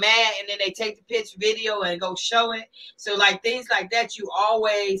they get mad, and then they take the picture video and go show it. So like things like that, you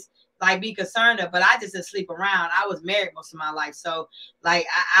always like be concerned of. But I just didn't sleep around. I was married most of my life, so like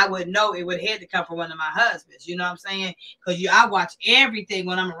I would know it would have to come from one of my husbands. You know what I'm saying? Because I watch everything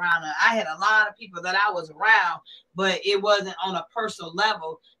when I'm around her. I had a lot of people that I was around, but it wasn't on a personal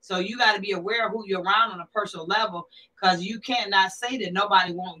level. So you got to be aware of who you're around on a personal level, because you cannot say that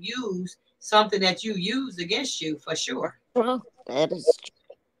nobody won't use something that you use against you, for sure. Well, that is true.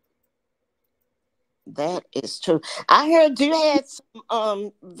 That is true. I heard you had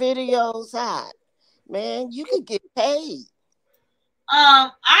some videos out. Man, you could get paid. I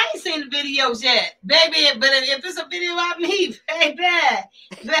ain't seen the videos yet, baby. But if it's a video of me, baby,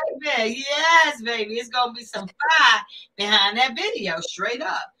 yes, baby, it's gonna be some fire behind that video, straight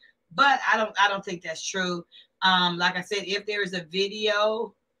up. But I don't think that's true. Like I said, if there is a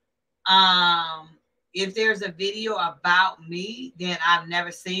video, about me, then I've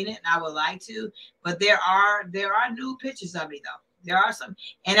never seen it, and I would like to. But there are nude pictures of me though. There are some,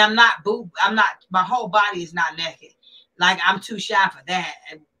 and I'm not. My whole body is not naked. Like I'm too shy for that.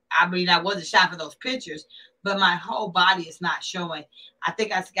 I mean, I wasn't shy for those pictures, but my whole body is not showing. I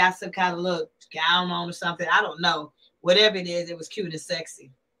think I got some kind of little gown on or something. I don't know. Whatever it is, it was cute and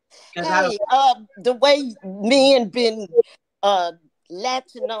sexy. Hey, the way men been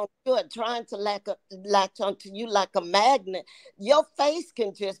latching on you or trying to latch onto you like a magnet, your face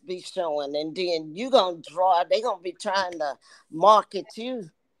can just be showing, and then you gonna draw. They gonna be trying to market you,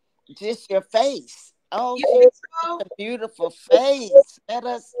 just your face. Oh, she's a beautiful face. Let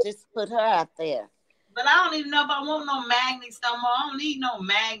us just put her out there. But I don't even know if I want no magnets no more. I don't need no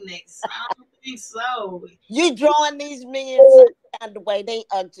magnets. I don't think so. You drawing these men kind of way. They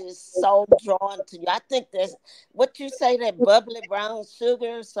are just so drawn to you. I think there's what you say, that bubbly brown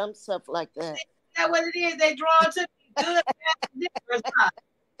sugar or some stuff like that. Is that what it is? They drawn to me Good, difference, huh?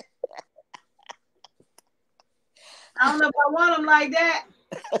 I don't know if I want them like that.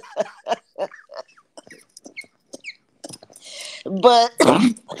 But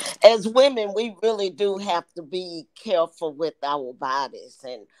as women, we really do have to be careful with our bodies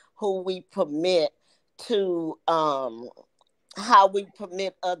and who we permit to, how we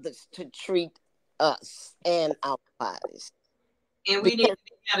permit others to treat us and our bodies. And we need to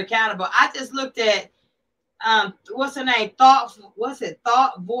be held accountable. I just looked at what's her name? Thought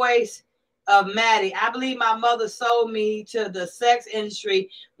Voice of Maddie. I believe my mother sold me to the sex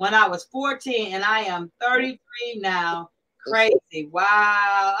industry when I was 14, and I am 33 now. Crazy.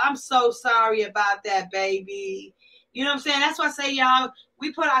 Wow. I'm so sorry about that, baby. You know what I'm saying? That's why I say, y'all,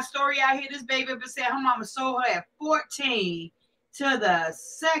 we put our story out here. This baby been saying her mama sold her at 14 to the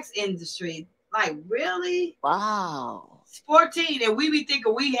sex industry. Like, really? Wow. 14, and we be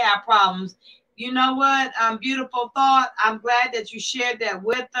thinking we have problems. You know what? Beautiful thought. I'm glad that you shared that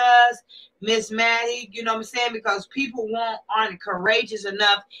with us, Miss Maddie. You know what I'm saying? Because people aren't courageous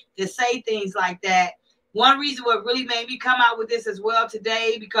enough to say things like that. One reason what really made me come out with this as well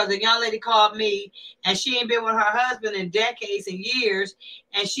today, because a young lady called me and she ain't been with her husband in decades and years.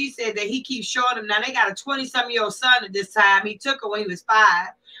 And she said that he keeps showing them. Now they got a 20-some-year-old son at this time. He took her when he was 5.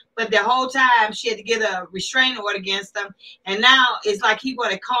 But the whole time she had to get a restraining order against him. And now it's like he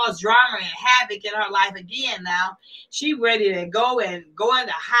want to cause drama and havoc in her life again. Now she ready to go into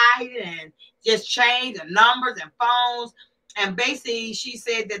hiding and just change the numbers and phones. And basically she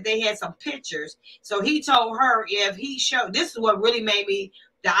said that they had some pictures. So he told her if he showed, this is what really made me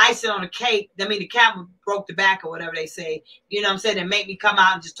the icing on the cake. I mean, the camera broke the back or whatever they say. You know what I'm saying? That made me come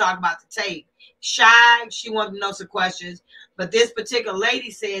out and just talk about the tape. Shy, she wanted to know some questions. But this particular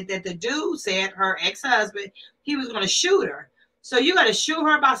lady said that the dude said, her ex-husband, he was going to shoot her. So you got to shoot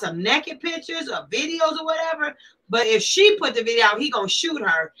her about some naked pictures or videos or whatever. But if she put the video out, he going to shoot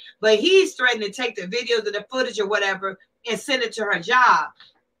her. But he's threatening to take the videos or the footage or whatever and send it to her job.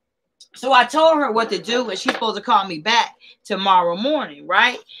 So I told her what to do, and she's supposed to call me back tomorrow morning,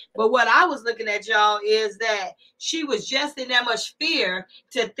 right? But what I was looking at, y'all, is that she was just in that much fear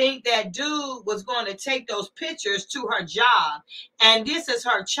to think that dude was going to take those pictures to her job. And this is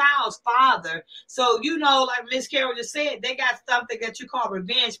her child's father. So, you know, like Miss Carol just said, they got something that you call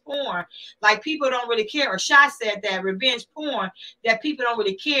revenge porn. Like people don't really care, or Shy said that, revenge porn, that people don't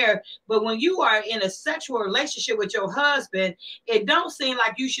really care. But when you are in a sexual relationship with your husband, it don't seem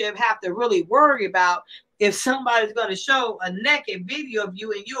like you should have to really worry about if somebody's going to show a naked video of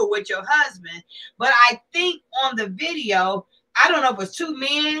you and you're with your husband. But I think on the video, I don't know if it was 2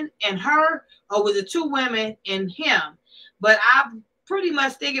 men and her, or was it 2 women and him. But I pretty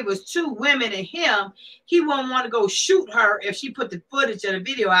much think it was 2 women and him. He won't want to go shoot her if she put the footage of the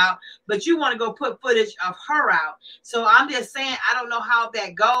video out, but you want to go put footage of her out. So I'm just saying, I don't know how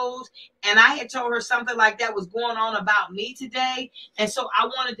that goes. And I had told her something like that was going on about me today. And so I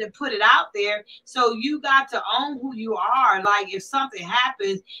wanted to put it out there. So you got to own who you are. Like if something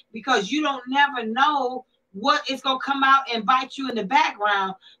happens, because you don't never know what is going to come out and bite you in the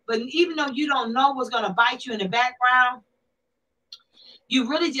background. But even though you don't know what's going to bite you in the background, you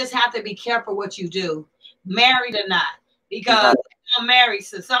really just have to be careful what you do, married or not. Because if you're married,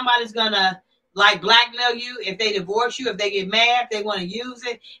 so somebody's going to like blackmail you if they divorce you, if they get mad, if they want to use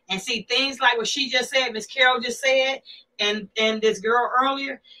it. And see, things like what she just said, Miss Carol just said, and this girl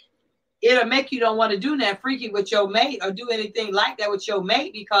earlier, it'll make you don't want to do that freaky with your mate or do anything like that with your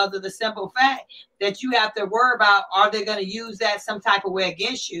mate, because of the simple fact that you have to worry about, are they going to use that some type of way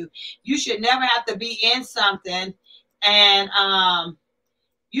against you? You should never have to be in something, and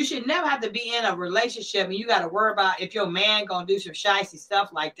you should never have to be in a relationship and you got to worry about if your man gonna do some shicey stuff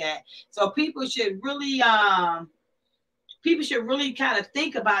like that. So people should really kind of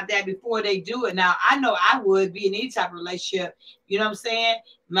think about that before they do it. Now, I know I would be in any type of relationship. You know what I'm saying?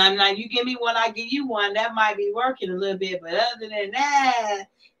 Now, you give me one, I give you one. That might be working a little bit, but other than that,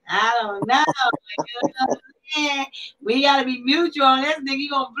 I don't know. You know, we got to be mutual on this nigga. You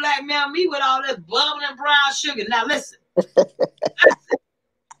gonna blackmail me with all this bubbling brown sugar? Now, listen.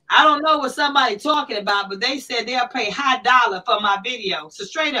 I don't know what somebody talking about, but they said they'll pay high dollar for my video. So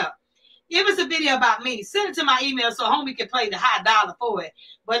straight up, give us a video about me. Send it to my email so homie can play the high dollar for it.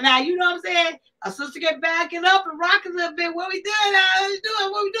 But now, you know what I'm saying? A sister get backing up and rock a little bit. What we doing now?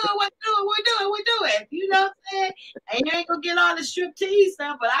 What we doing? You know what I'm saying? And you ain't going to get all the striptease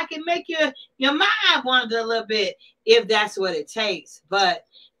stuff, but I can make your mind wander a little bit if that's what it takes. But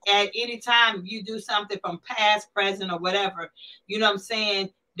at any time, if you do something from past, present, or whatever, you know what I'm saying?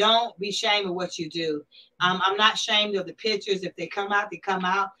 Don't be ashamed of what you do. I'm not ashamed of the pictures. If they come out, they come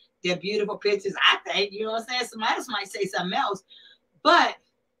out. They're beautiful pictures, I think. You know what I'm saying? Somebody else might say something else. But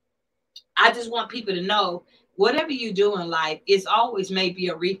I just want people to know whatever you do in life, it's always maybe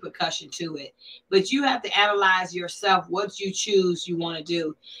a repercussion to it. But you have to analyze yourself what you choose you want to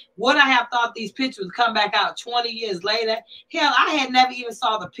do. Would I have thought these pictures would come back out 20 years later? Hell, I had never even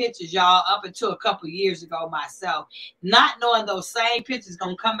saw the pictures, y'all, up until a couple years ago myself. Not knowing those same pictures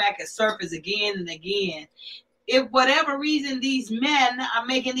going to come back and surface again and again. If whatever reason these men are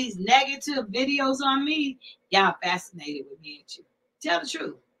making these negative videos on me, y'all fascinated with me, ain't you? Tell the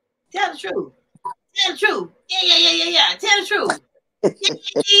truth. Tell the truth. Tell the truth. Yeah. Tell the truth. Yeah.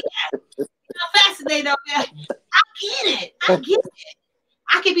 I'm fascinated over there. I get it.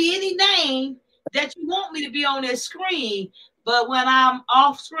 I can be any name that you want me to be on this screen, but when I'm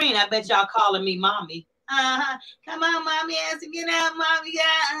off screen, I bet y'all calling me mommy. Come on, mommy, has to get out, mommy.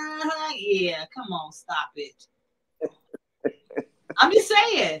 Yeah, come on, stop it. I'm just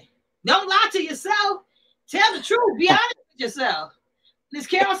saying, don't lie to yourself. Tell the truth. Be honest with yourself. Miss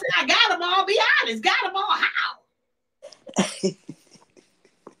Carol said, I got them all. Be honest. Got them all. How?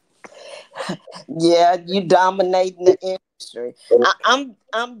 Yeah, you dominating the industry.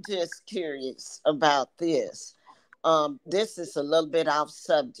 I'm just curious about this. This is a little bit off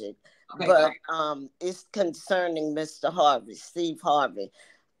subject, Okay, but it's concerning Mr. Harvey, Steve Harvey.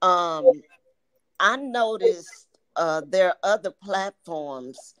 I noticed there are other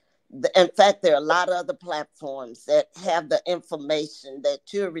platforms. In fact, there are a lot of other platforms that have the information that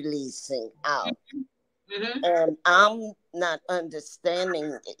you're releasing out. Mm-hmm. And I'm not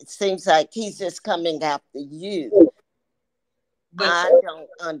understanding. It seems like he's just coming after you. But I don't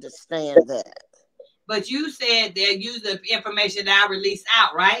understand that. But you said they'll use the information that I released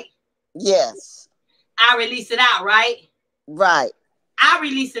out, right? Yes. I released it out, right? Right. I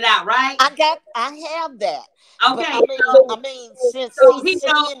released it out, right? I have that. Okay. But I mean, since he's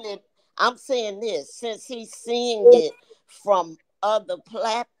seeing it, I'm saying this, since he's seeing it from other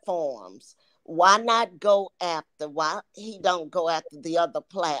platforms, why not go after? Why he don't go after the other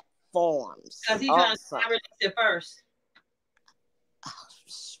platforms? Because he's trying to release it first.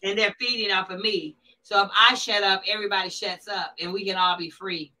 And they're feeding off of me. So if I shut up, everybody shuts up, and we can all be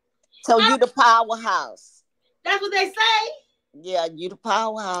free. So you the powerhouse. That's what they say? Yeah, you the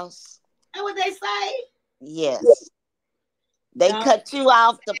powerhouse. That's what they say? Yes. They cut you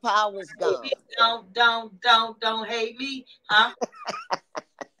off, the power's gone. Don't hate me, huh?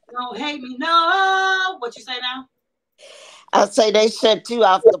 Don't hate me, no. What you say now? I say they shut you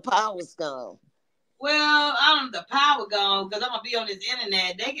off, the power's gone. Well, I don't know the power gone because I'm gonna be on this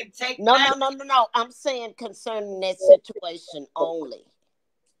internet. They can take No. I'm saying concerning that situation only.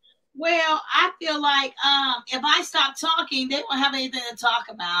 Well, I feel like if I stop talking, they won't have anything to talk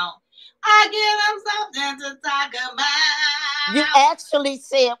about. I give them something to talk about. You actually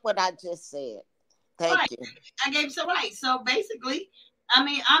said what I just said. Thank you. I gave some right. So basically, I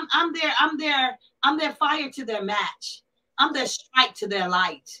mean, I'm their fire to their match. I'm their strike to their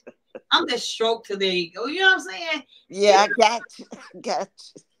light. I'm their stroke to their ego. You know what I'm saying? Yeah, I got you.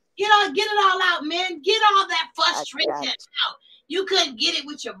 You know, get it all out, man. Get all that frustration out. You couldn't get it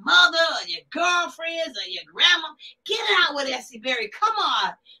with your mother or your girlfriends or your grandma. Get it out with Essie Berry. Come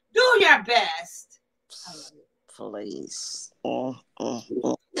on. Do your best. Please. You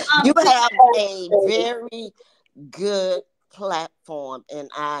have a very good platform, and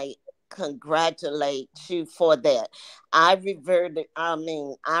I congratulate you for that. I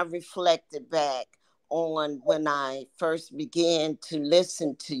reflected back on when I first began to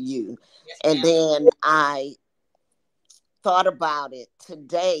listen to you. Yes, and then I thought about it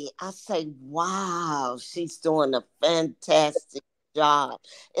today. I say, wow, she's doing a fantastic job.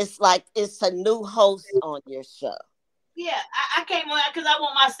 It's like it's a new host on your show. Yeah, I came on because I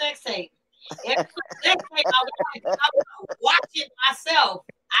want my sex tape. Every sex tape I watch it myself.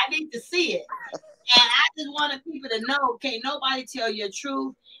 I need to see it. And I just wanted people to know, can't nobody tell your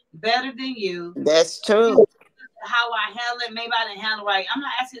truth better than you. That's true. How I handle it, maybe I didn't handle it right. I'm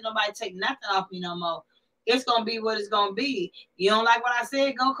not asking nobody to take nothing off me no more. It's going to be what it's going to be. You don't like what I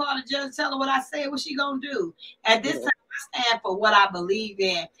said? Go call the judge, tell her what I said, what she going to do. At this time, I stand for what I believe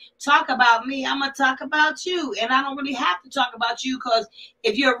in. Talk about me, I'm going to talk about you. And I don't really have to talk about you because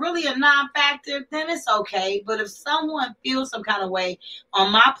if you're really a non-factor, then it's okay. But if someone feels some kind of way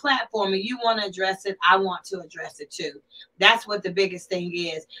on my platform and you want to address it, I want to address it too. That's what the biggest thing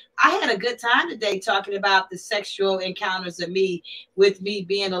is. I had a good time today talking about the sexual encounters of me, with me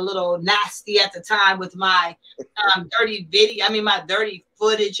being a little nasty at the time with my dirty video. I mean, my dirty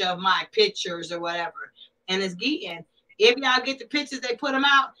footage of my pictures or whatever. And it's getting, if y'all get the pictures, they put them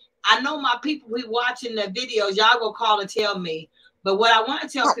out. I know my people who watching the videos, y'all go call and tell me, But what I want to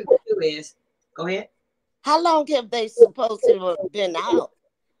tell people to do is, go ahead. How long have they supposed to have been out?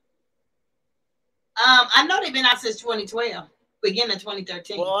 I know they've been out since 2012, beginning of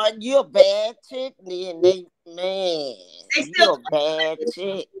 2013. Boy, you're a bad chick, then man, They you're still a bad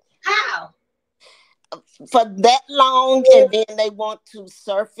chick. how? For that long, and then they want to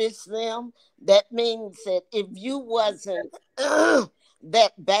surface them. That means that if you wasn't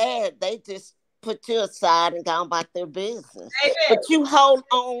that bad, they just put you aside and go about their business. Baby. But you hold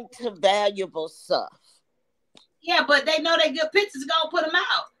on to valuable stuff. Yeah, but they know they good pictures, gonna put them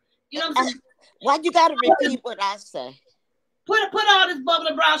out. You know what I'm saying? Why you gotta repeat what I say? Put all this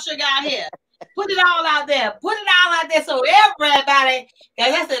bubbly brown sugar out here. Put it all out there. Put it all out there so everybody,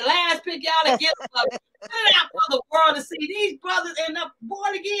 because that's the last pic y'all to get. Put it out for the world to see. These brothers end up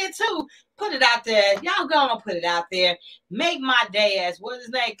born again too. Put it out there. Y'all gonna put it out there. Make my day, as what's his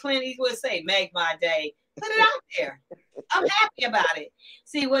name? Clint Eastwood say, make my day. Put it out there. I'm happy about it.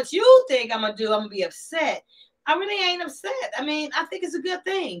 See, what you think I'm gonna do, I'm gonna be upset. I really ain't upset. I mean, I think it's a good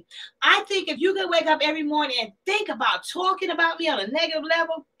thing. I think if you can wake up every morning and think about talking about me on a negative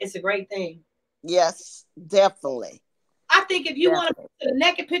level, it's a great thing. Yes, definitely. I think if you want to put the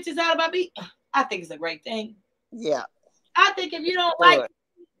naked pictures out about me, I think it's a great thing. Yeah. I think if you don't like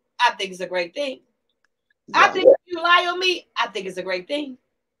me, I think it's a great thing. Yeah. I think if you lie on me, I think it's a great thing.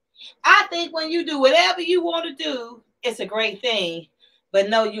 I think when you do whatever you want to do, it's a great thing. But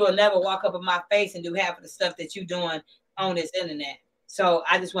no, you will never walk up in my face and do half of the stuff that you're doing on this internet. So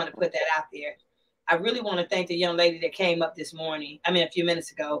I just want to put that out there. I really want to thank the young lady that came up this morning. I mean, a few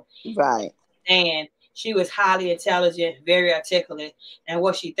minutes ago. Right. And she was highly intelligent, very articulate. And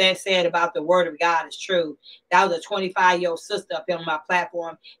what she said about the word of God is true. That was a 25-year-old sister up here on my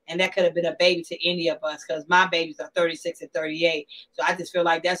platform. And that could have been a baby to any of us because my babies are 36 and 38. So I just feel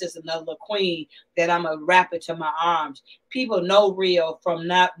like that's just another little queen that I'm going to wrap into my arms. People know real from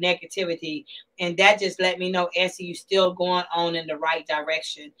not negativity. And that just let me know, Essie, you still going on in the right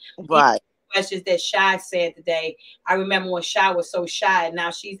direction. Right. Questions that Shy said today. I remember when Shy was so shy, and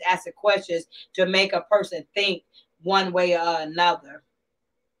now she's asking questions to make a person think one way or another.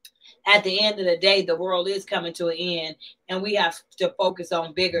 At the end of the day, the world is coming to an end, and we have to focus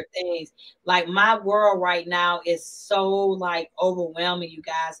on bigger things. Like my world right now is so like overwhelming, you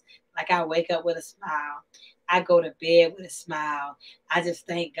guys. Like I wake up with a smile. I go to bed with a smile. I just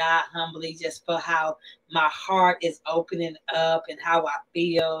thank God humbly just for how my heart is opening up and how I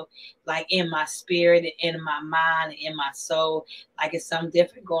feel like in my spirit and in my mind and in my soul. Like it's something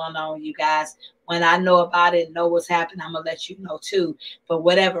different going on, you guys. When I know about it and know what's happening, I'm going to let you know too. For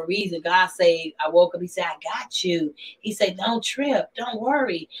whatever reason, God said, I woke up, he said, I got you. He said, don't trip, don't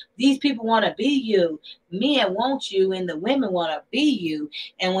worry. These people want to be you. Men want you and the women want to be you.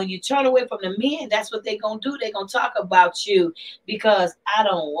 And when you turn away from the men, that's what they're going to do. They're going to talk about you because I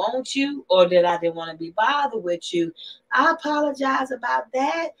don't want you or that I didn't want to be bothered with you. I apologize about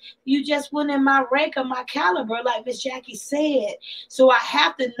that. You just went in my rank or my caliber, like Miss Jackie said. So I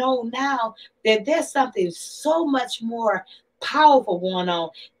have to know now that there's something so much more powerful going on.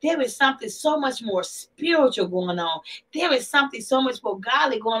 There is something so much more spiritual going on. There is something so much more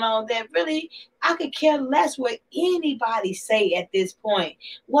godly going on that really I could care less what anybody say at this point.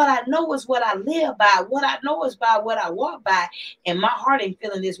 What I know is what I live by. What I know is by what I walk by. And my heart ain't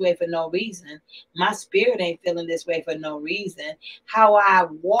feeling this way for no reason. My spirit ain't feeling this way for no reason. How I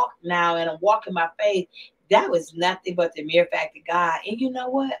walk now and I'm walking my faith, that was nothing but the mere fact of God. And you know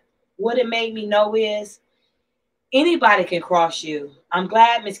what? What it made me know is anybody can cross you. I'm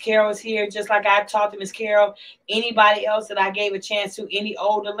glad Miss Carol's here, just like I talked to Miss Carol. Anybody else that I gave a chance to, any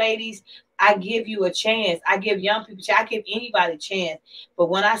older ladies, I give you a chance. I give young people, I give anybody a chance. But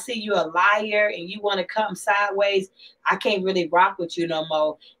when I see you a liar and you want to come sideways, I can't really rock with you no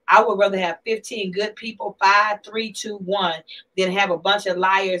more. I would rather have 15 good people, 5, 3, 2, 1, than have a bunch of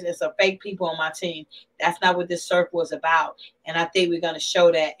liars and some fake people on my team. That's not what this circle is about. And I think we're going to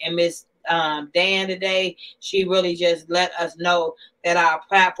show that. And Miss Dan today, she really just let us know that our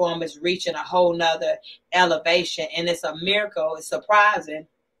platform is reaching a whole nother elevation. And it's a miracle. It's surprising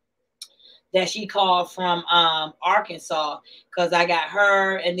that she called from Arkansas, because I got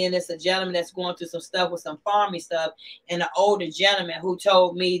her, and then it's a gentleman that's going through some stuff with some farming stuff, and an older gentleman who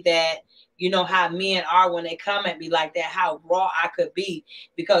told me that, you know how men are when they come at me like that, how raw I could be,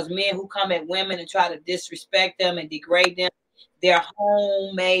 because men who come at women and try to disrespect them and degrade them, They're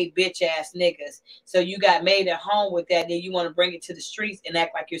homemade bitch ass niggas. So you got made at home with that, then you want to bring it to the streets and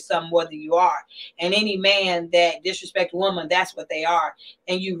act like you're something more than you are. And any man that disrespects a woman, that's what they are.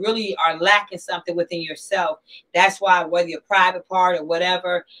 And you really are lacking something within yourself. That's why, whether you're private part or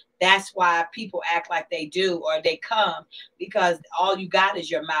whatever, that's why people act like they do, or they come, because all you got is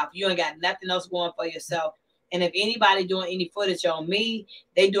your mouth. You ain't got nothing else going for yourself. And if anybody doing any footage on me,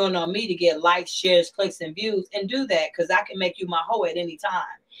 they doing on me to get likes, shares, clicks, and views, and do that, because I can make you my hoe at any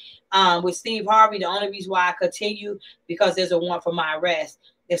time. With Steve Harvey, the only reason why I continue, because there's a warrant for my arrest.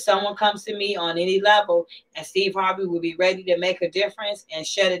 If someone comes to me on any level and Steve Harvey will be ready to make a difference and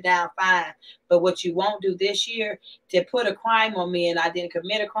shut it down, fine. But what you won't do this year, to put a crime on me and I didn't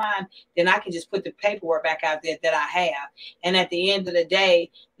commit a crime, then I can just put the paperwork back out there that I have. And at the end of the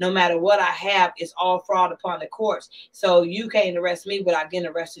day, no matter what I have, it's all fraud upon the courts. So you can't arrest me without getting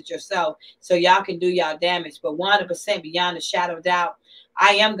arrested yourself. So y'all can do y'all damage. But 100% beyond a shadow of doubt,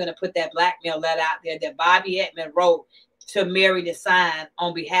 I am going to put that blackmail letter out there that Bobby Edmond wrote to Mary to sign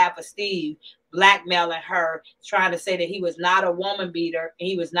on behalf of Steve, blackmailing her, trying to say that he was not a woman beater and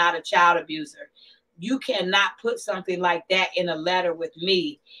he was not a child abuser. You cannot put something like that in a letter with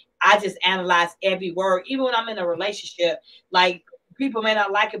me. I just analyze every word, even when I'm in a relationship. Like, people may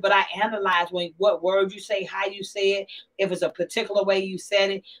not like it, but I analyze what words you say, how you say it, if it's a particular way you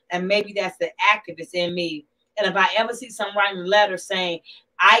said it, and maybe that's the activist in me. And if I ever see someone writing a letter saying,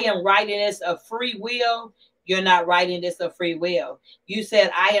 I am writing this of free will, you're not writing this of free will. You said,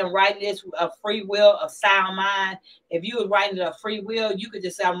 I am writing this of free will, of sound mind. If you were writing it of free will, you could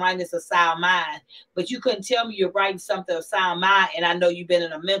just say, I'm writing this of sound mind. But you couldn't tell me you're writing something of sound mind, and I know you've been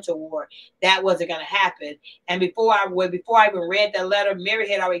in a mental ward. That wasn't going to happen. And before I even read that letter, Mary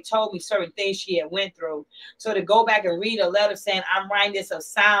had already told me certain things she had went through. So to go back and read a letter saying, I'm writing this of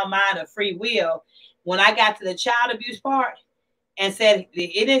sound mind, of free will, when I got to the child abuse part, and said,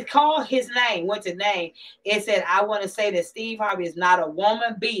 it didn't call his name, went to name. It said, I want to say that Steve Harvey is not a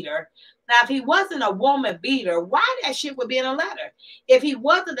woman beater. Now, if he wasn't a woman beater, why that shit would be in a letter? If he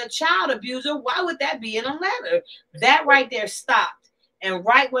wasn't a child abuser, why would that be in a letter? That right there stopped. And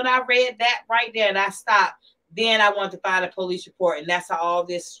right when I read that right there and I stopped, then I wanted to find a police report. And that's how all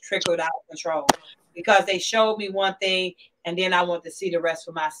this trickled out of control. Because they showed me one thing, and then I wanted to see the rest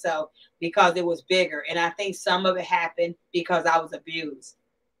for myself, because it was bigger. And I think some of it happened because I was abused.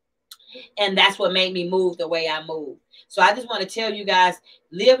 And that's what made me move the way I moved. So I just want to tell you guys,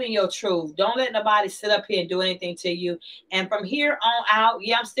 live in your truth. Don't let nobody sit up here and do anything to you. And from here on out,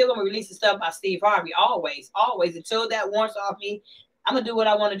 yeah, I'm still going to release the stuff about Steve Harvey. Always, always. Until that warrant's off me, I'm going to do what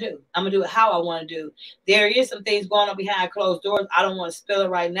I want to do. I'm going to do it how I want to do. There is some things going on behind closed doors. I don't want to spill it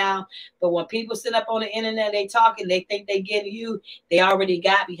right now. But when people sit up on the internet, they talking, they think they getting you. They already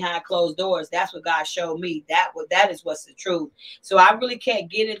got behind closed doors. That's what God showed me. That is what's the truth. So I really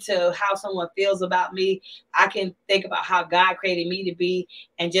can't get into how someone feels about me. I can think about how God created me to be,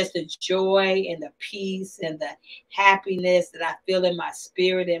 and just the joy and the peace and the happiness that I feel in my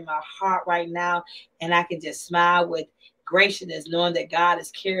spirit and my heart right now. And I can just smile with graciousness, knowing that God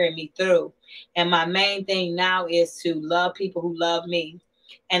is carrying me through. And my main thing now is to love people who love me,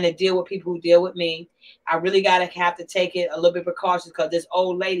 and to deal with people who deal with me. I really have to take it a little bit precautious, because this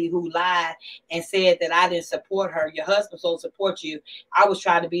old lady who lied and said that I didn't support her, your husband so support you. I was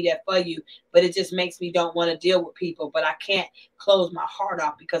trying to be there for you, but it just makes me don't want to deal with people. But I can't close my heart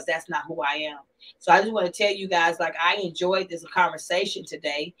off, because that's not who I am. So I just want to tell you guys, like, I enjoyed this conversation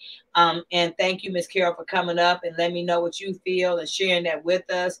today. And thank you, Miss Carol, for coming up and letting me know what you feel and sharing that with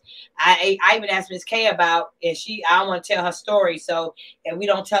us. I even asked Miss K about, and I want to tell her story. So if we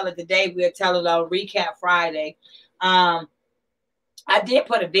don't tell it today, we'll tell it on Recap Friday. I did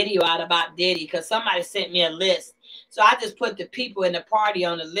put a video out about Diddy, because somebody sent me a list. So I just put the people in the party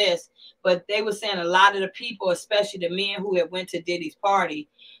on the list. But they were saying a lot of the people, especially the men who had went to Diddy's party,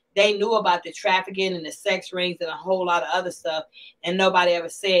 they knew about the trafficking and the sex rings and a whole lot of other stuff, and nobody ever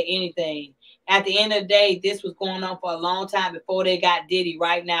said anything. At the end of the day, this was going on for a long time before they got Diddy.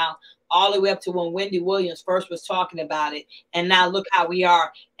 Right now, all the way up to when Wendy Williams first was talking about it. And now look how we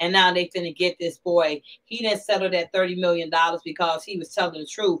are. And now they finna get this boy. He didn't settle that $30 million because he was telling the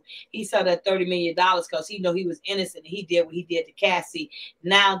truth. He settled that $30 million because he knew he was innocent, and he did what he did to Cassie.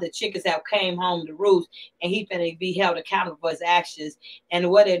 Now the chickens have came home to roost, and he finna be held accountable for his actions. And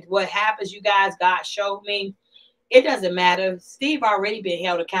what happens, you guys, God showed me, it doesn't matter. Steve already been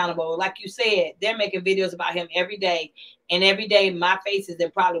held accountable. Like you said, they're making videos about him every day. And every day my face is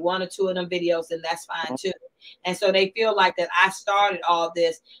in probably one or two of them videos, and that's fine too. And so they feel like that I started all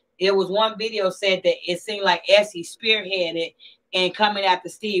this. It was one video said that it seemed like Essie spearheaded and coming after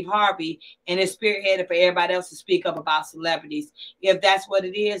Steve Harvey, and it's spearheaded for everybody else to speak up about celebrities. If that's what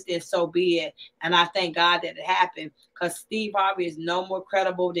it is, then so be it. And I thank God that it happened, because Steve Harvey is no more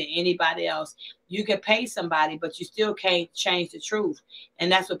credible than anybody else. You can pay somebody, but you still can't change the truth.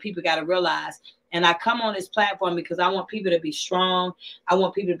 And that's what people got to realize. And I come on this platform because I want people to be strong. I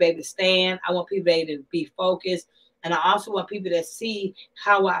want people to be able to stand. I want people to be able to be focused. And I also want people to see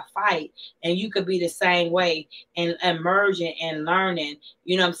how I fight. And you could be the same way, and emerging and learning.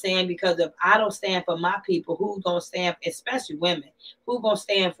 You know what I'm saying? Because if I don't stand for my people, who's going to stand, especially women, who's going to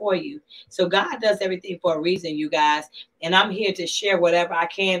stand for you? So God does everything for a reason, you guys. And I'm here to share whatever I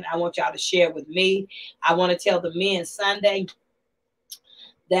can. I want y'all to share with me. I want to tell the men Sunday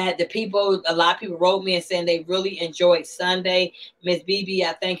that a lot of people wrote me and saying they really enjoyed Sunday. Miss BB,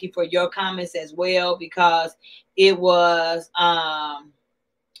 I thank you for your comments as well, because it was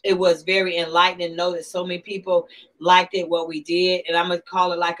very enlightening to know that so many people liked it, what we did. And I'm going to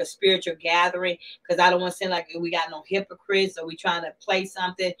call it like a spiritual gathering, because I don't want to seem like we got no hypocrites or we trying to play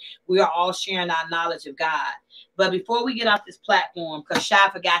something. We are all sharing our knowledge of God. But before we get off this platform, because Shy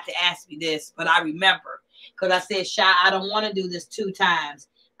forgot to ask me this, but I remember, because I said, Shy, I don't want to do this 2 times.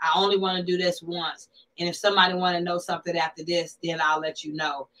 I only want to do this once. And if somebody want to know something after this, then I'll let you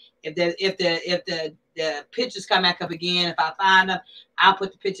know. If the pictures come back up again, if I find them, I'll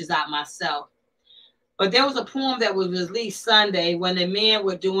put the pictures out myself. But there was a poem that was released Sunday when the men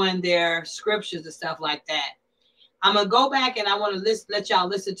were doing their scriptures and stuff like that. I'm going to go back and I want to let y'all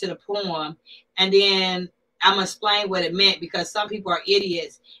listen to the poem. And then I'm going to explain what it meant, because some people are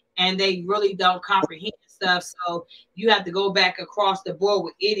idiots and they really don't comprehend stuff. So you have to go back across the board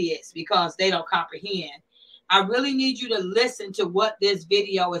with idiots because they don't comprehend. I really need you to listen to what this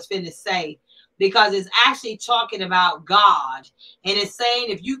video is finna say, because it's actually talking about God. And it's saying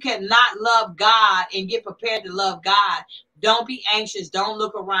if you cannot love God and get prepared to love God, don't be anxious. Don't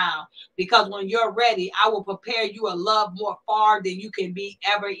look around, because when you're ready, I will prepare you a love more far than you can be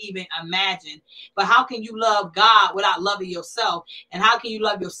ever even imagine. But how can you love God without loving yourself? And how can you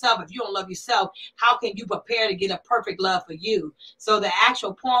love yourself if you don't love yourself? How can you prepare to get a perfect love for you? So the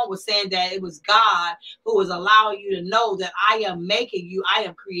actual poem was saying that it was God who was allowing you to know that I am making you, I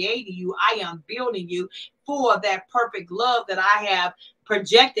am creating you, I am building you for that perfect love that I have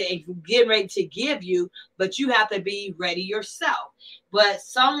projected and getting ready to give you, but you have to be ready yourself. But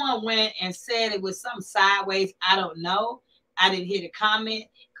someone went and said it was some sideways. I don't know. I didn't hear the comment,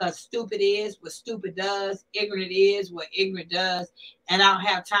 because stupid is what stupid does. Ignorant is what ignorant does. And I don't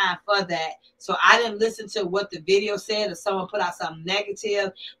have time for that. So I didn't listen to what the video said, or someone put out something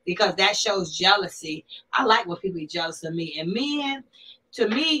negative, because that shows jealousy. I like when people be jealous of me. And men, to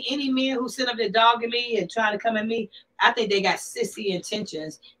me, any men who sit up there dogging me and trying to come at me, I think they got sissy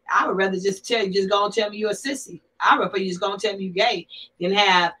intentions. I would rather just go and tell me you're a sissy. I would rather you just go and tell me you're gay than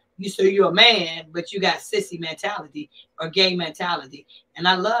have you say you're a man, but you got sissy mentality or gay mentality. And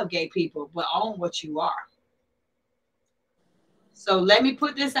I love gay people, but own what you are. So let me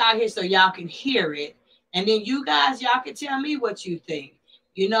put this out here so y'all can hear it. And then you guys, y'all can tell me what you think.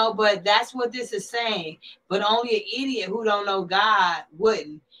 You know, but that's what this is saying. But only an idiot who don't know God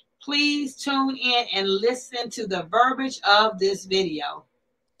wouldn't. Please tune in and listen to the verbiage of this video.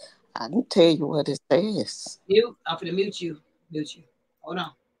 I can tell you what it says. I'm going to mute you. Hold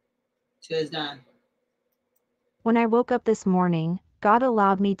on till it's done. When I woke up this morning, God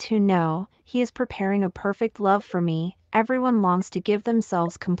allowed me to know He is preparing a perfect love for me. Everyone longs to give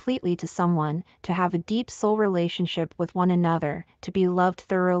themselves completely to someone, to have a deep soul relationship with one another, to be loved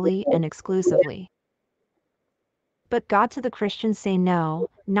thoroughly and exclusively. But God to the Christians say no,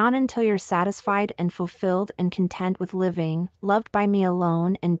 not until you're satisfied and fulfilled and content with living, loved by me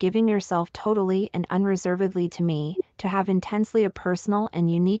alone and giving yourself totally and unreservedly to me, to have intensely a personal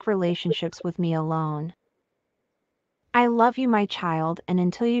and unique relationships with me alone. I love you, my child, and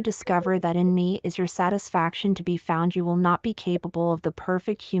until you discover that in me is your satisfaction to be found, you will not be capable of the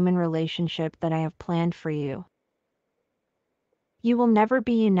perfect human relationship that I have planned for you. You will never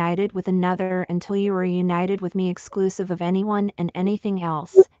be united with another until you are united with me, exclusive of anyone and anything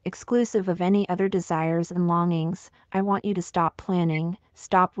else, exclusive of any other desires and longings. I want you to stop planning,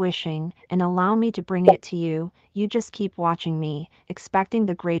 stop wishing, and allow me to bring it to you. You just keep watching me, expecting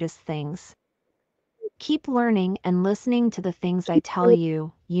the greatest things. Keep learning and listening to the things I tell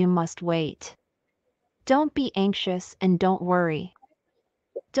you. You must wait. Don't be anxious and don't worry.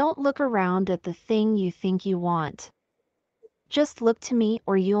 Don't look around at the thing you think you want. Just look to me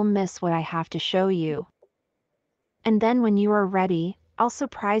or you'll miss what I have to show you. And then when you are ready, I'll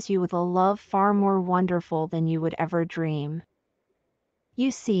surprise you with a love far more wonderful than you would ever dream. You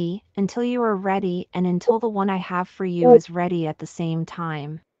see, until you are ready and until the one I have for you is ready at the same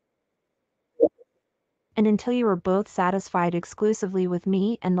time. And until you are both satisfied exclusively with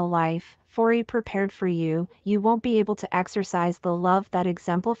me and the life I prepared for you, you won't be able to exercise the love that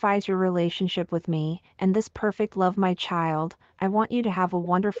exemplifies your relationship with me, and this perfect love, my child. I want you to have a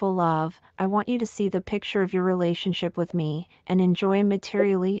wonderful love. I want you to see the picture of your relationship with me, and enjoy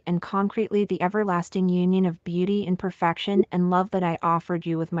materially and concretely the everlasting union of beauty and perfection and love that I offered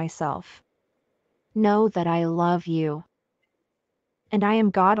you with myself. Know that I love you. And I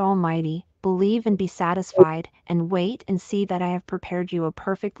am God Almighty. Believe and be satisfied, and wait and see that I have prepared you a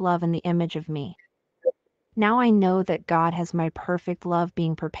perfect love in the image of me. Now I know that God has my perfect love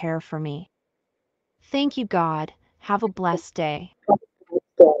being prepared for me. Thank you, God. Have a blessed day.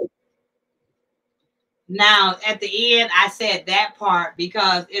 Now, at the end, I said that part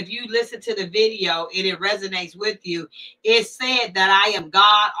because if you listen to the video and it resonates with you, it said that I am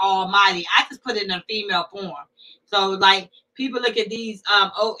God Almighty. I just put it in a female form. So, like, people look at these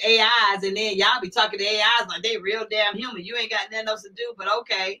AIs, and then y'all be talking to AIs like they real damn human. You ain't got nothing else to do, but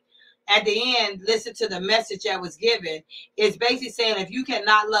okay. At the end, listen to the message that was given. It's basically saying if you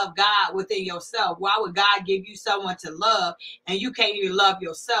cannot love God within yourself, why would God give you someone to love and you can't even love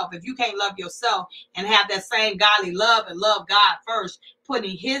yourself? If you can't love yourself and have that same godly love and love God first,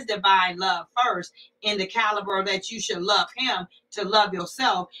 putting his divine love first in the caliber that you should love him to love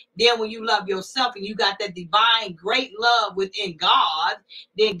yourself. Then when you love yourself and you got that divine great love within God,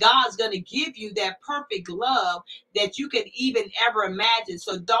 then God's going to give you that perfect love that you can even ever imagine.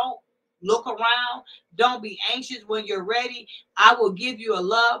 So don't look around. Don't be anxious. When you're ready, I will give you a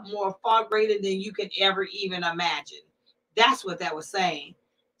love more far greater than you can ever even imagine. That's what that was saying.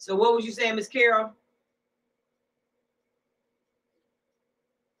 So what was you saying, Miss Carol?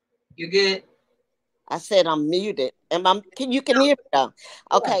 You good? I said I'm muted. You can hear me now.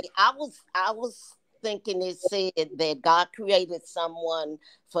 Okay, I was thinking it said that God created someone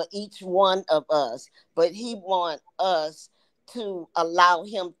for each one of us, but he wants us to allow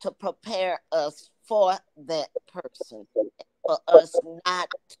him to prepare us for that person, for us not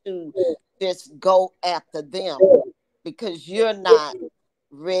to just go after them because you're not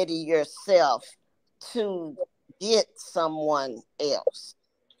ready yourself to get someone else.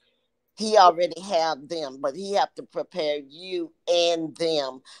 He already have them, but he have to prepare you and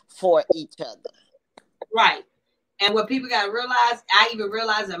them for each other. Right. And what people got to realize, I even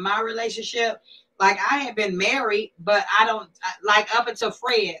realized in my relationship, like I had been married, but I don't, like up until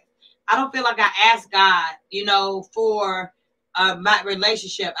Fred, I don't feel like I asked God, for my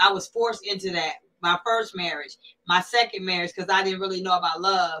relationship. I was forced into that. My first marriage, my second marriage, because I didn't really know about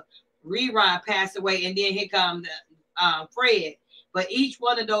love. Rerun passed away, and then here come Fred. But each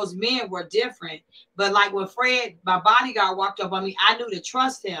one of those men were different. But like when Fred, my bodyguard, walked up on me, I knew to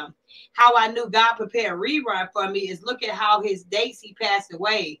trust him. How I knew God prepared Rerun for me is look at how his dates he passed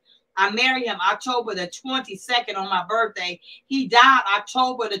away. I married him October the 22nd on my birthday. He died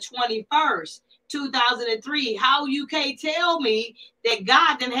October the 21st, 2003. How you can't tell me that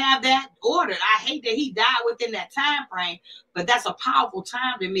God didn't have that ordered? I hate that he died within that time frame, but that's a powerful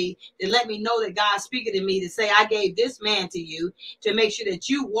time to me to let me know that God's speaking to me to say, I gave this man to you to make sure that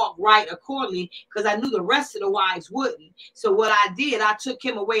you walk right accordingly, because I knew the rest of the wives wouldn't. So what I did, I took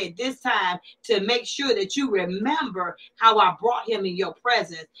him away at this time to make sure that you remember how I brought him in your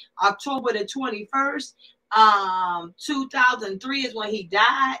presence. October the 21st, 2003 is when he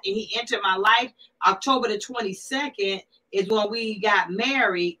died and he entered my life. October the 22nd is when we got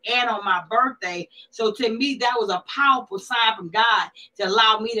married, and on my birthday. So to me, that was a powerful sign from God to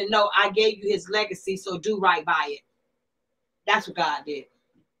allow me to know I gave you his legacy, so do right by it. That's what God did.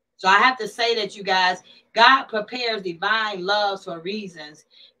 So I have to say that, you guys, God prepares divine loves for reasons.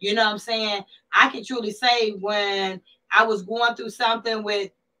 You know what I'm saying? I can truly say when I was going through something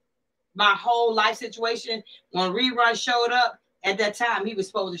with my whole life situation, when Rerun showed up, at that time, he was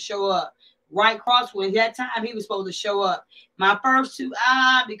supposed to show up. Right Crosswind, that time, he was supposed to show up. My first two,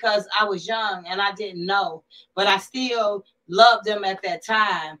 because I was young and I didn't know. But I still loved them at that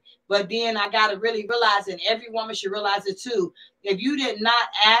time. But then I got to really realize, and every woman should realize it too, if you did not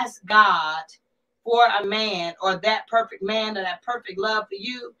ask God for a man or that perfect man or that perfect love for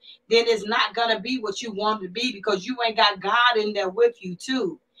you, then it's not going to be what you want to be, because you ain't got God in there with you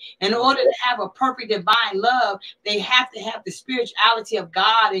too. In order to have a perfect divine love, they have to have the spirituality of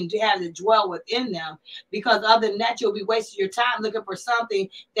God and to have to dwell within them. Because other than that, you'll be wasting your time looking for something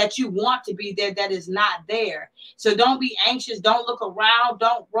that you want to be there that is not there. So don't be anxious. Don't look around.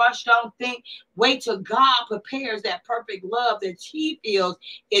 Don't rush. Don't think. Wait till God prepares that perfect love that he feels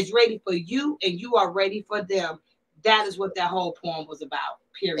is ready for you and you are ready for them. That is what that whole poem was about,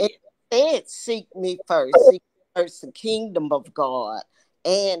 It period. said, seek me first, seek first the kingdom of God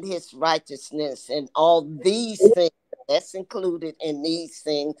and his righteousness, and all these things that's included in these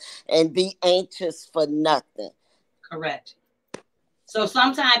things, and be anxious for nothing. Correct. So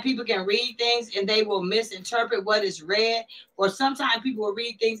sometimes people can read things and they will misinterpret what is read, or sometimes people will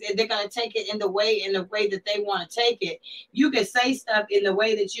read things and they're going to take it in the way that they want to take it. You can say stuff in the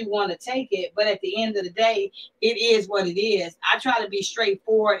way that you want to take it, but at the end of the day, it is what it is. I try to be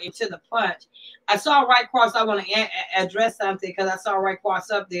straightforward and to the punch. I saw right cross. I want to address something because I saw right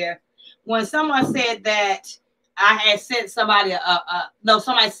cross up there. When someone said that I had sent somebody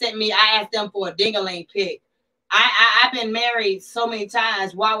somebody sent me, I asked them for a ding-a-ling pic. I've been married so many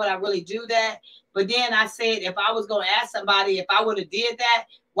times. Why would I really do that? But then I said, if I was going to ask somebody, if I would have did that,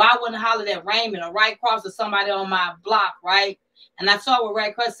 why wouldn't I holler at Raymond or right cross or somebody on my block, right? And I saw what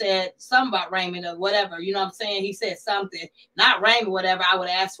Ray Cross said, something about Raymond or whatever. You know what I'm saying? He said something, not Raymond, whatever. I would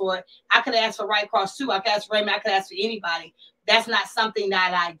ask for it. I could ask for right cross too. I could ask for Raymond. I could ask for anybody. That's not something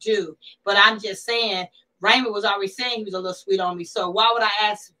that I do. But I'm just saying, Raymond was already saying he was a little sweet on me. So why would I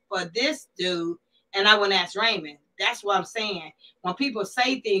ask for this dude? And I wouldn't ask Raymond. That's what I'm saying. When people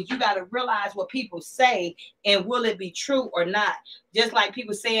say things, you got to realize what people say and will it be true or not. Just like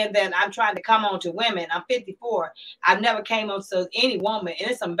people saying that I'm trying to come on to women. I'm 54. I've never came on to any woman.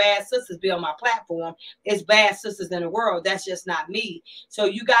 And it's some bad sisters be on my platform. It's bad sisters in the world. That's just not me. So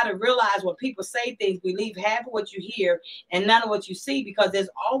you got to realize when people say things, believe half of what you hear and none of what you see, because there's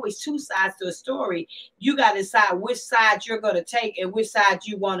always two sides to a story. You got to decide which side you're going to take and which side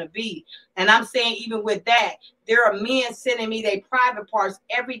you want to be. And I'm saying even with that, there are men sending me their private parts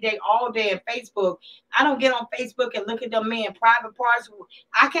every day, all day on Facebook. I don't get on Facebook and look at them men private parts.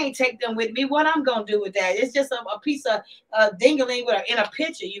 I can't take them with me. What I'm going to do with that? It's just a piece of dingling in a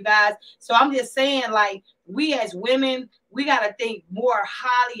picture, you guys. So I'm just saying, like, we as women, we got to think more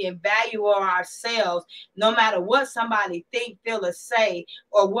highly and value on ourselves, no matter what somebody think, feel, or say,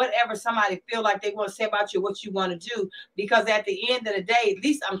 or whatever somebody feel like they want to say about you, what you want to do. Because at the end of the day, at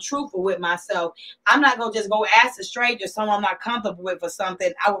least I'm truthful with myself. I'm not going to just go ask a stranger someone I'm not comfortable with for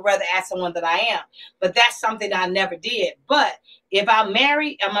something. I would rather ask someone that I am. But that's something I never did. But if I'm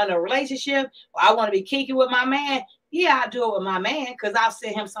married, I'm in a relationship, or I want to be kinky with my man, yeah, I'll do it with my man because I'll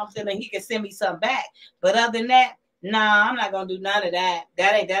send him something and he can send me something back. But other than that, nah, I'm not gonna do none of that.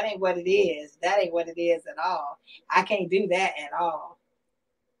 That ain't what it is. That ain't what it is at all. I can't do that at all.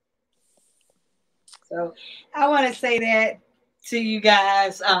 So I want to say that to you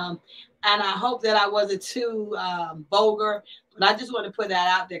guys. And I hope that I wasn't too vulgar, but I just want to put that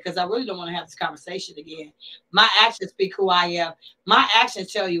out there because I really don't want to have this conversation again. My actions speak who I am. My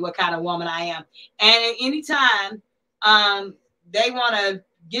actions tell you what kind of woman I am. And at any time they want to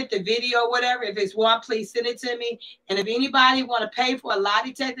get the video, whatever, if it's one, please send it to me. And if anybody want to pay for a lie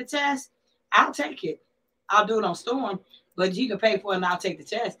detector test, I'll take it. I'll do it on Storm, but you can pay for it and I'll take the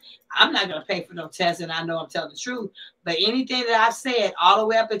test. I'm not going to pay for no test, and I know I'm telling the truth. But anything that I've said, all the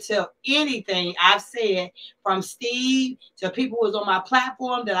way up until anything I've said, from Steve to people who was on my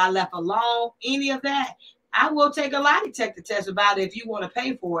platform that I left alone, any of that, I will take a lie detector test about it if you want to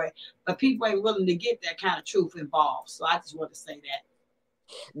pay for it. But people ain't willing to get that kind of truth involved. So I just want to say that.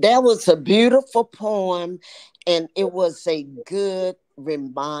 That was a beautiful poem, and it was a good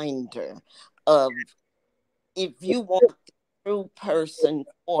reminder of, if you want the true person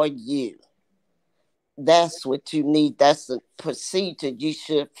for you, that's what you need. That's the procedure you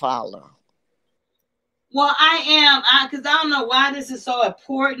should follow. Well, I am, because I don't know why this is so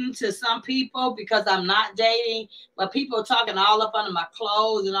important to some people, because I'm not dating, but people are talking all up under my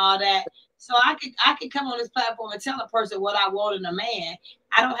clothes and all that. So I could come on this platform and tell a person what I want in a man.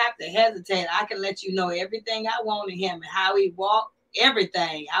 I don't have to hesitate. I can let you know everything I want in him and how he walk,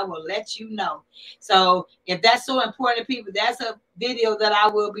 everything. I will let you know. So if that's so important to people, that's a video that I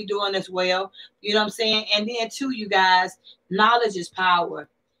will be doing as well. You know what I'm saying? And then too, you guys, knowledge is power.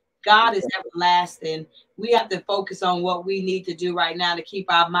 God is everlasting. We have to focus on what we need to do right now to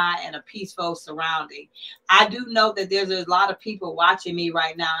keep our mind in a peaceful surrounding. I do know that there's a lot of people watching me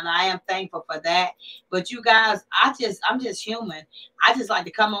right now, and I am thankful for that. But you guys, I'm just human. I just like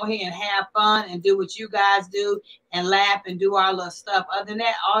to come on here and have fun and do what you guys do and laugh and do our little stuff. Other than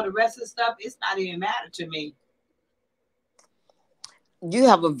that, all the rest of the stuff, it's not even matter to me. You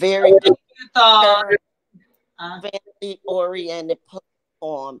have a very good family-oriented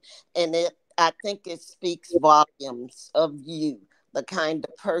platform, and I think it speaks volumes of you, the kind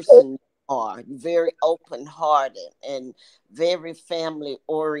of person you are. Very open-hearted and very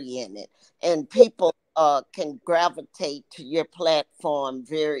family-oriented. And people can gravitate to your platform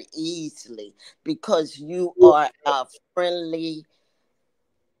very easily because you are a friendly,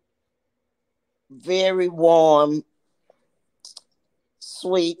 very warm,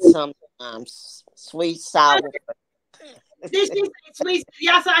 sweet sometimes, sweet, sour. Did she say sweet?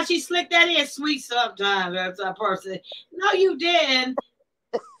 Y'all saw she slicked that in. Sweet sometimes. That's a person. No, you didn't.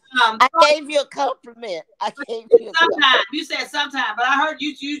 I gave you a compliment. I gave you a sometimes. You said sometimes, but I heard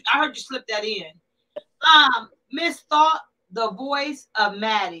you. I heard you slip that in. Miss Thought, the voice of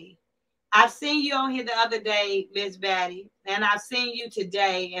Maddie. I've seen you on here the other day, Miss Batty, and I've seen you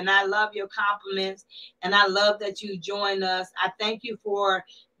today, and I love your compliments, and I love that you joined us. I thank you for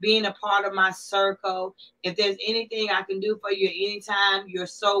being a part of my circle. If there's anything I can do for you at any time, you're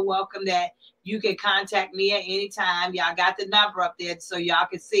so welcome that you can contact me at any time. Y'all got the number up there so y'all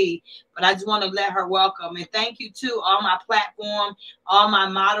can see, but I just want to let her welcome. And thank you to all my platform, all my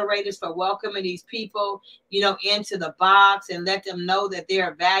moderators for welcoming these people, you know, into the box and let them know that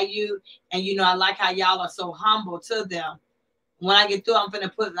they're valued. And, you know, I like how y'all are so humble to them. When I get through, I'm going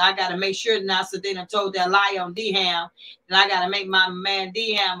to I got to make sure now, so they done told that lie on D-Ham, and I got to make my man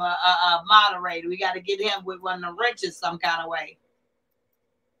D-Ham a moderator. We got to get him with one of the wrenches some kind of way.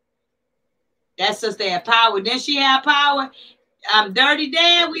 That sister had power. Then she had power. Dirty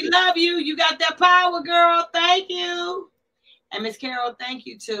Dan, we love you. You got that power, girl. Thank you. And Miss Carol, thank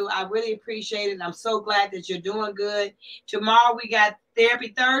you too. I really appreciate it. I'm so glad that you're doing good. Tomorrow we got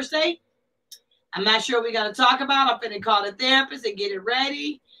Therapy Thursday. I'm not sure we're going to talk about. I'm going to call the therapist and get it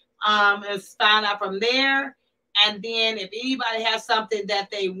ready. And find out from there. And then if anybody has something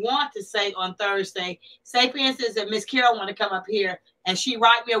that they want to say on Thursday, say for instance, if Miss Carol want to come up here and she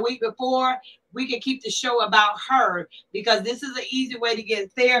write me a week before, we can keep the show about her, because this is an easy way to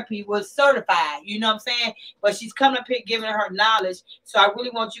get therapy was certified. You know what I'm saying? But she's coming up here giving her knowledge. So I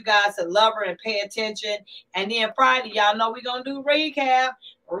really want you guys to love her and pay attention. And then Friday, y'all know we're going to do recap.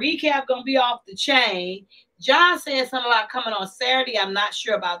 Recap going to be off the chain. John said something about coming on Saturday. I'm not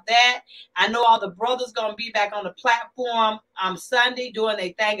sure about that. I know all the brothers going to be back on the platform Sunday doing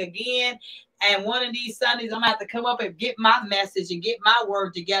their thing again. And one of these Sundays, I'm going to have to come up and get my message and get my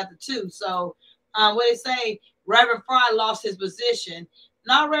word together too. So what they say, Reverend Fry lost his position.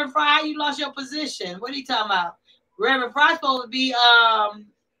 No, Reverend Fry, how you lost your position? What are you talking about? Reverend Fry's supposed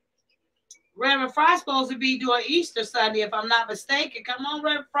to be doing Easter Sunday, if I'm not mistaken. Come on,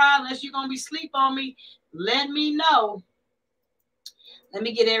 Reverend Fry, unless you're going to be asleep on me, let me know. Let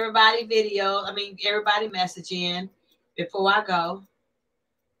me get everybody everybody message in before I go.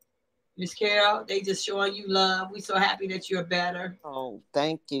 Miss Carol, they just showing you love. We so happy that you're better. Oh,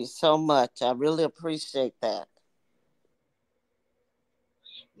 thank you so much. I really appreciate that.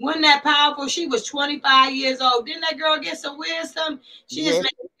 Wasn't that powerful? She was 25 years old. Didn't that girl get some wisdom? She just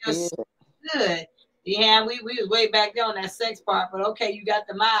made me feel so good. Yeah, we was way back there on that sex part, but okay, you got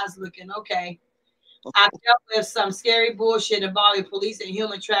the eyes looking okay. I dealt with some scary bullshit involving police and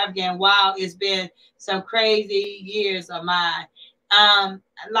human trafficking. Wow, it's been some crazy years of mine.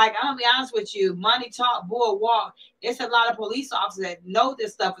 Like, I'm gonna be honest with you, Money Talk, Boardwalk, it's a lot of police officers that know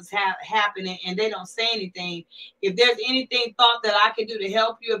this stuff is happening and they don't say anything. If there's anything thought that I can do to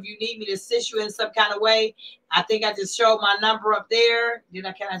help you, if you need me to assist you in some kind of way, I think I just showed my number up there. Can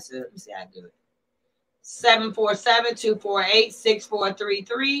I see? Let me see how I do it.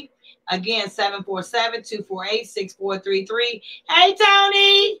 747-248-6433. Again, 747-248-6433. Hey,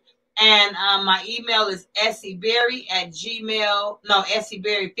 Tony. And my email is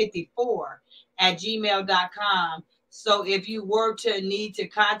essieberry54@gmail.com. So if you were to need to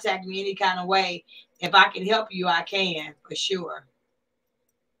contact me any kind of way, if I can help you, I can, for sure.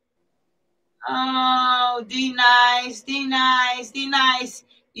 Oh, D-Nice.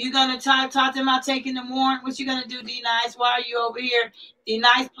 You gonna talk to him about taking the warrant? What you gonna do, D-Nice? Why are you over here?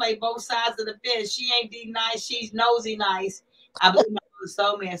 D-Nice play both sides of the fence. She ain't D-Nice. She's nosy nice. I believe my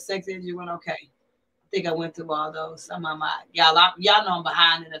soulmate sex energy went okay. I think I went through all those. Some of my y'all know I'm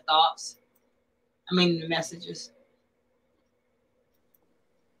behind in the thoughts. I mean the messages.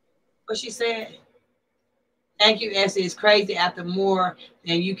 What she said. Thank you, Essie. It's crazy after more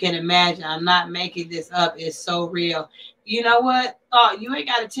than you can imagine. I'm not making this up. It's so real. You know what? You ain't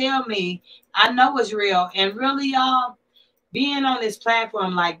got to tell me. I know it's real. And really, y'all, being on this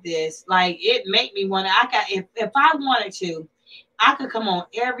platform like this, like, it make me want to. If I wanted to, I could come on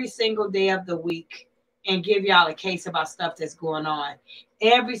every single day of the week and give y'all a case about stuff that's going on.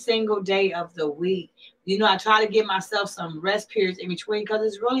 Every single day of the week. You know, I try to give myself some rest periods in between because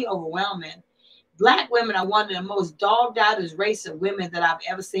it's really overwhelming. Black women are one of the most dogged out race of women that I've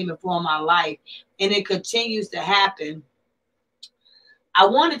ever seen before in my life, and it continues to happen. I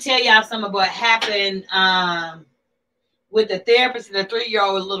want to tell y'all something about what happened with the therapist and the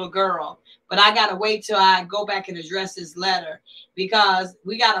 3-year-old little girl. But I got to wait till I go back and address this letter, because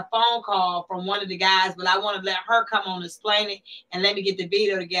we got a phone call from one of the guys, but I want to let her come on and explain it and let me get the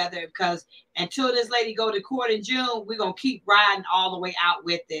video together, because until this lady go to court in June, we're going to keep riding all the way out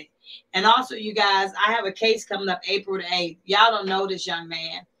with it. And also, you guys, I have a case coming up April the 8th. Y'all don't know this young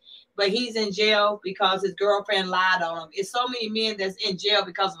man, but he's in jail because his girlfriend lied on him. It's so many men that's in jail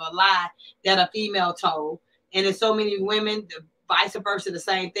because of a lie that a female told. And there's so many women, vice versa, the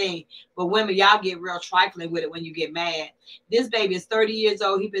same thing. But women, y'all get real trifling with it when you get mad. This baby is 30 years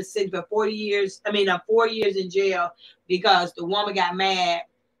old. He's been sitting for 4 years in jail because the woman got mad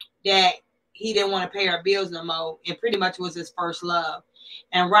that he didn't want to pay her bills no more, and pretty much was his first love.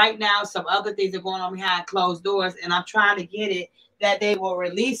 And right now, some other things are going on behind closed doors, and I'm trying to get it that they will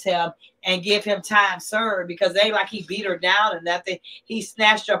release him and give him time served, because they like he beat her down and nothing. He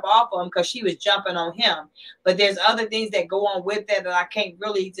snatched her up off of him because she was jumping on him. But there's other things that go on with that I can't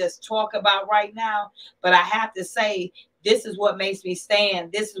really just talk about right now. But I have to say, this is what makes me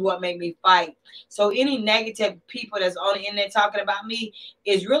stand. This is what makes me fight. So any negative people that's on the internet talking about me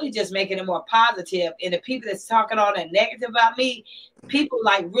is really just making it more positive. And the people that's talking all that negative about me, people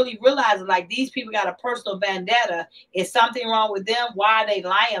like really realizing like these people got a personal vendetta. Is something wrong with them? Why are they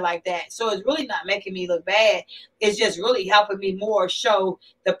lying like that? So it's really not making me look bad. It's just really helping me more show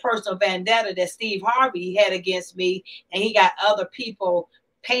the personal vendetta that Steve Harvey had against me. And he got other people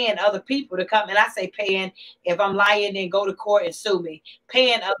paying other people to come. And I say paying, if I'm lying, then go to court and sue me.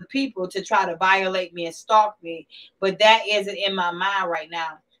 Paying other people to try to violate me and stalk me. But that isn't in my mind right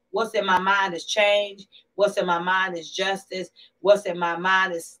now. What's in my mind is change. What's in my mind is justice. What's in my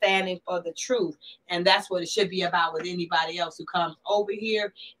mind is standing for the truth. And that's what it should be about with anybody else who comes over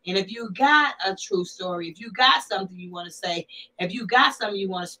here. And if you got a true story, if you got something you want to say, if you got something you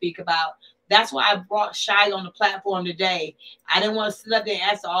want to speak about, that's why I brought Shy on the platform today. I didn't want to sit up there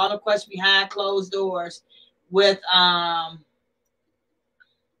and answer all the questions behind closed doors with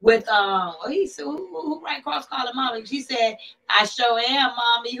he said, who right cross calling mommy? She said, I sure am,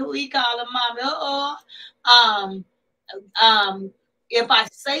 mommy. Who he calling mommy? If I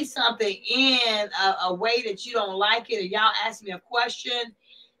say something in a way that you don't like it, or y'all ask me a question,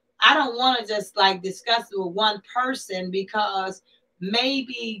 I don't want to just like discuss it with one person, because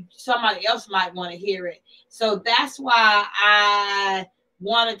maybe somebody else might want to hear it. So that's why I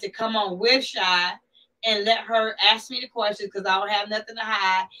wanted to come on with Shy and let her ask me the questions, because I don't have nothing to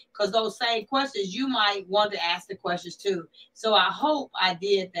hide, because those same questions you might want to ask the questions too. So I hope I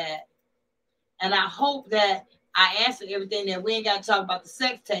did that. And I hope that I answered everything, that we ain't got to talk about the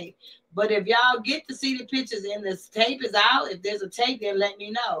sex tape. But if y'all get to see the pictures and this tape is out, if there's a tape, then let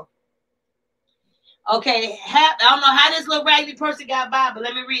me know. Okay, I don't know how this little raggedy person got by, but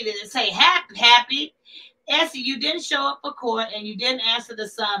let me read it. It say, happy. Essie, you didn't show up for court and you didn't answer the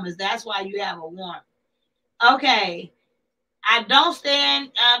summons. That's why you have a warrant. Okay, I don't stay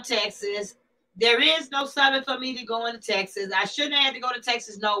in Texas. There is no summons for me to go into Texas. I shouldn't have had to go to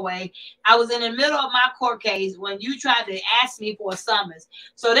Texas, no way. I was in the middle of my court case when you tried to ask me for a summons.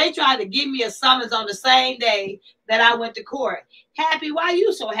 So they tried to give me a summons on the same day that I went to court. Happy, why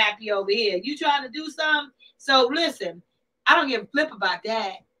you so happy over here? You trying to do something? So listen, I don't give a flip about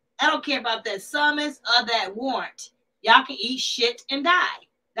that. I don't care about that summons or that warrant. Y'all can eat shit and die.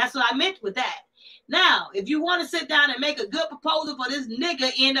 That's what I meant with that. Now, if you want to sit down and make a good proposal for this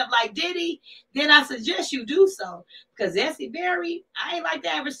nigga end up like Diddy, then I suggest you do so. Because Essie Berry, I ain't like the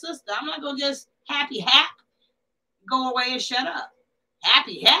average sister. I'm not going to just happy hap, go away and shut up.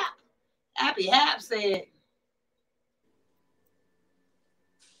 Happy hap said,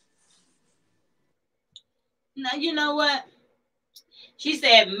 now you know what? She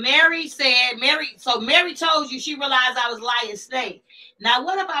said, Mary told you she realized I was lying snake. Now,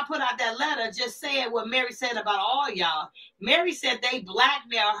 what if I put out that letter just saying what Mary said about all y'all? Mary said they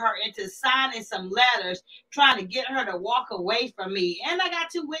blackmailed her into signing some letters trying to get her to walk away from me. And I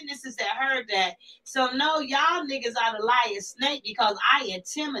got 2 witnesses that heard that. So, no, y'all niggas are the lying snake because I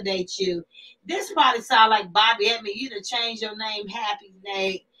intimidate you. This probably sound like Bobby Edmond. You to change your name, Happy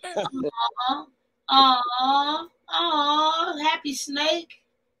Snake. Happy Snake.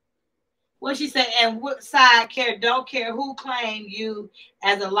 What she said, and what side don't care who claimed you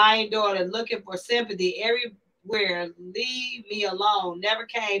as a lying daughter looking for sympathy everywhere. Leave me alone. Never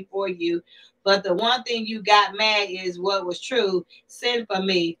came for you. But the one thing you got mad is what was true. Send for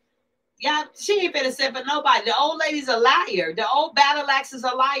me. Yeah, she ain't finna sit for nobody. The old lady's a liar. The old battle axe is a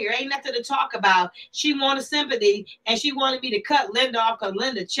liar. Ain't nothing to talk about. She wanted sympathy, and she wanted me to cut Linda off because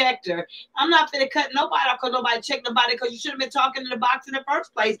Linda checked her. I'm not finna cut nobody off because nobody checked nobody, because you should have been talking in the box in the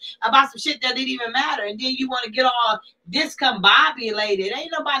first place about some shit that didn't even matter. And then you want to get all discombobulated.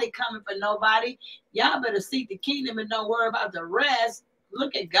 Ain't nobody coming for nobody. Y'all better seek the kingdom and don't worry about the rest.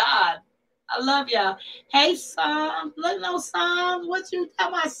 Look at God. I love y'all. Hey, Psalms. Look, no Psalms. What you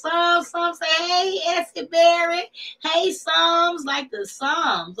talking about, Psalms? Psalms say, hey, Essie Berry. Hey, Psalms, like the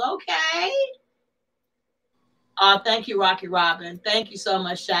Psalms. Okay. Thank you, Rocky Robin. Thank you so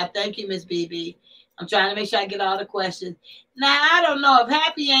much, Shot. Thank you, Miss BB. I'm trying to make sure I get all the questions. Now, I don't know if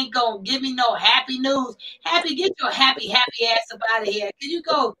Happy ain't going to give me no happy news. Happy, get your happy ass up out of here. Can you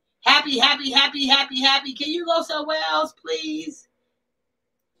go happy? Can you go somewhere else, please?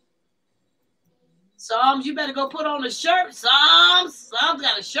 Psalms, you better go put on a shirt. Psalms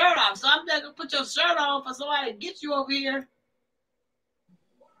got a shirt off. Psalms better go put your shirt on for somebody to get you over here.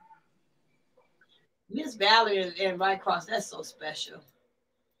 Miss Valerie and Right Cross, that's so special.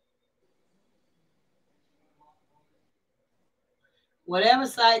 Whatever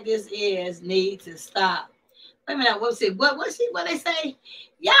site this is, needs to stop. Wait a minute, what they say?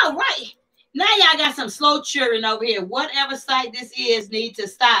 Y'all right. Now y'all got some slow children over here. Whatever site this is, need to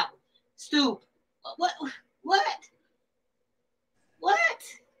stop. Stoop. What?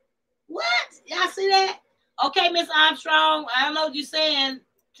 Y'all see that? Okay, Miss Armstrong, I don't know what you're saying.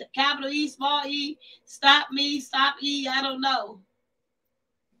 Capital E, small e, stop me, stop E, I don't know.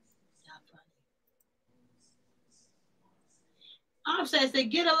 I'm saying,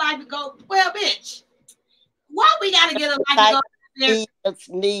 get a life and go. Well, bitch, why we gotta get a life and go there?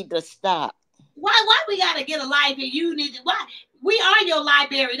 Need to stop. Why we gotta get a life and you need to? Why? We are your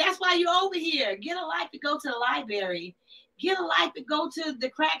library. That's why you're over here. Get a life to go to the library. Get a life to go to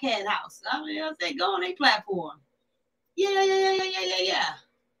the crackhead house. I mean, I'm saying, go on their platform. Yeah.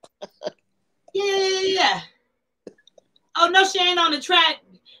 Oh no, she ain't on the track.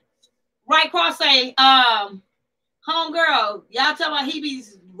 Right Cross say, homegirl, y'all talking about he be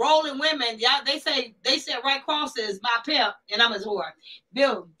rolling women. Y'all, they said Right Cross is my pimp and I'm his whore.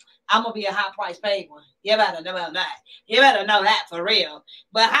 Bill, I'm gonna be a high price paid one. You better know that. You better know that for real.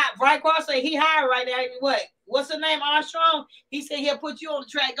 But Right Cross say he hired right now. What's the name, Armstrong? He said he'll put you on the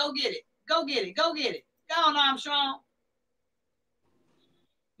track. Go get it. Go on, Armstrong.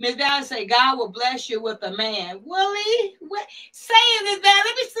 Miss Valley say, God will bless you with a man. Will he? What? Say it, Miss Valley.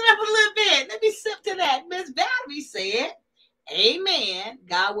 Let me sip a little bit. Let me sip to that. Miss Valley said, amen.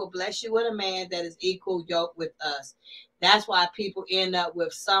 God will bless you with a man that is equal yoke with us. That's why people end up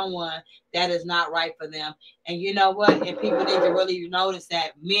with someone that is not right for them. And you know what? And people need to really notice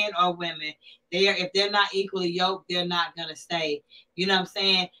that men or women, if they're not equally yoked, they're not going to stay. You know what I'm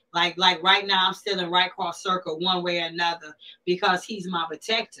saying? Like right now, I'm still in Right Cross Circle one way or another because he's my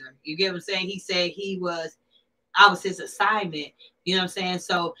protector. You get what I'm saying? He said I was his assignment. You know what I'm saying?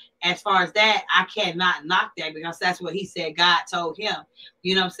 So as far as that, I cannot knock that because that's what he said God told him.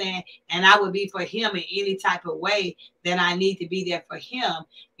 You know what I'm saying? And I would be for him in any type of way that I need to be there for him,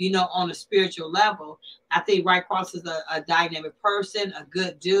 you know, on a spiritual level. I think Right Cross is a dynamic person, a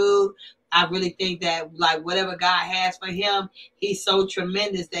good dude. I really think that like whatever God has for him, he's so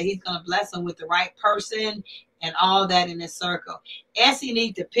tremendous that he's going to bless him with the right person and all that in his circle. Essie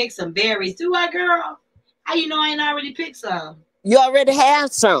needs to pick some berries. Do I, girl? How you know I ain't already picked some? You already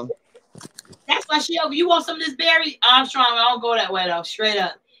have some. That's why she over. You want some of this berry? Armstrong, I don't go that way though. Straight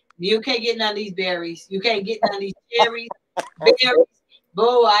up. You can't get none of these berries. You can't get none of these cherries. Berries.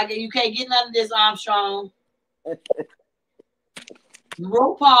 Boo, you can't get none of this, Armstrong.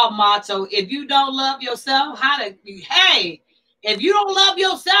 RuPaul motto, if you don't love yourself, if you don't love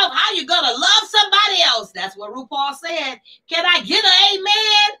yourself, how you gonna love somebody else? That's what RuPaul said. Can I get an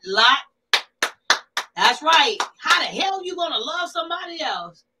amen? Lot. That's right. How the hell you gonna love somebody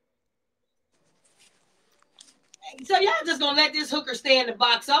else? So y'all just gonna let this hooker stay in the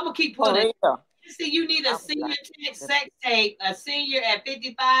box. So I'm gonna keep putting. See, you need a senior sex tape, a senior at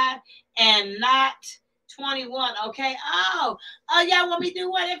 55 and not 21. Okay. Oh, y'all want me to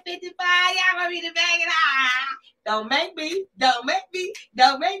do one at 55? Y'all want me to bang it out? Don't make me get on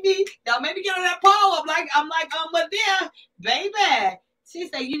that pole. I'm like Medea, baby. She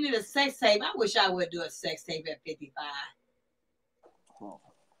said you need a sex tape. I wish I would do a sex tape at 55.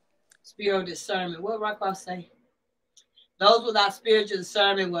 Spiritual discernment. What Rockwell say? Those without spiritual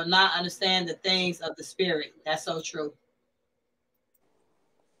discernment will not understand the things of the spirit. That's so true.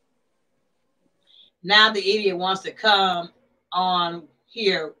 Now the idiot wants to come on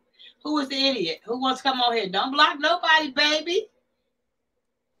here. Who is the idiot? Who wants to come on here? Don't block nobody, baby.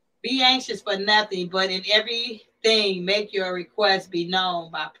 Be anxious for nothing, but in everything, make your request be known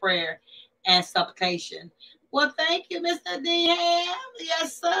by prayer and supplication. Well, thank you, Mr. D.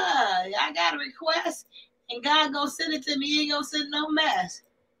 Yes, sir. I got a request, and God gonna send it to me. He ain't gonna send no mess.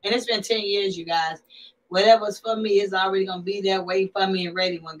 And it's been 10 years, you guys. Whatever's for me is already gonna be there waiting for me and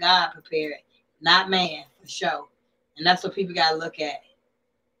ready when God prepared it. Not man, for sure. And that's what people gotta look at.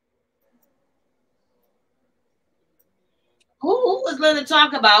 Who was Linda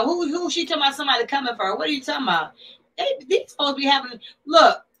talking about? Who she talking about somebody coming for her? What are you talking about? They supposed to be having.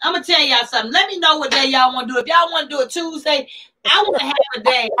 Look, I'm gonna tell y'all something. Let me know what day y'all want to do. If y'all want to do it Tuesday, I want to have a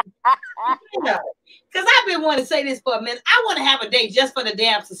day. Because I've been wanting to say this for a minute. I want to have a day just for the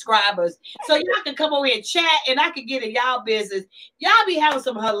damn subscribers. So y'all can come over here and chat and I can get in y'all business. Y'all be having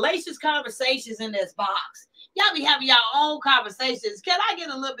some hellacious conversations in this box. Y'all be having y'all own conversations. Can I get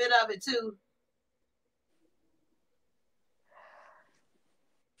a little bit of it too?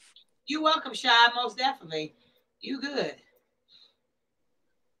 You're welcome, Shy, most definitely. You good.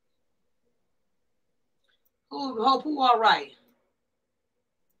 Who all right?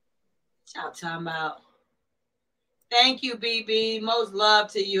 Y'all talking about. Thank you, BB. Most love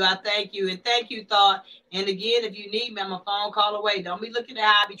to you. I thank you. And thank you, Thought. And again, if you need me, I'm a phone call away. Don't be looking at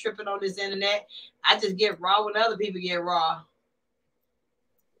how I be tripping on this internet. I just get raw when other people get raw.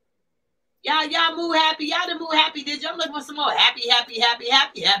 Y'all move happy. Y'all didn't move happy, did you? I'm looking for some more happy.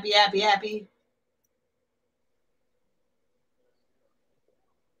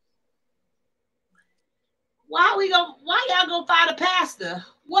 Why y'all gonna fire the pastor?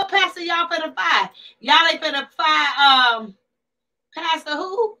 What pastor y'all finna fire? Y'all ain't finna fire Pastor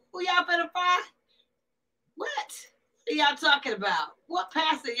who? Who y'all finna fire? What are y'all talking about? What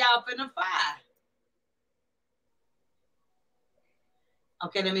pastor y'all finna fire?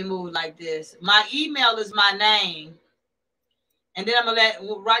 Okay, let me move like this. My email is my name. And then I'm gonna let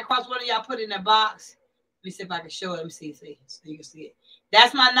right across one of y'all put it in the box. Let me see if I can show it. Let me see so you can see it.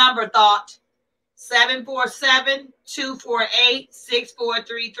 That's my number, Thought.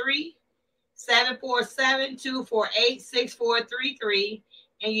 747-248-6433. 747-248-6433.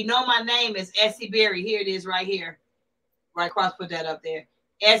 And you know my name is Essie Berry. Here it is right here. Right across, put that up there.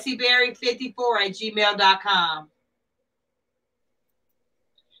 essieberry54@gmail.com.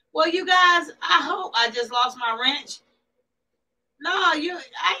 Well, you guys, I hope I just lost my wrench. No, I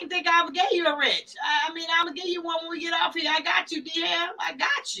didn't think I would get you a wrench. I mean, I'm going to give you one when we get off here. I got you, DM. I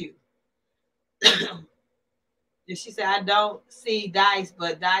got you. She said, I don't see dice,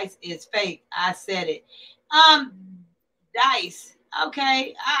 but dice is fake. I said it. Dice.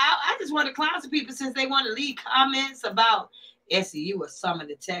 Okay. I just want to clown some people since they want to leave comments about Essie, you were summoned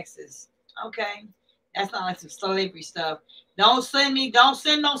to Texas. Okay. That's not like some slavery stuff. Don't send no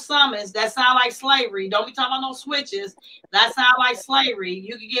summons. That sound like slavery. Don't be talking about no switches. That sound like slavery.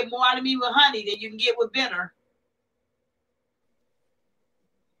 You can get more out of me with honey than you can get with bitter.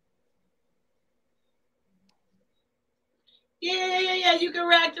 Yeah. You can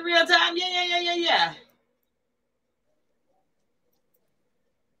react in real time. Yeah.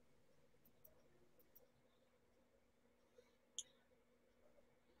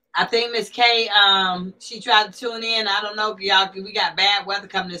 I think Miss K, she tried to tune in. I don't know, y'all. We got bad weather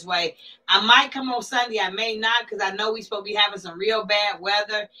coming this way. I might come on Sunday. I may not, because I know we supposed to be having some real bad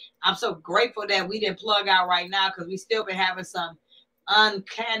weather. I'm so grateful that we didn't plug out right now, because we still been having some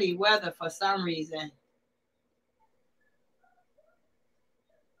uncanny weather for some reason.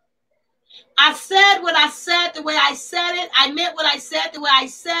 I said what I said the way I said it. I meant what I said the way I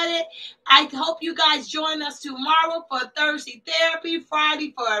said it. I hope you guys join us tomorrow for Thursday therapy,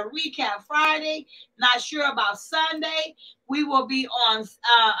 Friday for a recap Friday. Not sure about Sunday. We will be on,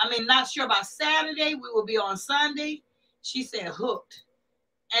 not sure about Saturday. We will be on Sunday. She said hooked.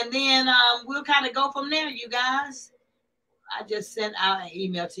 And then we'll kind of go from there, you guys. I just sent out an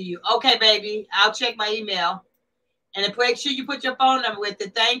email to you. Okay, baby. I'll check my email. And then make sure you put your phone number with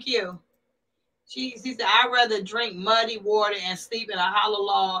it. Thank you. She said, I'd rather drink muddy water and sleep in a hollow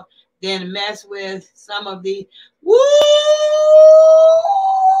log than mess with some of the... Woo!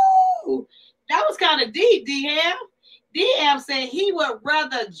 That was kind of deep, DM. DM said he would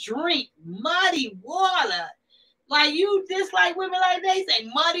rather drink muddy water. Like you dislike women like they say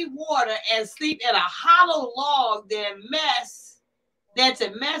muddy water and sleep in a hollow log than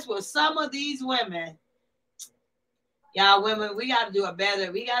to mess with some of these women. Y'all women, we got to do a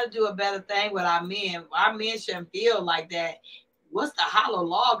better thing with our men. Our men shouldn't feel like that. What's the hollow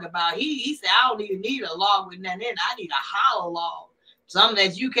log about? He said, I don't even need a log with nothing in. I need a hollow log. Something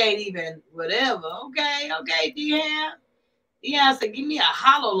that you can't even, whatever. Okay, D-Ham. Yeah, said, give me a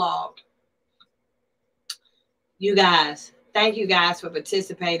hollow log. You guys, Thank you guys for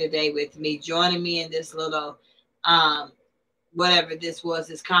participating today with me, joining me in this little whatever this was,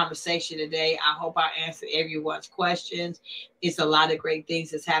 this conversation today. I hope I answered everyone's questions. It's a lot of great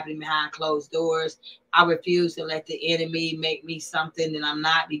things that's happening behind closed doors. I refuse to let the enemy make me something that I'm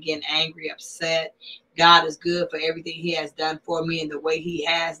not, begin angry, upset. God is good for everything he has done for me and the way he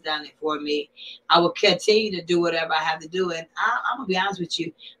has done it for me. I will continue to do whatever I have to do. And I'm going to be honest with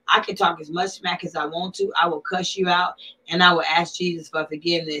you. I can talk as much smack as I want to. I will cuss you out and I will ask Jesus for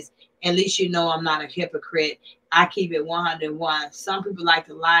forgiveness. At least you know I'm not a hypocrite. I keep it 101. Some people like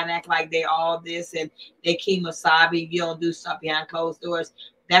to lie and act like they all this and they keep wasabi. You don't do stuff behind closed doors.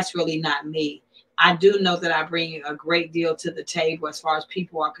 That's really not me. I do know that I bring a great deal to the table as far as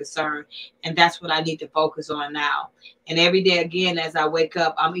people are concerned. And that's what I need to focus on now. And every day, again, as I wake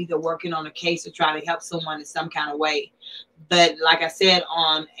up, I'm either working on a case or trying to help someone in some kind of way. But like I said,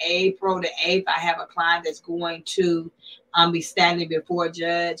 on April the 8th, I have a client that's going to be standing before a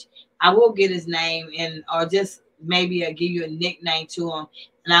judge. I will get his name and or just maybe give you a nickname to him.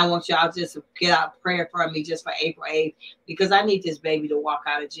 And I want y'all just to get out prayer for me just for April 8th because I need this baby to walk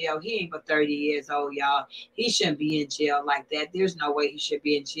out of jail. He ain't but 30 years old, y'all. He shouldn't be in jail like that. There's no way he should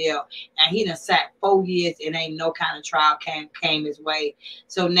be in jail. And he done sat 4 years and ain't no kind of trial came his way.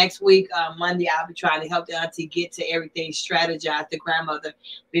 So next week, Monday, I'll be trying to help the auntie get to everything strategized, the grandmother,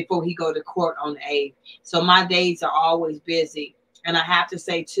 before he go to court on the 8th. So my days are always busy. And I have to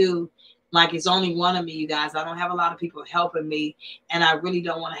say, too, like it's only one of me, you guys. I don't have a lot of people helping me. And I really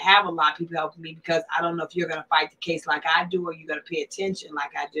don't want to have a lot of people helping me because I don't know if you're going to fight the case like I do or you're going to pay attention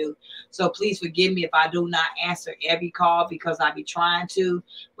like I do. So please forgive me if I do not answer every call because I be trying to.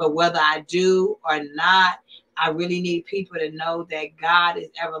 But whether I do or not, I really need people to know that God is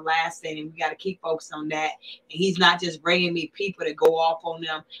everlasting and we got to keep focused on that. And he's not just bringing me people to go off on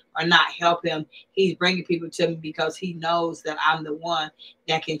them or not help him. He's bringing people to me because he knows that I'm the one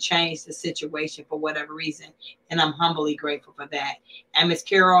that can change the situation for whatever reason. And I'm humbly grateful for that. And Miss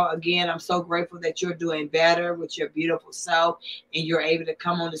Carol, again, I'm so grateful that you're doing better with your beautiful self and you're able to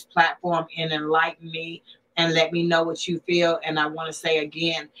come on this platform and enlighten me and let me know what you feel. And I want to say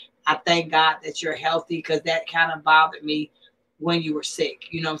again, I thank God that you're healthy because that kind of bothered me when you were sick.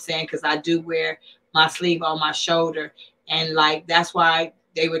 You know what I'm saying? Because I do wear my sleeve on my shoulder. And like, that's why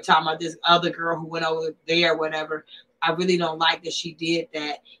they were talking about this other girl who went over there or whatever. I really don't like that she did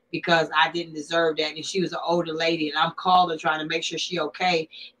that because I didn't deserve that. And she was an older lady and I'm calling trying to make sure she okay.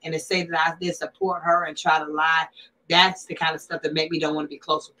 And to say that I did support her and try to lie, that's the kind of stuff that make me don't want to be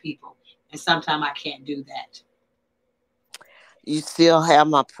close with people. And sometimes I can't do that. You still have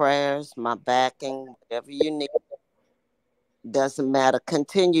my prayers, my backing, whatever you need. Doesn't matter.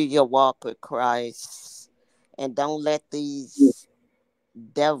 Continue your walk with Christ. And don't let these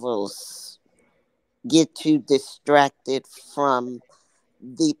devils get you distracted from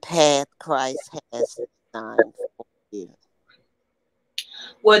the path Christ has designed for you.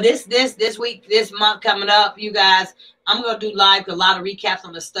 Well, this week, this month coming up, you guys, I'm going to do live a lot of recaps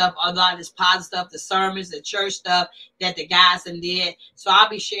on the stuff, a lot of this positive stuff, the sermons, the church stuff that the guys did. So I'll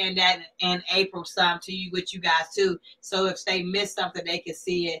be sharing that in April some to you with you guys too. So if they miss something, they can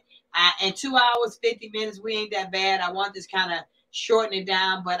see it. In 2 hours, 50 minutes, we ain't that bad. I want this kind of shorten it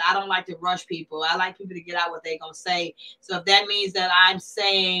down, but I don't like to rush people. I like people to get out what they're going to say. So if that means that I'm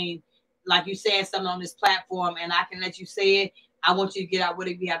saying, like you said something on this platform and I can let you say it, I want you to get out what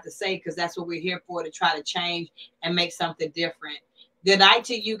you have to say because that's what we're here for, to try to change and make something different. Good night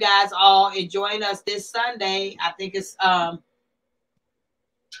to you guys all. Enjoying us this Sunday. I think it's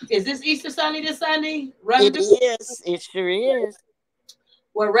is this Easter Sunday this Sunday? It is. It sure is.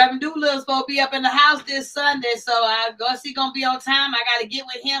 Well, Reverend Doolittle's supposed to be up in the house this Sunday, so I guess he's gonna be on time. I gotta get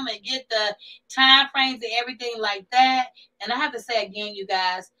with him and get the time frames and everything like that. And I have to say again, you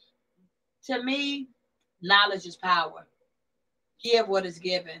guys, to me, knowledge is power. Give what is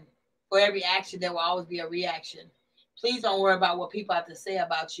given. For every action, there will always be a reaction. Please don't worry about what people have to say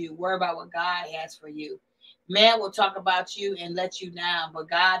about you. Worry about what God has for you. Man will talk about you and let you down,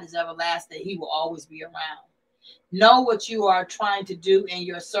 but God is everlasting. He will always be around. Know what you are trying to do in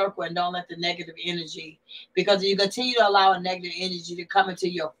your circle and don't let the negative energy, because if you continue to allow a negative energy to come into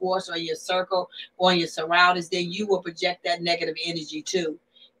your force or your circle or your surroundings, then you will project that negative energy too.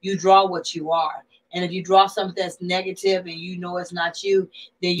 You draw what you are. And if you draw something that's negative and you know it's not you,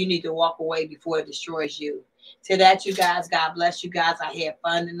 then you need to walk away before it destroys you. To that, you guys, God bless you guys. I had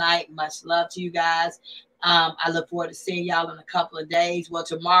fun tonight. Much love to you guys. I look forward to seeing y'all in a couple of days. Well,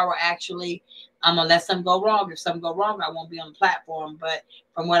 tomorrow, actually, unless something go wrong. If something go wrong, I won't be on the platform. But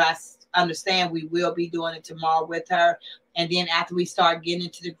from what I understand, we will be doing it tomorrow with her. And then after we start getting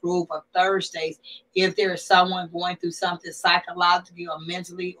into the groove of Thursdays, if there is someone going through something psychologically or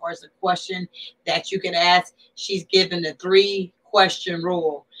mentally, or it's a question that you can ask, she's given the 3-question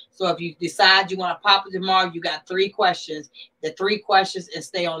rule. So if you decide you want to pop it tomorrow, you got 3 questions. The 3 questions, and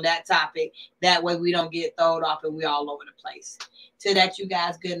stay on that topic. That way we don't get thrown off and we all over the place. To that, you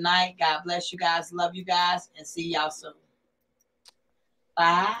guys, good night. God bless you guys. Love you guys. And see y'all soon.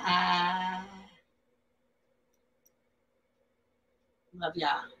 Bye. Love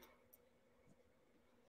y'all.